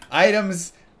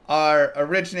 Items are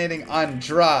originating on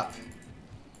drop.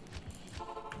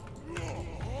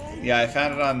 Yeah, I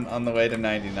found it on the way to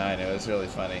 99. It was really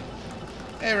funny.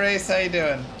 Hey, Race, how you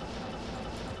doing?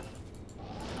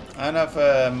 I don't know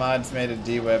if mod's made a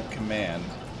D-Web command.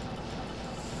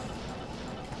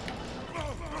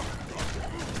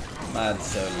 Mod's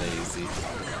so lazy.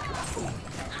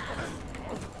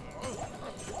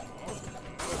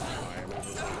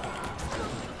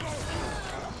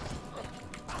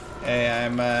 Hey,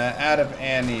 I'm out of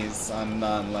Annies on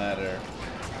non-ladder.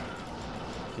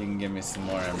 If you can give me some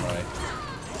more, I'm right.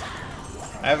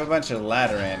 I have a bunch of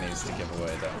ladder Annies to give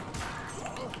away, though.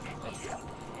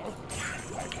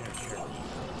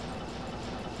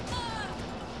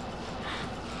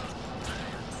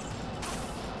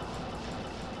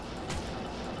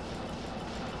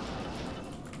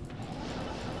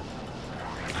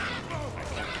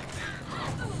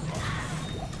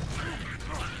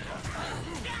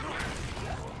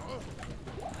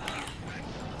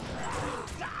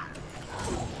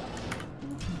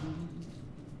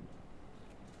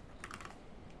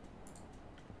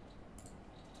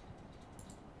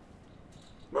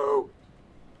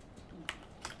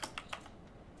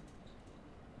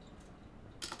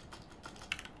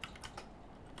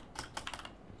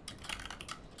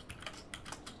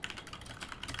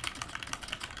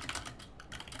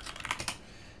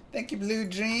 Thank you, Blue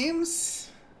Dreams.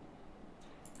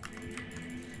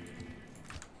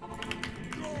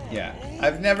 Yeah,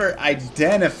 I've never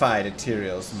identified a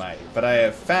Tyrael's Might, but I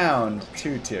have found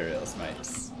 2 Tyrael's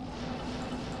Mights.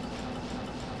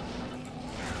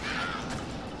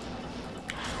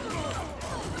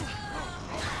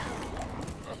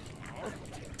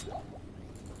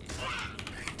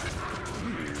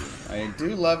 I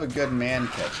do love a good man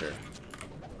catcher.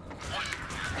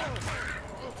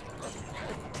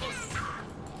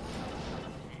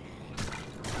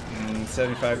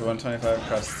 75 to 125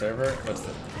 across the server.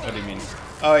 What do you mean?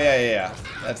 Oh yeah.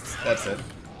 That's it.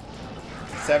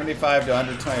 75 to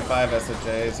 125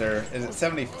 SOJs, or is it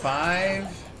 75?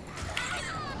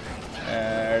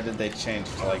 Or did they change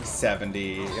it to like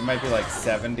 70? It might be like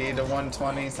 70 to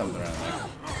 120, something around there.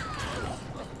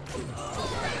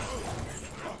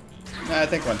 No, I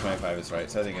think 125 is right,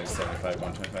 so I think it's 75,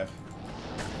 125.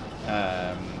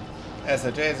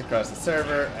 SOJs across the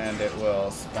server, and it will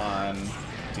spawn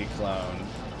declone.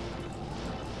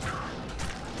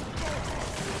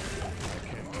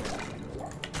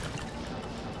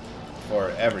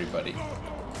 For everybody.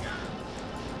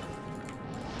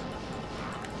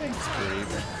 Thanks,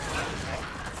 Believer.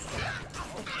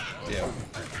 Deal.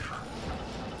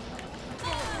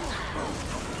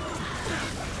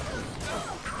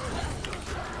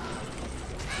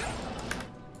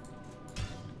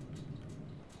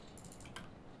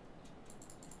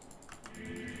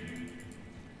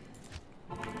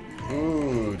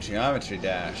 Ooh, Geometry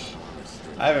Dash.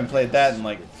 I haven't played that in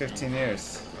like 15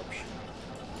 years.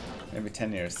 Maybe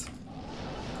 10 years.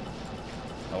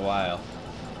 A while.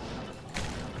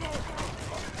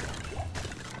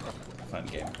 Fun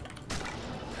game.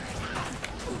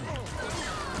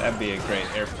 That'd be a great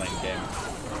airplane game.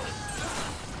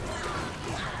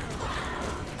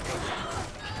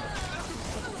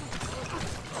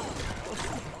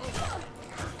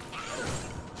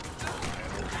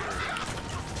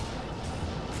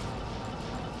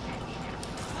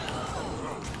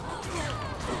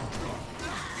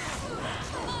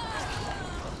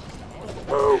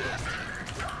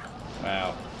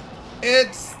 Wow.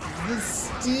 It's the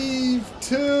Steve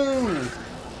 2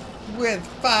 with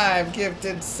 5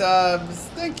 gifted subs.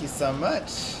 Thank you so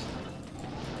much.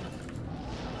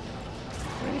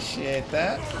 Appreciate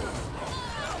that.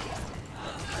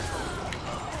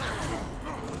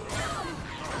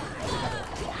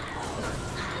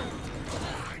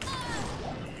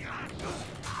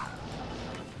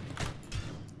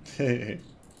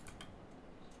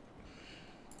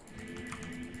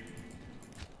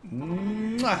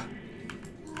 Mwah.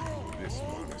 This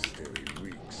monastery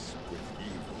reeks with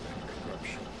evil and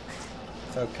corruption.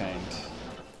 So kind.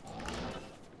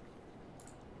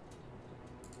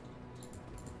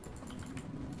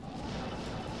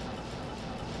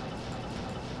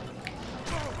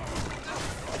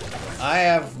 I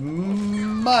have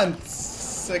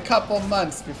months, a couple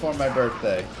months before my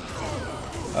birthday.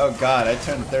 Oh god, I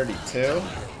turned 32?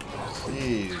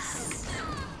 Jeez.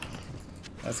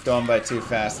 That's going by too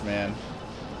fast, man.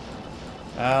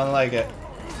 I don't like it.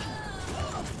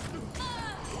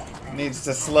 Needs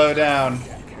to slow down.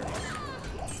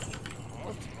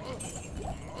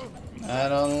 I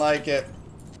don't like it.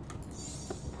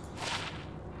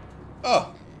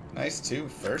 Oh, nice 2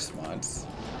 first mods.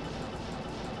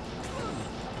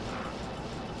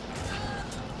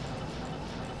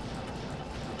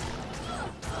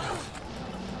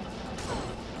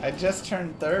 I just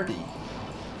turned 30. You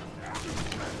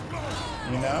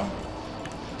know?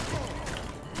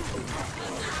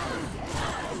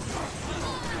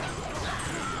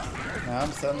 Now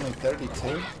I'm suddenly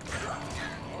 32.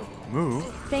 Moo.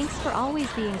 Thanks for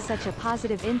always being such a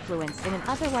positive influence in an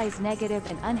otherwise negative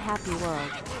and unhappy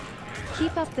world.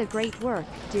 Keep up the great work,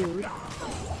 dude.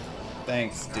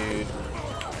 Thanks, dude.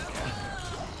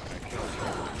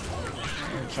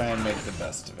 I'm gonna try and make the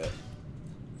best of it.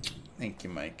 Thank you,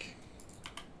 Mike.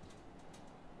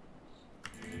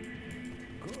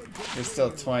 You're still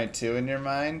 22 in your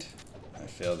mind? I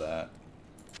feel that.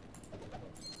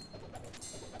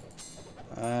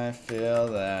 I feel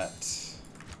that.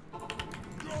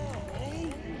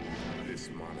 This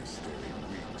monastery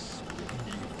reeks with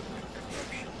evil and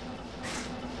corruption.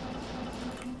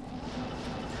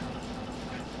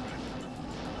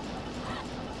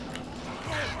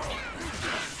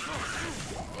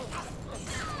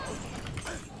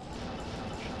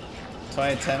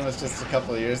 $2010 was just a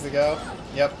couple of years ago?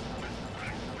 Yep.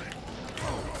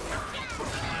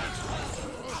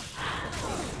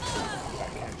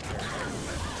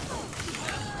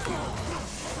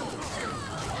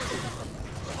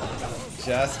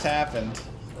 Just happened.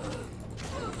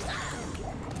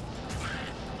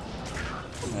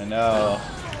 I know.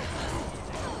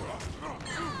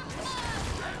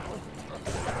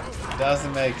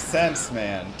 Doesn't make sense,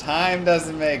 man. Time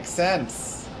doesn't make sense.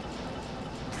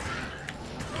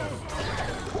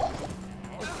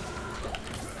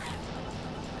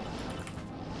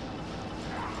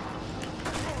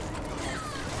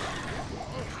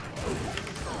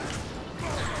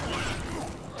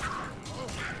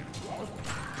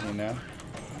 You know?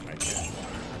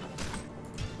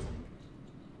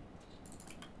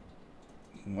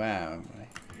 Wow.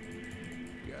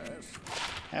 Yes.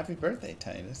 Happy birthday,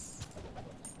 Titus.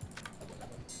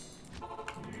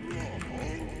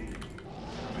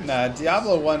 Nah,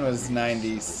 Diablo 1 was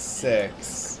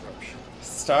 96.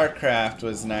 StarCraft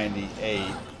was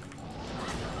 98.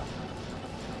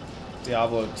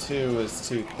 Diablo 2 was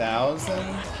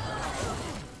 2000.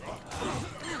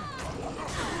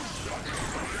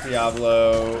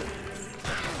 Diablo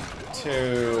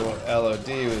 2 LOD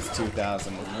was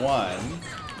 2001.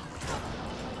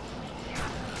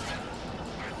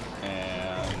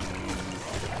 And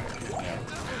yeah.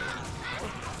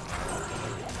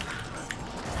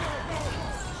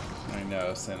 I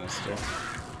know, Sinister.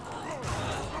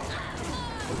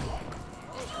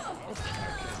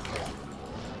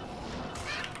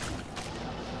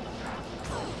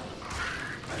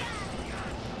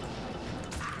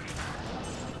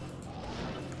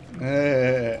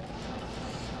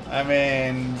 I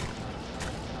mean,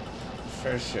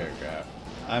 for sure, Grab.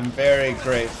 I'm very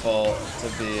grateful to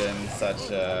be in such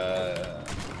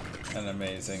an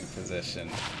amazing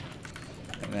position.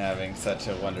 And having such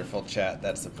a wonderful chat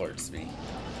that supports me.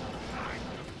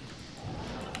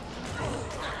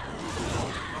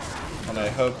 And I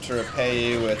hope to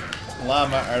repay you with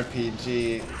Llama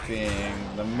RPG being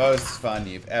the most fun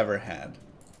you've ever had.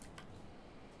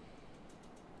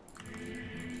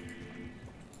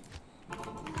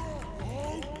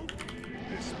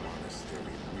 This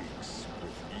monastery reeks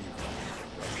with evil and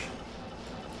corruption.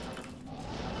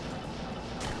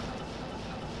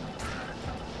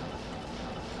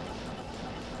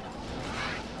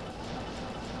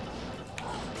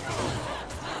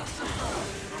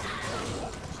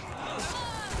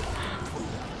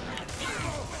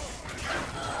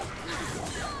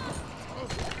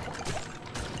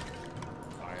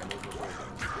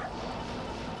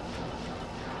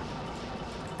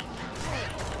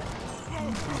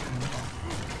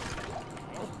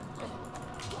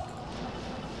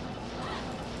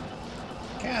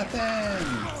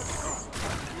 Athens!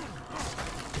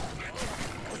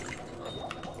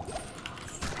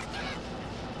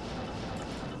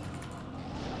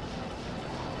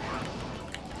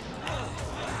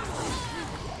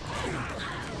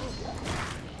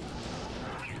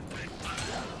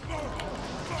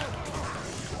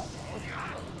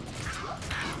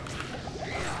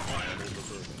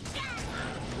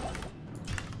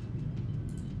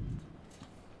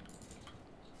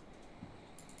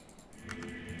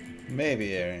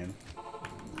 Maybe, Arian.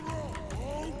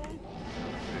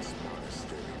 This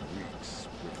monastery reeks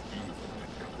with evil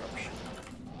and corruption.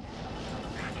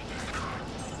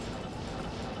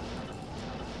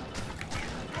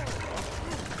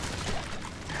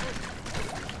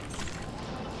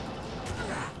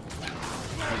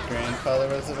 My grandfather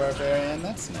was a barbarian?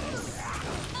 That's nice.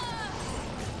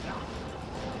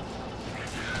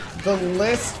 The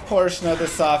list portion of the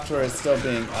software is still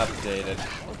being updated.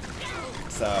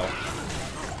 So,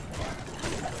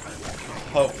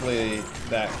 hopefully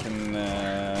that can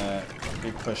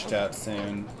be pushed out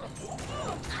soon.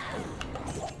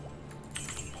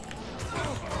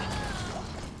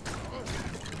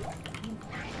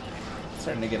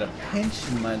 Starting to get a pinch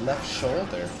in my left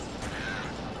shoulder.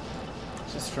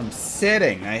 Just from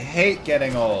sitting. I hate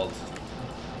getting old.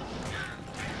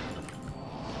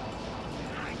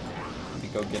 Let me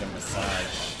go get a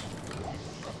massage.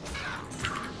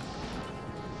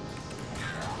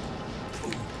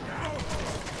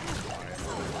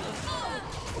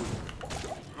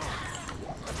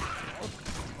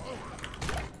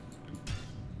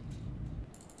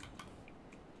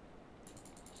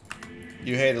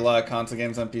 You hate a lot of console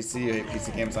games on PC, you hate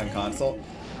PC games on console.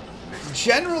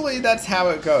 Generally, that's how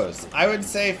it goes. I would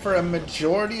say for a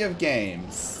majority of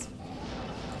games,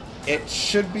 it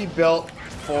should be built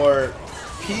for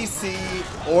PC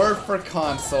or for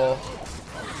console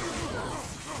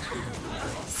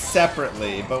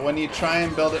separately, but when you try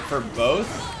and build it for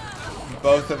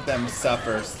both of them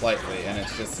suffer slightly, and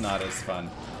it's just not as fun.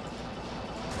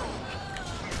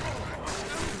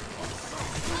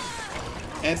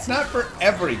 And it's not for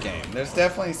every game. There's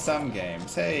definitely some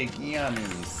games, hey,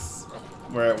 Giannis,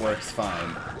 where it works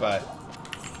fine. But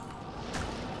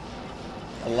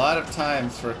a lot of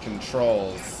times for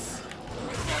controls,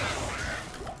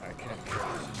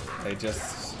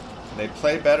 they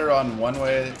play better on one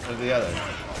way or the other.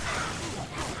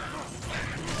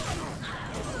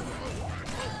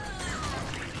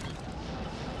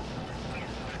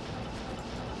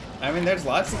 I mean, there's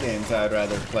lots of games I'd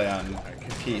rather play on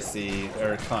PC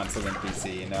or console than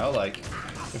PC, you know? Like,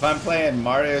 if I'm playing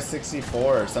Mario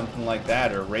 64 or something like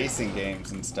that, or racing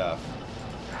games and stuff,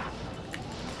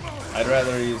 I'd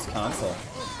rather use console.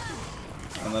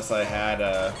 Unless I had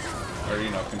a, or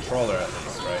you know, controller at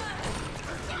least, right?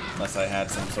 Unless I had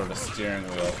some sort of steering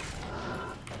wheel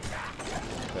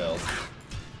build.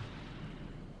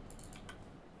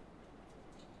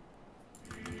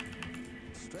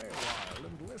 Stay a while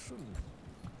and listen.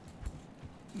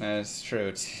 That's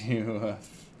true too.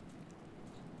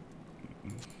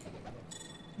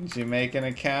 Did you make an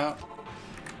account?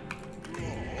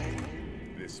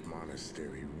 This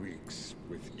monastery reeks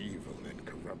with evil and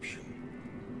corruption.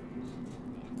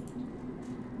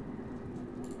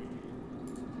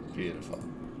 Beautiful.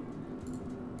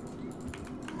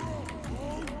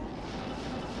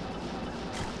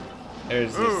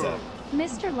 There's the sub.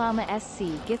 Mr. Llama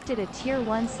SC gifted a tier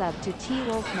 1 sub to T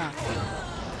Wolf Mac.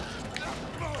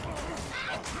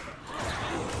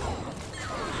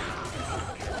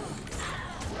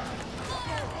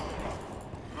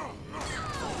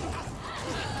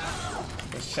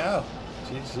 Good show.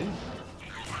 GG.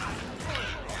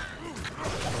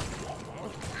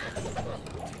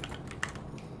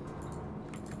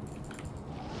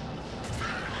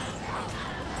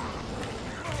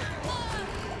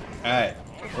 Alright,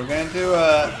 we're gonna do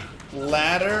a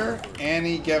ladder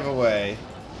Annie giveaway.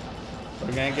 We're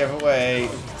gonna give away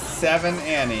 7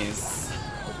 Annies.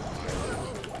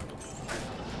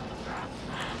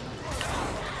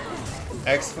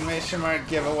 Exclamation mark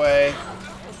giveaway.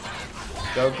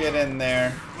 Go get in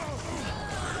there.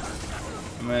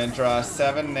 I'm gonna draw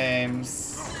 7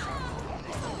 names.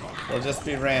 They'll just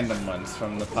be random ones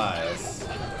from the piles.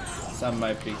 Some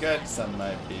might be good, some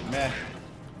might be meh.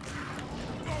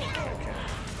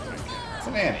 It's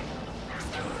an Annie.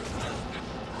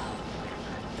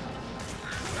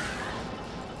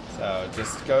 So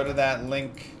just go to that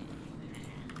link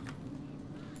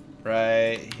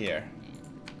right here.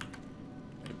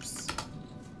 Oops.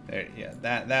 There, yeah,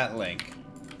 that link.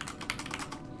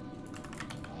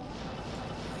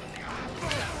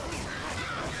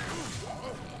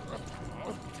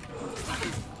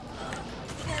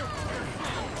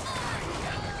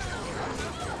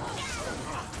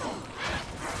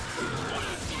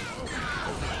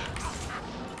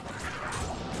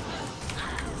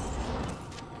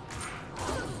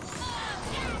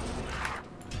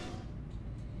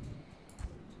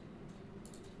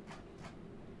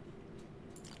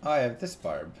 Oh, I have this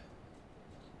barb.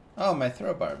 Oh, my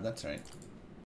throw barb, that's right.